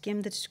 she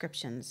skimmed the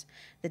descriptions,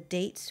 the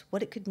dates,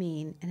 what it could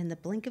mean, and in the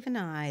blink of an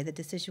eye, the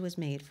decision was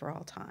made for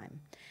all time.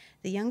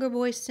 The younger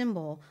boy's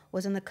symbol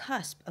was on the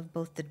cusp of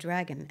both the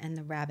dragon and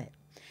the rabbit.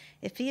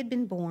 If he had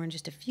been born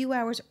just a few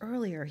hours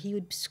earlier, he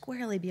would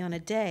squarely be on a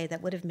day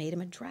that would have made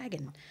him a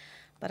dragon.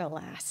 But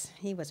alas,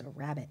 he was a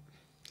rabbit.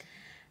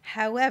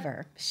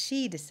 However,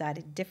 she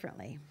decided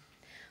differently.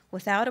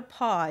 Without a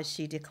pause,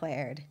 she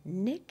declared,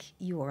 Nick,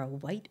 you are a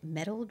white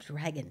metal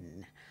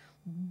dragon.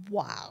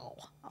 Wow.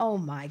 Oh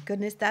my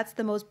goodness, that's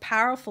the most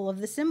powerful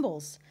of the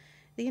symbols.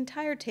 The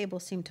entire table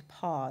seemed to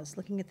pause,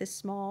 looking at this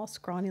small,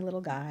 scrawny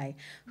little guy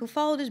who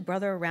followed his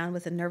brother around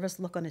with a nervous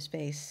look on his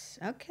face.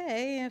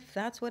 Okay, if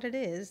that's what it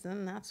is,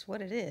 then that's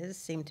what it is,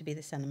 seemed to be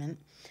the sentiment.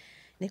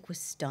 Nick was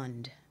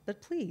stunned, but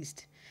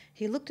pleased.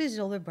 He looked at his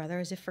older brother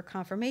as if for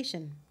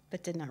confirmation,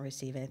 but did not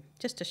receive it,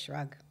 just a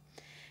shrug.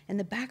 In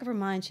the back of her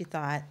mind, she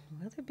thought,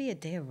 will there be a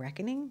day of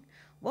reckoning?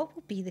 What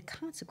will be the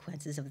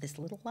consequences of this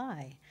little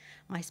lie?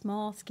 My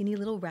small, skinny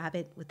little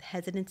rabbit with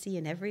hesitancy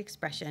in every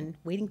expression,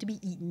 waiting to be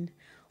eaten.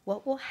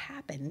 What will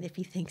happen if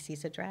he thinks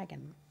he's a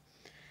dragon?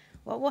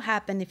 What will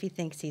happen if he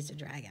thinks he's a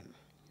dragon?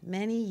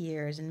 Many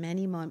years and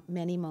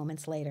many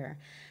moments later,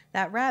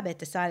 that rabbit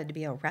decided to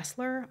be a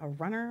wrestler, a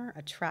runner,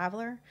 a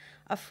traveler,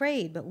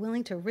 afraid but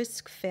willing to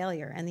risk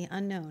failure and the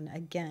unknown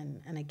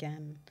again and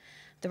again.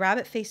 The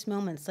rabbit faced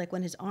moments like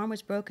when his arm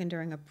was broken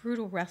during a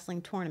brutal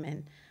wrestling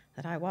tournament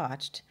that I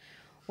watched,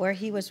 where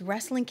he was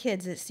wrestling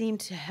kids that seemed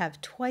to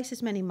have twice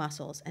as many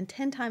muscles and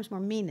 10 times more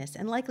meanness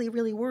and likely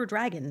really were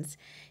dragons.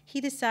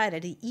 He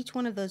decided at each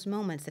one of those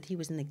moments that he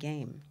was in the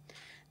game.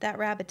 That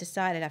rabbit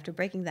decided after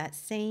breaking that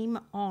same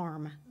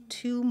arm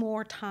 2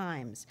 more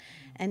times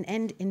and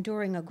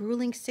enduring a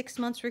grueling 6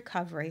 months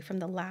recovery from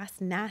the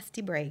last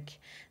nasty break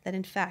that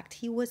in fact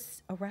he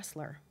was a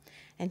wrestler.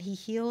 And he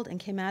healed and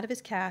came out of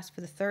his cast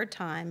for the 3rd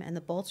time, and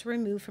the bolts were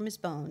removed from his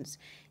bones.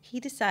 He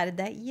decided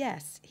that,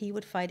 yes, he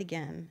would fight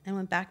again, and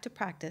went back to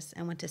practice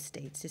and went to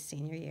States his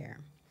senior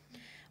year.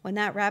 When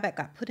that rabbit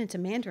got put into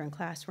Mandarin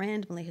class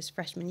randomly his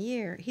freshman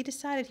year, he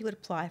decided he would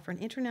apply for an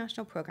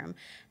international program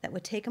that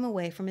would take him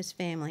away from his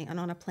family and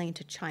on a plane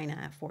to China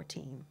at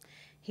 14.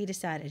 He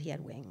decided he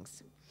had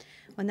wings.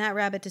 When that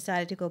rabbit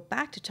decided to go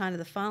back to China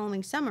the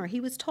following summer, he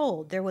was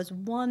told there was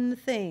one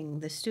thing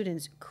the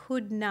students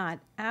could not,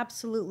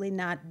 absolutely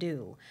not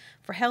do.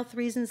 For health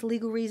reasons,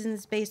 legal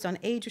reasons, based on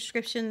age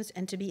restrictions,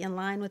 and to be in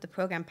line with the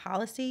program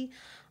policy,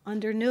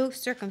 under no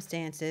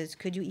circumstances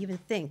could you even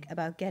think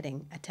about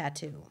getting a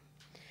tattoo.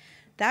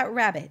 That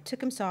rabbit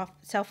took himself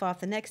off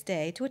the next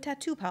day to a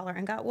tattoo parlor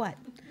and got what?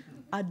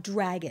 A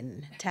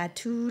dragon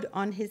tattooed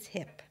on his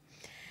hip.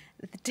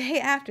 The day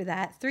after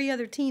that, 3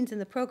 other teens in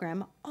the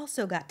program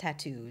also got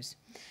tattoos.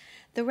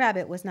 The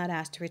rabbit was not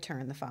asked to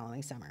return the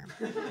following summer.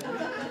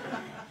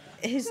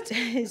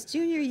 His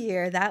junior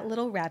year, that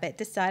little rabbit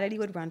decided he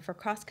would run for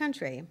cross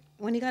country.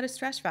 When he got a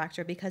stress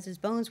fracture because his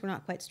bones were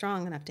not quite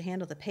strong enough to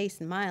handle the pace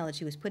and mileage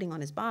he was putting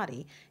on his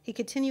body, he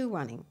continued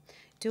running,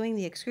 doing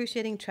the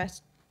excruciating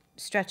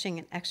stretching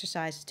and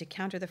exercises to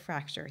counter the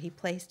fracture. He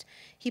placed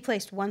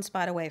 1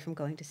 spot away from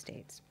going to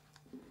States.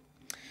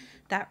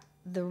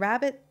 The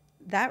rabbit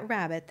That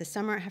rabbit, the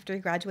summer after he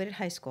graduated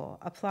high school,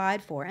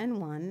 applied for and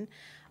won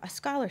a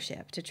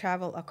scholarship to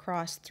travel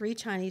across 3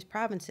 Chinese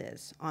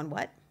provinces on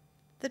what?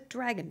 The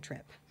Dragon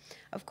Trip.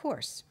 Of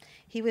course,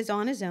 he was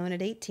on his own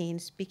at 18,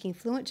 speaking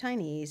fluent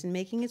Chinese and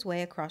making his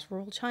way across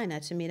rural China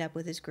to meet up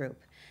with his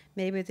group.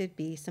 Maybe there'd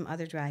be some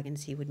other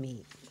dragons he would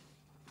meet.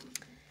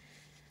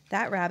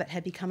 That rabbit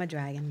had become a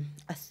dragon,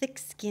 a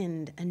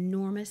thick-skinned,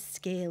 enormous,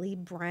 scaly,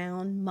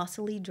 brown,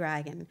 muscly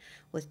dragon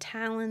with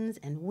talons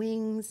and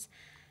wings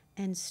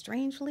and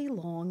strangely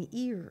long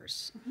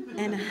ears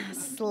and a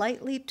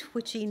slightly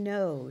twitchy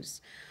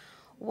nose.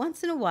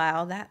 Once in a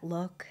while, that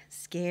look,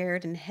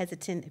 scared and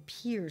hesitant,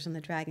 appears on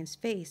the dragon's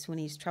face when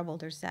he's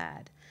troubled or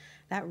sad.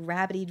 That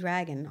rabbity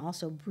dragon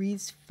also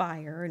breathes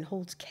fire and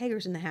holds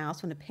keggers in the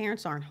house when the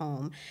parents aren't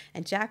home,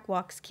 and Jack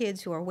walks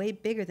kids who are way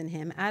bigger than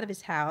him out of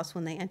his house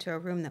when they enter a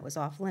room that was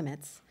off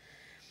limits.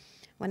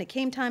 When it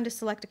came time to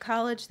select a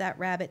college, that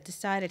rabbit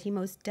decided he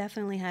most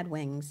definitely had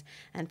wings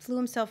and flew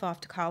himself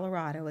off to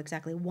Colorado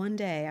exactly 1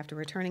 day after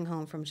returning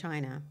home from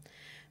China,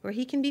 where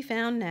he can be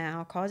found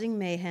now, causing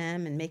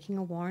mayhem and making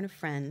a warren of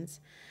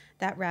friends.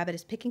 That rabbit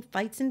is picking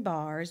fights in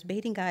bars,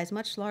 baiting guys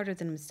much larger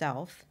than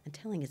himself, and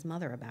telling his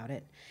mother about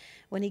it.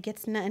 When he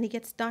gets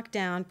knocked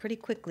down pretty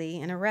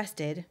quickly and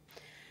arrested,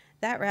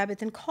 that rabbit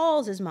then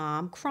calls his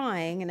mom,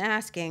 crying and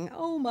asking,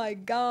 "Oh my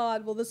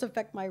God, will this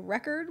affect my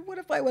record? What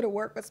if I were to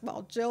work with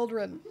small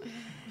children?"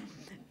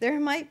 There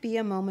might be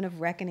a moment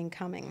of reckoning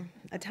coming,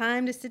 a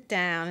time to sit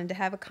down and to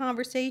have a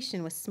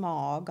conversation with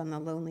Smog on the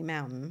lonely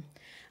mountain.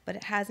 But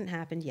it hasn't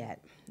happened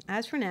yet.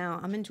 As for now,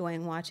 I'm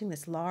enjoying watching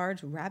this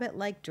large,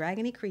 rabbit-like,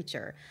 dragony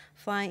creature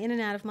fly in and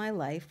out of my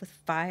life with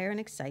fire and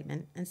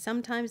excitement, and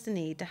sometimes the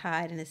need to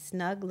hide in a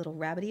snug little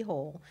rabbity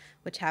hole,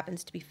 which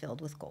happens to be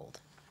filled with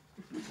gold.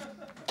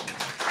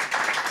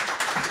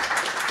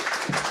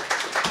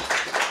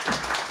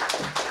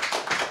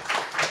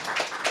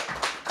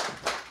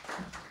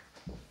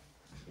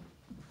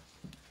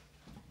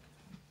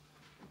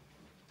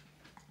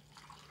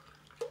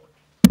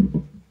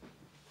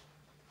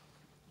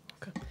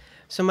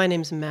 So my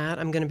name's Matt.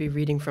 I'm going to be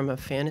reading from a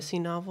fantasy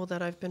novel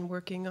that I've been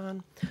working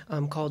on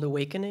called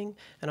Awakening,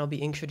 and I'll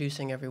be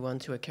introducing everyone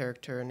to a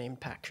character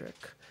named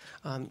Patrick.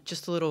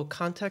 Just a little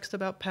context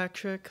about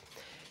Patrick.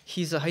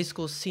 He's a high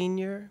school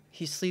senior.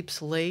 He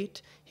sleeps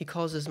late. He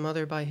calls his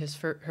mother by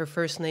her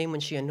first name when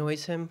she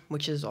annoys him,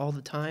 which is all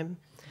the time.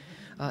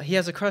 He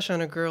has a crush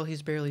on a girl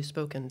he's barely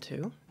spoken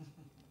to.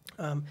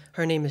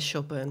 Her name is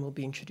Shilpa, and we'll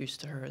be introduced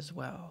to her as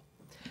well.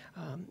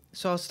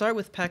 So I'll start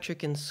with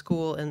Patrick in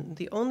school, and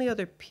the only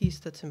other piece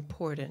that's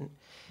important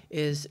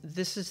is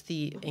this is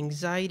the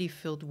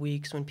anxiety-filled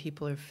weeks when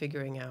people are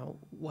figuring out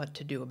what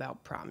to do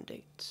about prom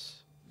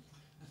dates.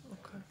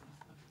 Okay.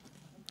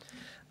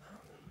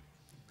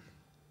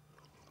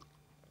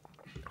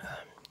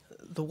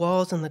 The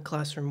walls in the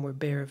classroom were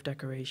bare of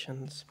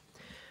decorations.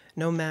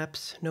 No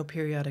maps, no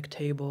periodic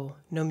table,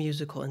 no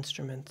musical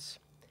instruments.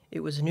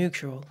 It was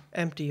neutral,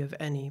 empty of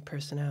any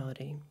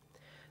personality.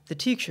 The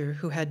teacher,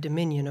 who had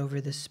dominion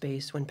over this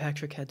space when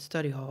Patrick had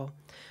study hall,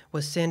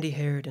 was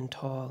sandy-haired and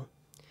tall.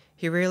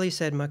 He rarely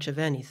said much of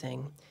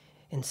anything,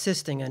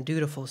 insisting on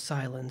dutiful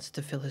silence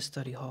to fill his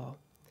study hall.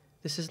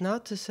 This is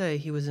not to say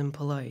he was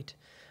impolite,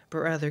 but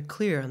rather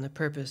clear on the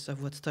purpose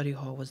of what study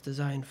hall was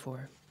designed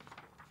for.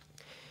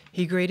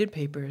 He graded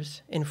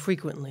papers and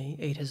frequently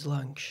ate his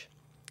lunch.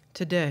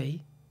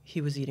 Today,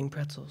 he was eating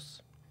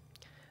pretzels.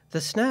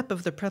 The snap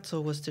of the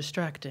pretzel was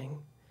distracting,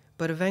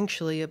 but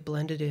eventually it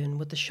blended in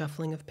with the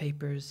shuffling of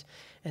papers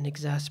and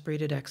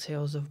exasperated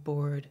exhales of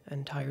bored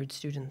and tired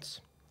students.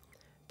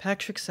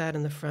 Patrick sat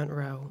in the front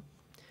row.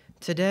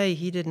 Today,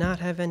 he did not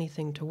have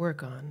anything to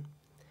work on.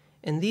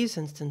 In these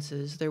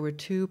instances, there were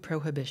 2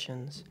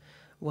 prohibitions.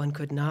 One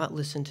could not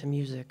listen to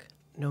music,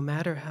 no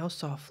matter how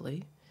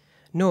softly,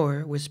 nor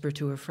whisper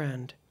to a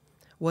friend.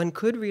 One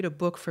could read a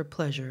book for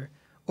pleasure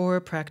or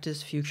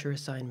practice future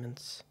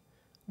assignments.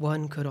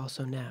 One could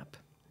also nap.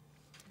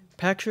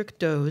 Patrick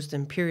dozed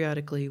and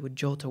periodically would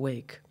jolt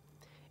awake.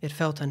 It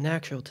felt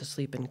unnatural to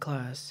sleep in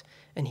class,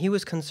 and he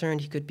was concerned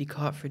he could be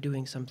caught for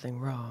doing something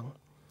wrong.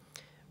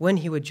 When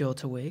he would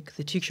jolt awake,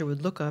 the teacher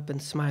would look up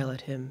and smile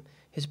at him,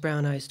 his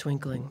brown eyes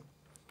twinkling.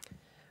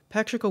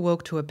 Patrick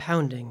awoke to a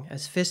pounding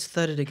as fists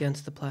thudded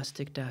against the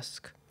plastic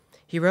desk.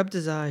 He rubbed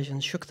his eyes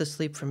and shook the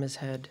sleep from his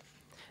head.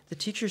 The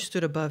teacher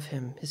stood above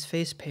him, his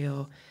face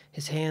pale,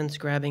 his hands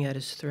grabbing at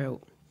his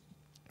throat.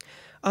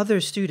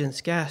 Other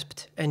students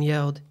gasped and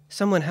yelled,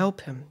 "Someone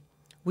help him.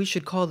 We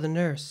should call the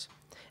nurse."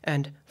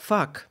 And,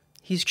 "Fuck,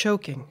 he's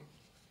choking."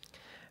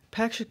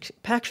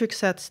 Patrick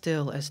sat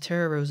still as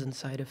terror rose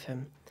inside of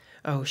him.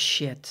 Oh,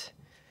 shit.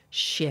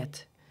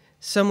 Shit.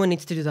 Someone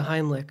needs to do the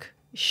Heimlich.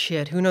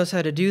 Shit, who knows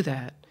how to do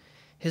that?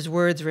 His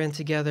words ran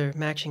together,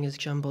 matching his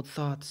jumbled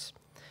thoughts.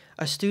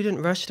 A student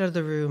rushed out of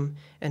the room,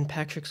 and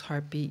Patrick's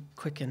heartbeat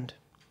quickened.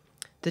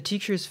 The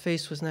teacher's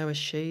face was now a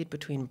shade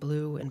between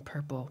blue and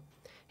purple.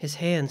 His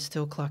hand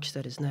still clutched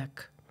at his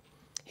neck.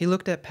 He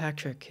looked at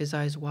Patrick, his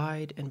eyes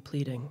wide and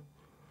pleading.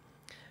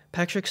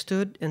 Patrick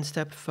stood and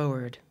stepped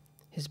forward.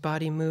 His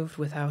body moved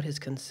without his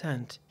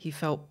consent. He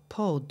felt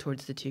pulled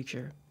towards the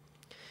teacher.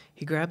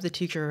 He grabbed the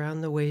teacher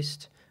around the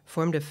waist,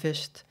 formed a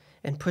fist,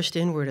 and pushed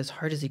inward as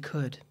hard as he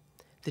could.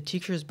 The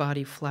teacher's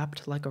body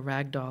flapped like a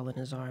rag doll in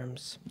his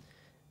arms.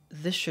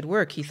 This should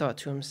work, he thought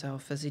to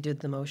himself as he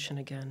did the motion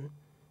again.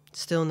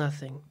 Still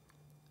nothing.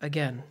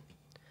 Again.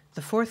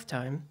 The fourth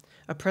time,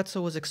 a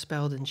pretzel was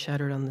expelled and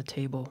shattered on the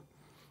table.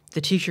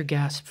 The teacher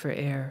gasped for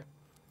air.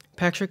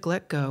 Patrick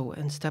let go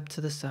and stepped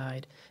to the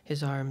side,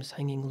 his arms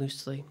hanging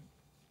loosely.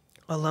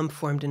 A lump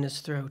formed in his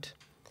throat.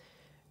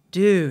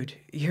 "Dude,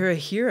 you're a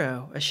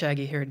hero," a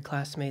shaggy-haired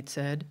classmate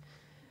said.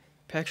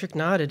 Patrick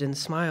nodded and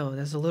smiled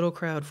as a little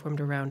crowd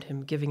formed around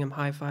him, giving him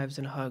high fives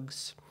and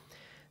hugs.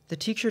 The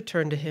teacher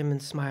turned to him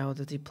and smiled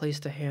as he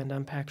placed a hand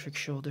on Patrick's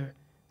shoulder.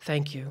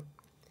 "Thank you."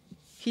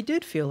 He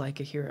did feel like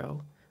a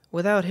hero.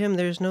 Without him,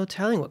 there's no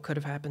telling what could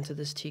have happened to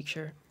this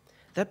teacher.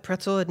 That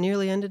pretzel had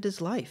nearly ended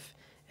his life,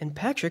 and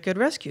Patrick had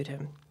rescued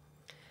him.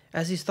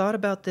 As he thought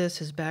about this,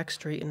 his back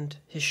straightened,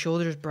 his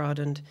shoulders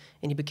broadened,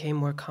 and he became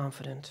more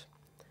confident.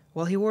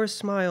 While he wore a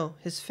smile,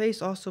 his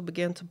face also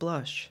began to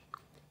blush.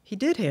 He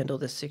did handle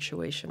this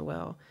situation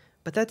well,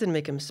 but that didn't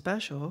make him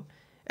special.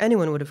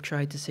 Anyone would have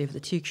tried to save the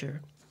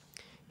teacher.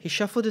 He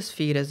shuffled his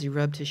feet as he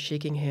rubbed his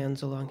shaking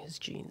hands along his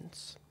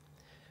jeans.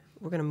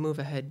 We're going to move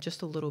ahead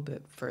just a little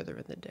bit further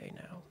in the day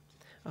now.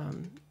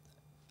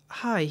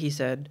 "Hi," he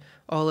said,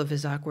 all of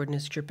his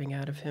awkwardness dripping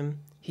out of him.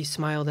 He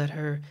smiled at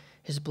her,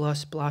 his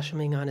blush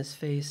blossoming on his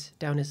face,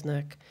 down his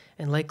neck,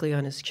 and likely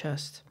on his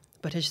chest,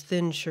 but his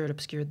thin shirt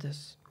obscured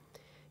this.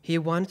 He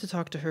had wanted to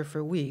talk to her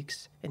for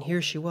weeks, and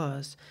here she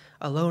was,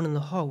 alone in the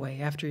hallway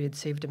after he had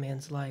saved a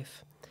man's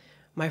life.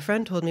 "My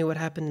friend told me what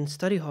happened in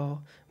study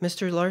hall.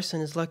 Mr.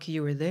 Larson is lucky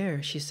you were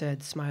there," she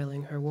said,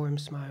 smiling her warm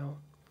smile.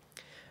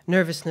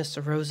 Nervousness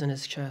arose in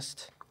his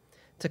chest.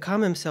 To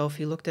calm himself,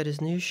 he looked at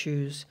his new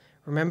shoes,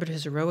 remembered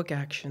his heroic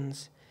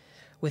actions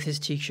with his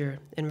teacher,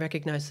 and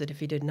recognized that if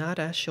he did not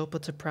ask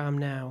Shilpa to prom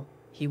now,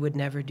 he would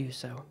never do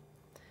so.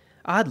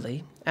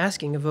 Oddly,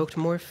 asking evoked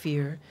more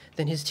fear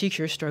than his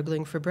teacher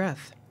struggling for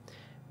breath.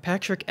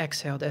 Patrick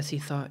exhaled as he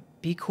thought,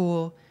 "Be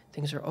cool,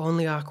 things are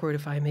only awkward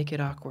if I make it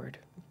awkward."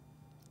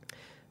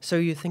 "So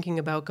you're thinking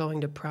about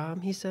going to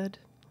prom?" he said.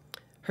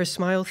 Her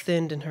smile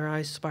thinned and her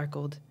eyes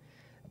sparkled.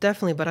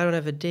 "Definitely, but I don't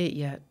have a date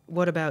yet.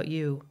 What about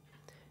you?"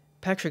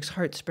 Patrick's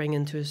heart sprang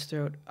into his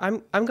throat.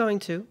 I'm going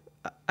to.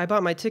 I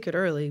bought my ticket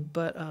early,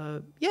 but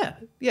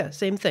yeah,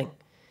 same thing."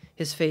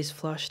 His face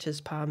flushed,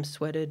 his palms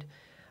sweated.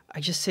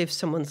 "I just saved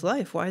someone's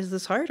life. Why is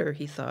this harder?"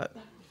 he thought.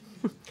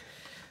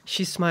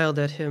 She smiled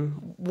at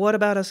him. "What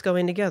about us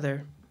going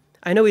together?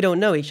 I know we don't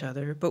know each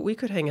other, but we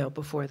could hang out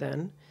before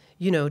then,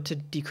 to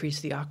decrease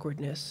the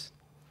awkwardness."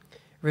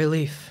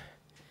 Relief.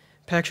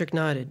 Patrick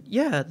nodded.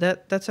 "Yeah,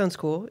 that sounds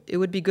cool. It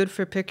would be good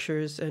for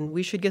pictures, and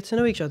we should get to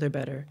know each other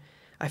better.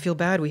 I feel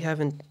bad we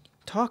haven't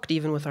talked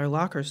even with our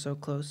lockers so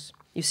close.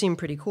 You seem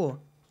pretty cool."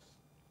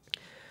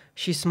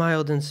 She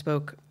smiled and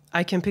spoke.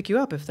 "I can pick you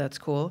up if that's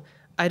cool.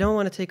 I don't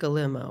want to take a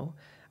limo.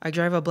 I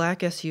drive a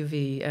black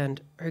SUV,"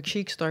 and her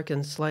cheeks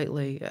darkened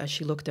slightly as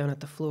she looked down at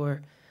the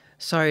floor.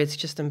 "Sorry, it's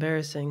just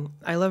embarrassing.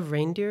 I love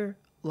reindeer,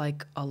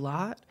 like a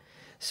lot,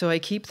 so I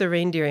keep the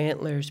reindeer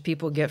antlers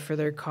people get for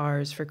their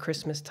cars for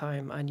Christmas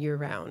time on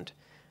year-round.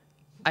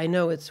 I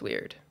know it's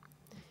weird."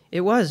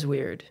 It was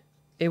weird.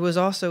 It was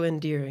also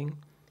endearing.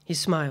 He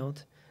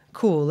smiled.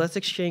 "Cool, let's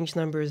exchange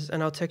numbers,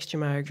 and I'll text you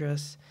my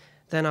address.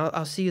 Then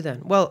I'll see you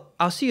then. Well,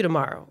 I'll see you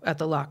tomorrow at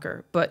the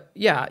locker, but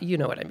yeah, you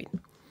know what I mean."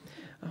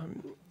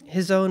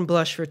 His own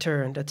blush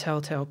returned, a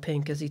telltale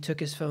pink, as he took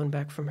his phone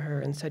back from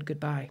her and said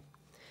goodbye.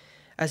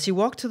 As he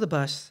walked to the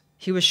bus,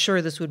 he was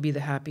sure this would be the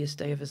happiest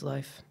day of his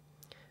life.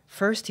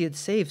 First, he had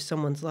saved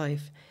someone's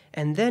life,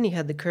 and then he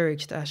had the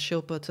courage to ask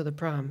Shilpa to the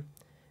prom.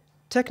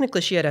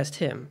 Technically, she had asked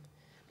him,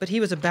 but he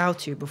was about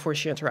to before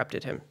she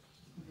interrupted him.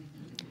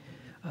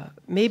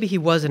 Maybe he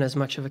wasn't as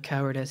much of a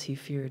coward as he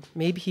feared.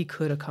 Maybe he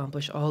could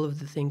accomplish all of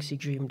the things he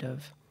dreamed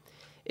of.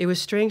 It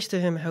was strange to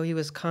him how he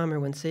was calmer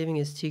when saving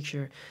his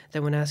teacher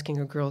than when asking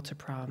a girl to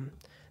prom.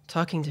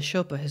 Talking to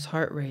Shilpa, his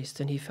heart raced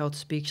and he felt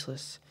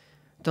speechless.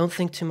 "Don't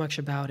think too much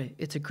about it.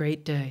 It's a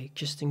great day.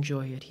 Just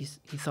enjoy it," he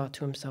thought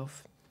to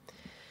himself.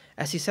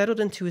 As he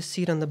settled into his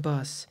seat on the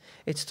bus,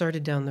 it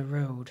started down the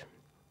road.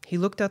 He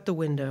looked out the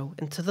window,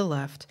 and to the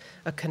left,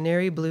 a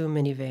canary blue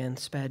minivan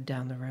sped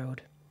down the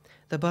road.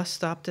 The bus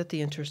stopped at the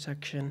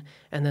intersection,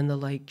 and then the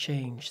light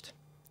changed.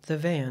 The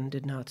van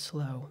did not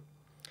slow.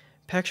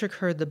 Patrick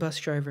heard the bus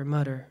driver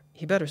mutter,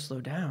 "He better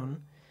slow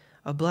down."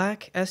 A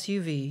black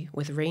SUV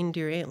with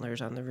reindeer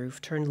antlers on the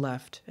roof turned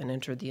left and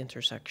entered the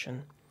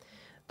intersection.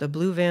 The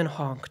blue van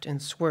honked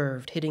and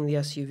swerved, hitting the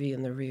SUV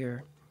in the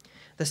rear.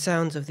 The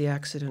sounds of the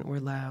accident were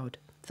loud,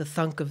 the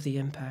thunk of the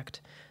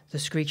impact, the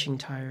screeching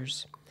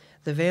tires.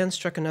 The van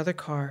struck another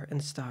car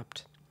and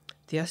stopped.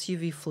 The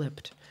SUV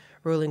flipped,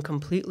 rolling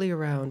completely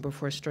around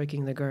before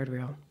striking the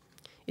guardrail.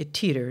 It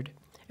teetered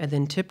and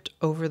then tipped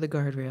over the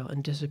guardrail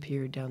and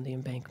disappeared down the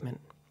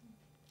embankment.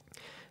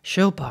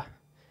 "Shilpa!"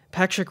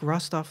 Patrick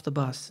rushed off the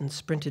bus and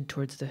sprinted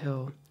towards the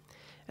hill.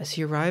 As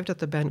he arrived at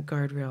the bent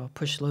guardrail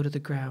pushed low to the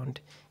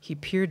ground, he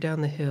peered down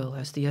the hill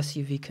as the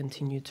SUV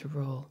continued to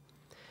roll.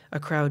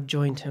 A crowd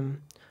joined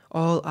him.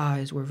 All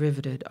eyes were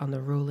riveted on the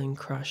rolling,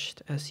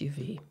 crushed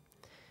SUV.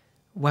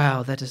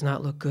 "Wow, that does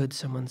not look good,"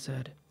 someone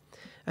said.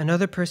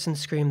 Another person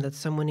screamed that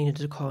someone needed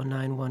to call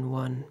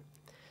 911.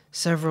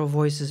 Several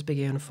voices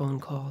began phone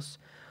calls,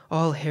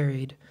 all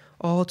harried,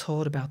 all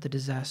told about the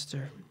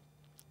disaster.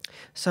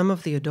 Some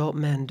of the adult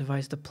men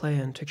devised a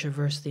plan to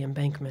traverse the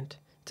embankment,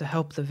 to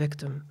help the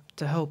victim,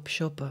 to help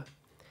Shilpa.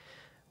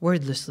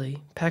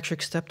 Wordlessly,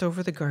 Patrick stepped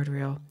over the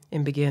guardrail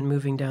and began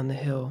moving down the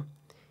hill.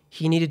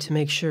 He needed to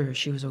make sure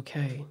she was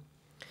okay.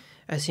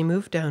 As he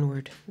moved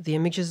downward, the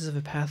images of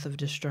a path of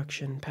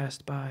destruction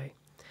passed by.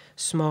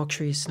 Small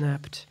trees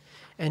snapped,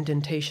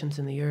 indentations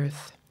in the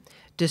earth,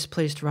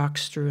 displaced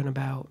rocks strewn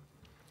about.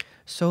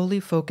 Solely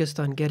focused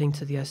on getting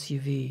to the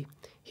SUV,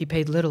 he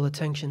paid little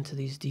attention to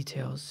these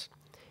details.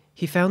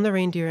 He found the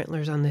reindeer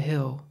antlers on the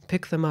hill,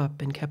 picked them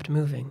up, and kept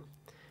moving.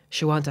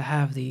 "She'll want to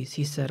have these,"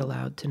 he said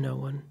aloud to no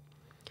one.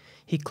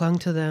 He clung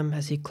to them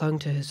as he clung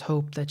to his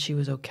hope that she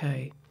was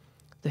okay.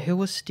 The hill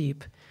was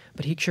steep,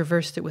 but he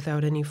traversed it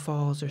without any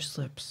falls or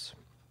slips.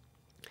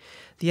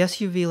 The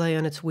SUV lay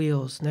on its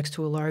wheels next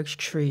to a large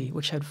tree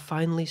which had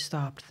finally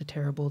stopped the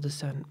terrible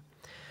descent.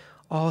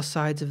 All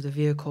sides of the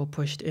vehicle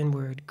pushed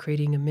inward,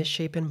 creating a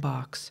misshapen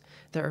box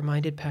that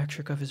reminded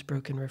Patrick of his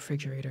broken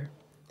refrigerator.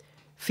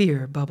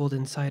 Fear bubbled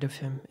inside of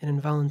him, and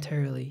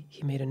involuntarily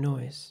he made a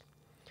noise.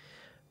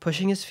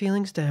 Pushing his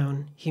feelings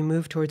down, he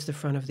moved towards the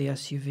front of the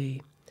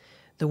SUV.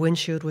 The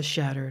windshield was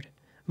shattered,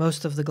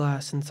 most of the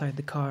glass inside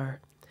the car.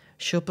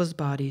 Shilpa's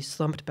body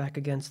slumped back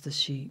against the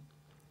seat.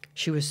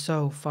 She was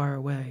so far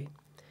away.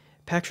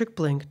 Patrick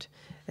blinked,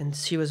 and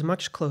she was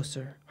much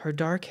closer, her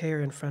dark hair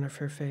in front of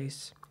her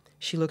face.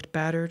 She looked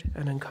battered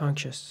and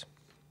unconscious.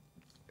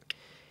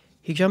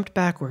 He jumped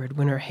backward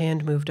when her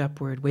hand moved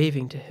upward,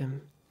 waving to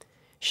him.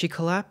 She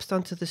collapsed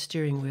onto the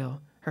steering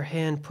wheel, her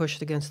hand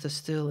pushed against the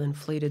still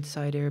inflated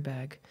side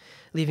airbag,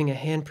 leaving a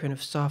handprint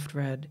of soft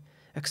red,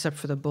 except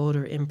for the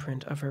bolder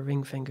imprint of her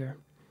ring finger.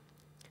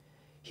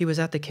 He was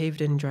at the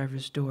caved-in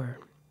driver's door.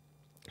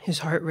 His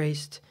heart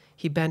raced.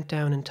 He bent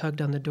down and tugged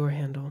on the door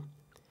handle.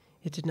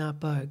 It did not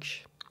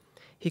budge.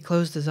 He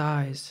closed his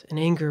eyes, an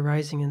anger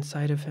rising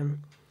inside of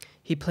him.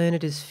 He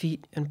planted his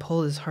feet and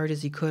pulled as hard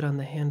as he could on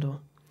the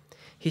handle.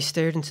 He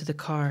stared into the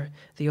car,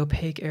 the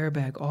opaque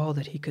airbag all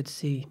that he could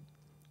see.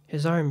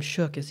 His arms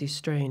shook as he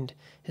strained,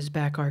 his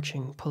back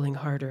arching, pulling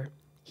harder.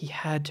 He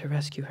had to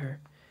rescue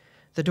her.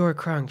 The door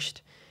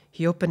crunched.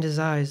 He opened his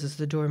eyes as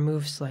the door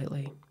moved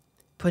slightly.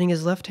 Putting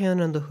his left hand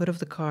on the hood of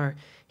the car,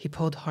 he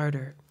pulled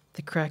harder.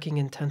 The cracking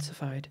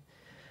intensified.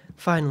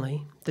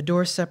 Finally, the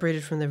door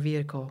separated from the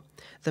vehicle.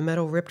 The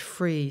metal ripped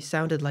free,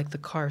 sounded like the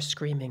car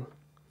screaming.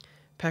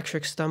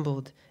 Patrick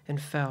stumbled and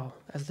fell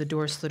as the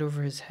door slid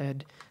over his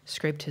head,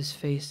 scraped his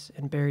face,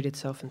 and buried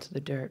itself into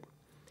the dirt.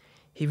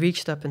 He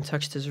reached up and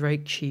touched his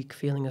right cheek,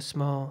 feeling a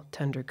small,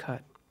 tender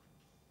cut.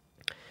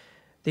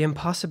 The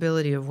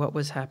impossibility of what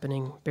was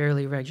happening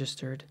barely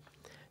registered.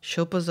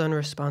 Shilpa's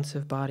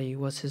unresponsive body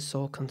was his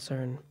sole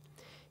concern.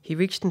 He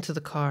reached into the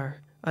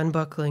car,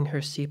 unbuckling her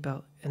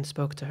seatbelt, and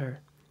spoke to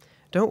her.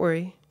 "Don't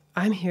worry,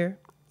 I'm here.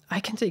 I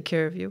can take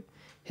care of you."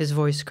 His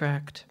voice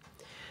cracked.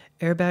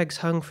 Airbags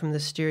hung from the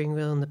steering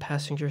wheel and the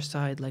passenger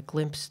side like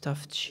limp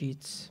stuffed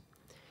sheets.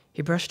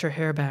 He brushed her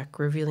hair back,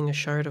 revealing a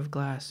shard of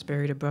glass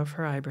buried above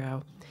her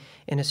eyebrow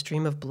and a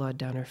stream of blood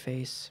down her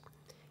face.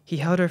 He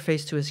held her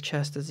face to his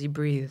chest as he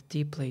breathed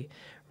deeply,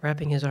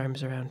 wrapping his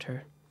arms around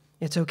her.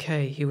 "It's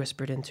okay," he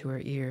whispered into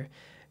her ear,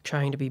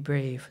 trying to be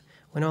brave,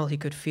 when all he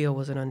could feel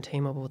was an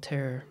untamable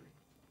terror.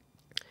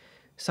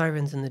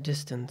 Sirens in the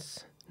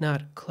distance,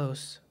 not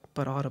close,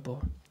 but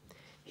audible.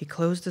 He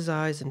closed his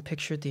eyes and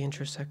pictured the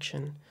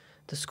intersection,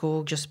 the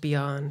school just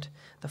beyond,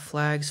 the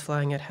flags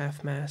flying at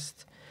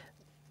half-mast,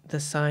 the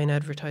sign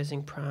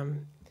advertising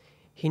prom.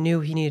 He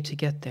knew he needed to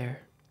get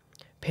there.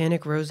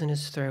 Panic rose in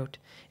his throat,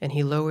 and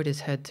he lowered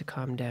his head to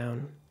calm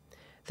down.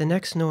 The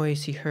next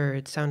noise he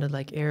heard sounded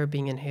like air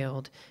being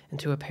inhaled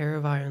into a pair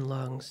of iron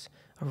lungs,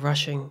 a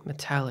rushing,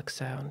 metallic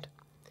sound.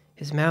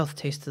 His mouth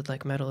tasted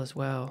like metal as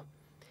well.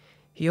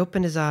 He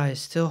opened his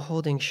eyes, still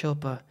holding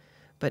Shilpa,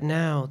 but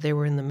now they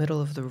were in the middle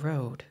of the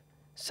road,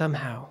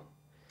 somehow.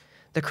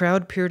 The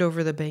crowd peered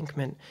over the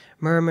embankment,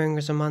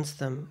 murmurings amongst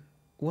them.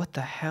 "What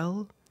the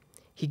hell?"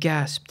 He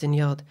gasped and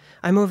yelled,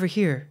 "I'm over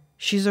here.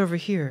 She's over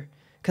here.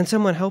 Can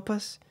someone help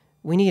us?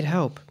 We need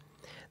help."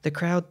 The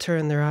crowd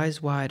turned their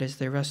eyes wide as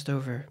they rushed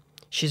over.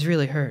 "She's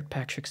really hurt,"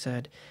 Patrick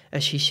said,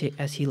 as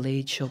he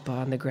laid Shilpa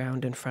on the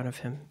ground in front of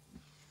him.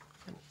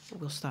 And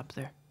we'll stop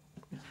there.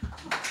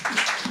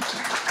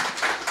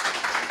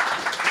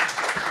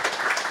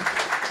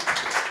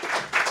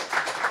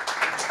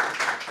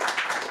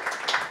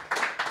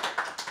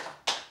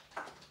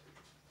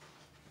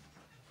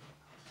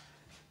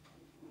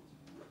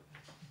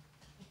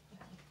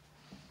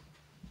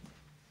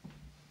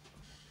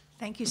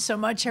 Thank you so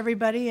much,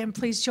 everybody, and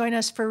please join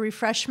us for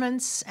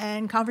refreshments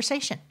and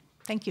conversation.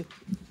 Thank you.